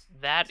work.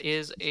 That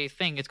is a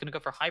thing. It's going to go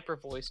for Hyper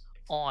Voice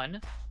on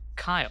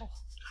Kyle.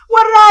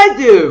 What did I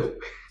do?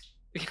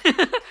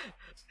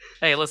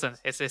 Hey, listen.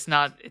 It's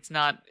Dems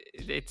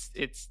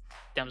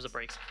the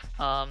brakes.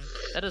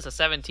 That is a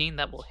 17.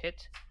 That will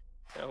hit.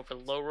 Go for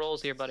low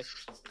rolls here, buddy.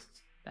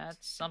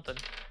 That's something.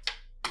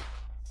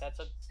 That's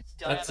a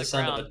die That's on the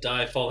sound ground. of a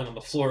die falling on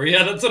the floor.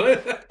 Yeah, that's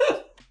what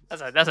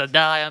That's a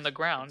die on the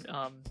ground.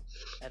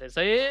 That's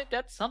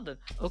something.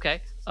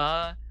 Okay.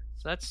 So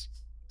that's,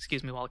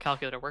 excuse me while the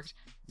calculator works.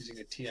 Using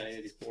a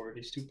TI-84,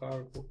 he's too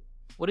powerful.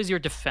 What is your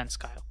defense,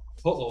 Kyle?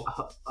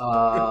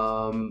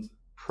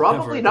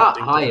 Probably Never not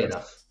think high that.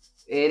 enough.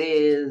 It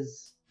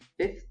is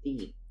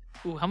 50.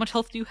 Ooh, how much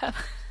health do you have?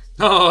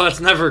 Oh, that's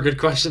never a good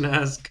question to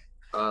ask.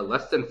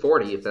 Less than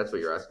 40, if that's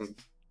what you're asking.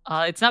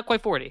 It's not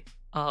quite 40.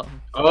 Oh,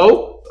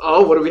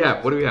 what do we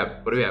have?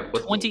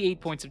 What's 28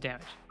 points of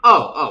damage.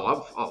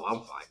 I'm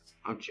fine.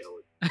 I'm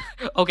chilling.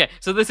 Okay,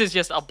 so this is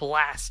just a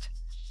blast.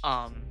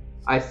 I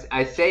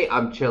say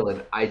I'm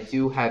chilling. I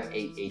do have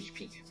 8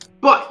 HP,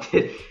 but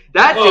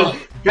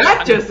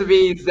that just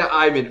means that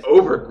I'm in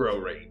overgrow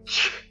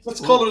range. Let's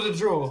call it a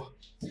draw.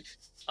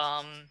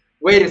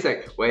 Wait a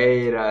second.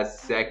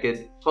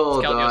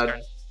 Hold Keldio's on.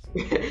 turn.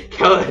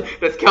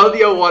 Does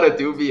Keldio want to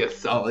do me a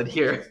solid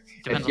here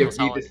Depends and on the give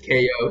me this KO?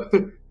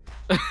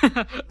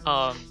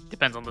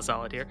 Depends on the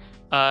solid here.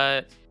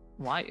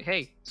 Why?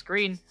 Hey,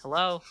 screen.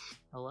 Hello,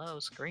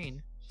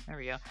 screen. There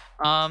we go.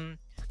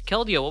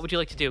 Keldio, what would you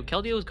like to do?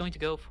 Keldio is going to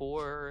go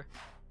for...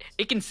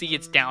 It can see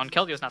it's down.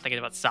 Keldio's not thinking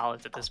about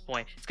solids at this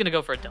point. It's going to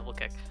go for a double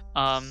kick.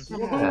 So,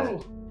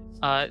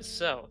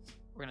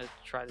 we're going to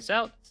try this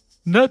out.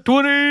 Net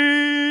 20!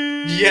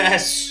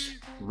 Yes!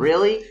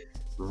 Really?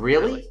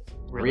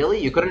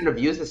 You couldn't have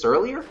used this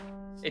earlier?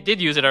 It did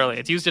use it earlier.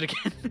 It's used it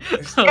again.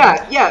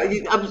 Yeah.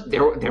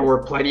 There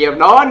were plenty of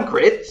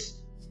non-crits.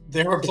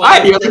 There were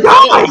I nearly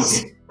died!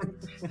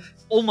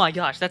 Oh my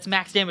gosh, that's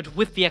max damage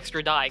with the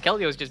extra die.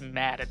 Keldio's just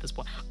mad at this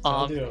point.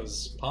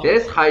 This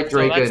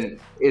Hydreigon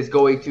is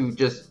going to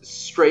just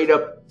straight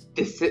up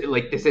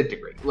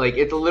disintegrate. Like,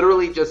 it's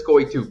literally just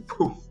going to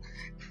poof.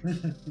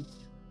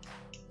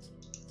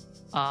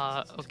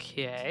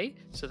 Okay.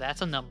 So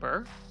that's a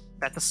number.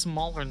 That's a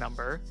smaller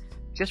number.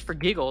 Just for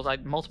giggles,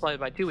 I'd multiply it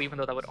by 2, even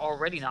though that would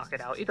already knock it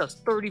out. It does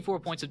 34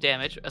 points of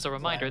damage. As a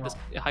reminder, Wow. this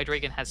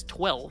Hydreigon has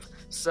 12.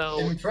 So,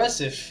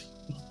 Impressive.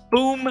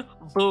 boom,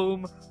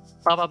 boom,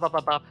 bop, bop, bop,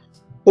 bop, bop.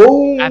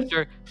 Boom!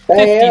 After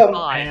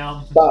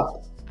Bam!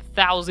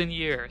 55,000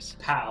 years,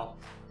 Pow.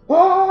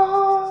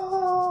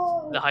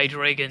 the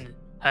Hydreigon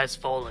has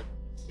fallen.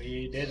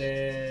 We did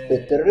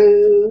it.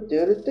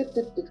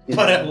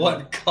 But at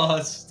what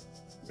cost?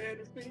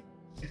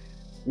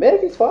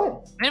 Manaphy's fine.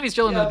 Manaphy's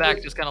chilling in Yeah, the back,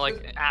 but- just kind of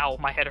like, ow,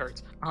 my head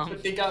hurts.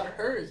 But they got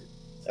hurt.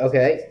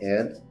 Okay,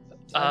 and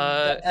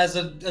As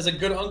a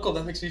good uncle,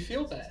 that makes me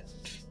feel bad.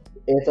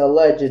 it's a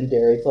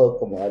legendary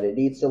Pokemon. It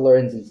needs to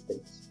learn these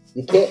things.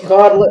 You can't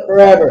coddle it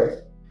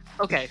forever.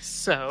 Okay,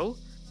 so,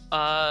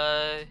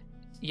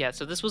 yeah,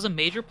 so this was a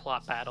major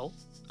plot battle.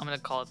 I'm gonna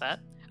call it that.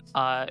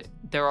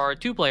 There are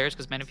 2 players,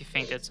 because Manaphy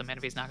fainted, so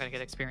Manaphy's not gonna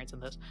get experience in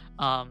this.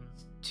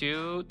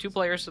 Two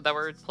players that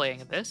were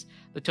playing this.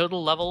 The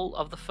total level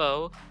of the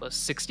foe was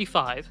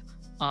 65.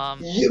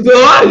 You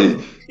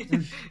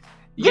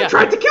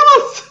tried to kill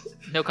us!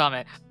 No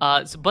comment.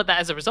 But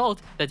as a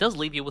result, that does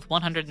leave you with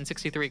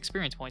 163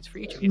 experience points for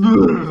each of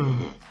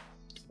you.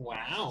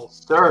 Wow.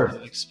 Sir.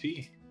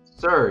 XP.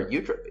 Sir,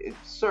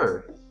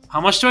 sir.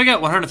 How much do I get?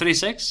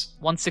 136?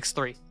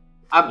 163.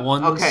 Okay.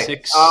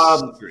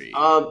 163.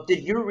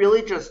 Did you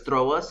really just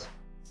throw us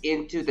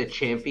into the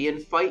champion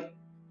fight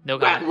No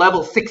at comment.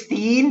 level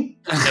 16?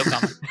 No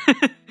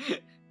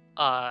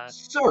comment.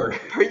 Sir,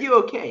 are you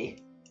okay?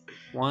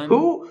 One.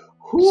 Who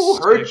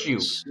hurt you?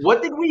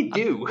 What did we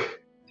do?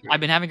 I've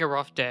been having a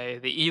rough day.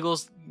 The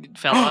Eagles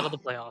fell out of the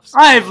playoffs.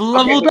 I've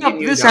leveled Okay, up.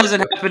 you This got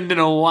hasn't it. happened in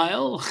a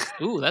while.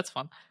 Ooh, that's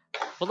fun.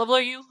 What level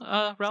are you,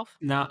 Ralph?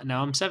 Now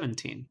I'm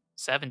 17.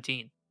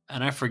 17.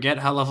 And I forget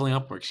how leveling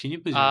up works. Can you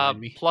please remind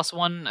me?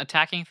 +1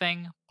 attacking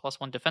thing,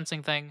 +1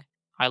 defensing thing.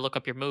 I look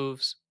up your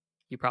moves.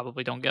 You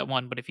probably don't get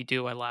one, but if you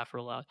do, I laugh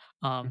real loud.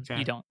 Okay.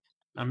 You don't.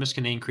 I'm just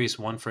going to increase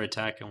 1 for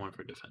attack and 1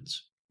 for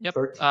defense. Yep.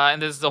 13.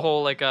 And this is the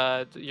whole like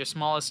your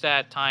smallest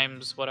stat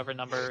times whatever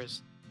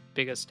numbers,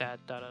 biggest stat.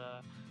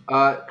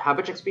 How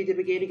much XP did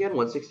we gain again?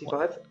 165?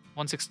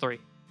 163.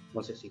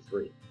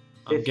 163.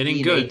 I'm getting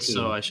 15, good, 18.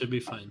 so I should be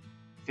fine.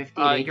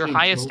 15, Your 18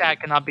 highest total. stat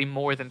cannot be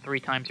more than 3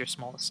 times your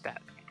smallest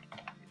stat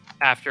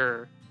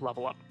after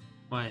level up.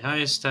 My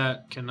highest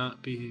stat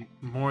cannot be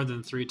more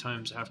than 3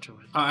 times after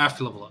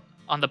level up.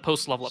 On the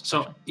post level up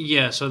So section.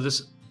 yeah, so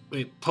this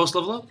post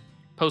level up?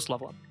 Post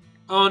level up.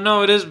 Oh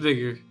no, it is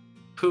bigger.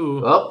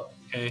 Pooh. Oh,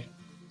 Okay.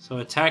 So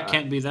attack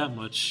can't be that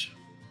much.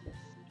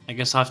 I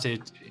guess I'll have to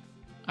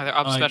Either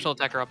up special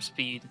attack or up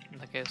speed in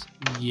that case.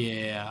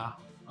 yeah.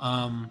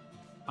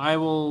 I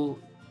will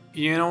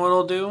you know what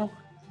I'll do?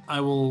 I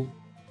will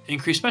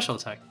increase special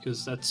attack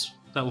because that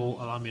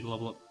will allow me to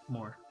level up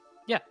more.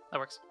 Yeah, that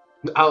works.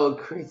 I'll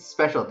increase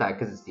special attack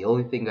because it's the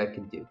only thing I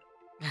can do.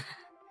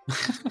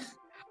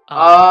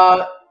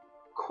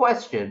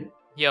 Question.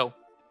 Yo,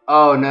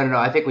 Oh, no.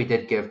 I think we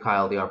did give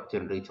Kyle the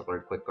opportunity to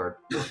learn Quick Guard,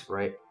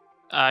 right?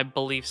 I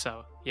believe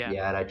so. Yeah.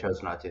 Yeah, and I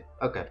chose not to.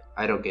 Okay,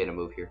 I don't gain a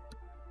move here.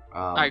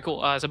 All right,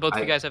 cool. So both of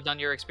you I- guys have done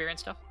your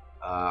experience stuff.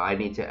 I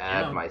need to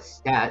add Yeah. my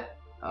stat,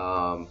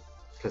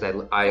 because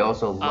I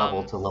also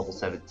leveled to level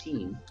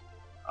 17.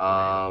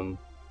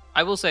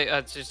 I will say,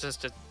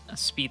 just to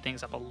speed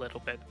things up a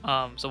little bit.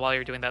 So while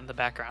you're doing that in the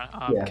background,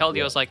 Yeah,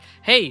 Keldio's like,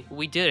 "Hey,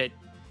 we did it,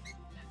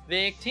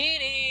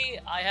 Victini!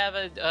 I have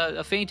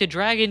a fainted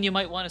dragon you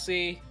might want to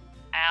see."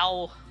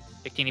 Ow!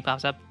 Victini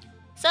pops up.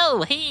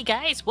 So, hey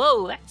guys,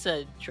 whoa, that's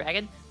a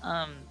dragon.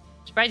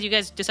 Surprised you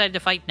guys decided to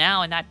fight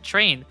now and not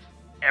train.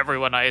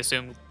 Everyone, I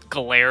assume,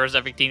 glares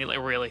at Victini like,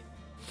 really.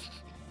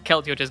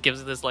 Keldeo just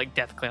gives this like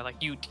death glare, like,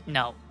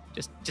 no,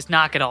 just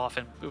knock it off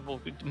and we'll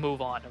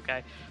move on,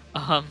 okay?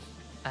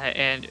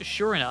 And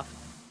sure enough,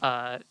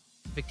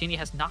 Victini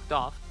has knocked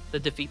off the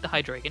Defeat the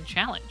Hydreigon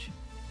challenge.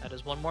 That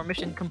is one more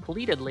mission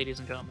completed, ladies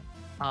and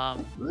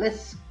gentlemen.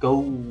 Let's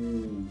go.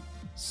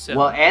 So,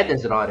 Well, and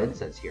there's an odd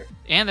incense here.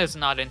 and there's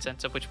an odd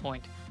incense, at which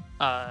point,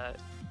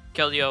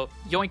 Keldeo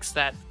yoinks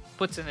that,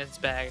 puts it in its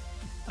bag.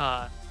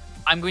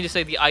 I'm going to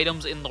say the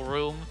items in the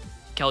room,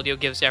 Keldeo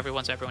gives to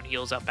everyone, so everyone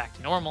heals up back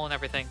to normal and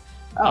everything.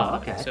 Oh,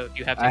 okay. So if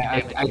you have taken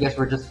damage, I guess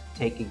we're just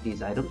taking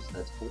these items.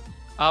 That's cool.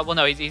 well,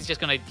 no, he's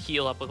just gonna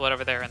heal up with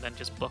whatever there and then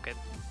just book it,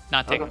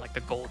 not taking Okay. like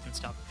the gold and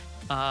stuff.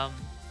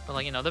 But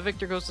like the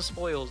victor goes to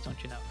spoils,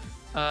 don't you know?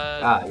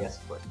 Yes,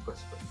 of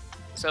course.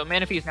 So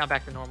Manaphy is now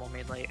back to normal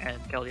mainly, and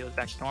Keldeo is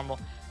back to normal,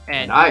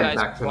 and I you am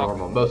guys back to walk-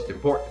 normal. Most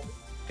important.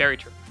 Very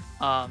true.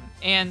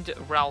 And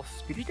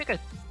Ralph, did you take a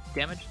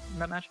damage in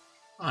that match?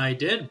 I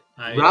did.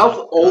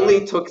 Ralph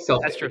only took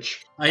self That's true.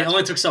 damage. I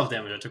only took self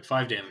damage. I took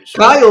 5 damage.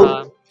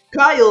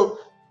 Kyle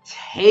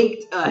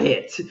tanked a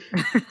hit.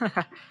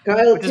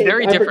 Kyle Which is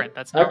very different.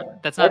 That's not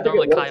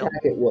normally what Kyle.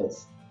 attack it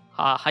was.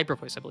 Hyper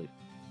voice, I believe.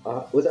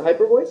 Was it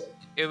hyper voice?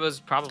 It was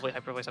probably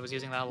hyper voice. I was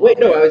using that a lot. Wait,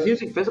 no, I was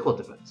using physical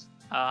defense.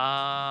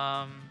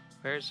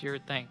 Where's your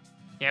thing?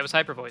 Yeah, it was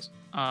hyper voice.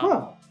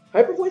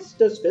 Hyper voice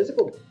does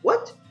physical.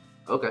 What?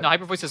 Okay. No,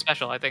 hyper voice is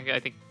special. I think.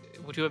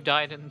 Would you have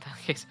died in that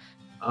case?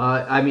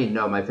 I mean,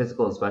 no, my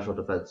physical and special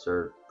defense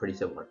are pretty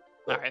similar.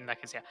 All right, in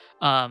that case, yeah.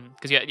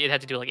 Because it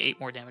had to do like 8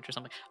 more damage or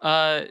something.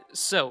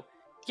 So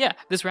yeah,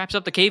 this wraps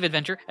up the cave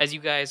adventure as you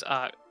guys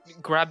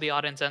grab the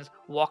odd incense,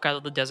 walk out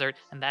of the desert,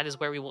 and that is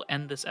where we will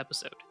end this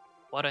episode.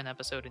 What an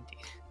episode indeed.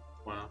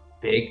 Wow.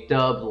 Big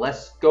dub,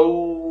 let's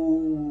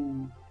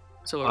go.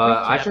 So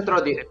I should throw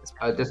the.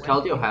 Does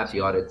Keldeo have the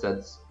odd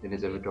incense in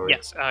his inventory?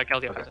 Yes,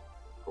 Keldeo has it.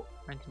 Cool.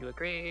 Run into a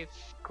grave,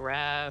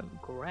 grab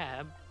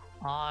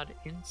odd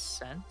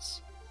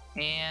incense,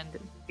 and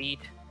beat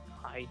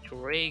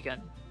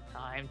Hydreigon.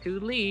 Time to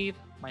leave.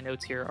 My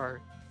notes here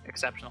are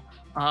exceptional.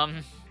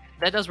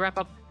 That does wrap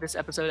up this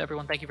episode,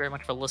 everyone. Thank you very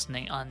much for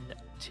listening.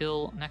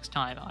 Until next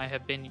time, I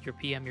have been your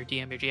PM, your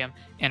DM, your GM,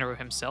 Anaru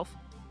himself.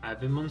 I've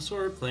been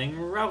Mansoor playing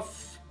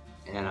Ralph.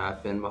 And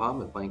I've been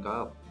Muhammad playing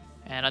Kyle.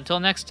 And until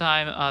next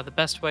time, the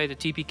best way to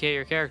TPK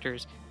your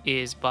characters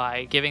is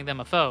by giving them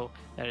a foe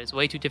that is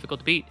way too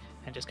difficult to beat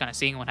and just kind of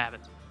seeing what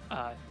happens.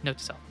 Note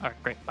to self. All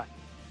right, great. Bye.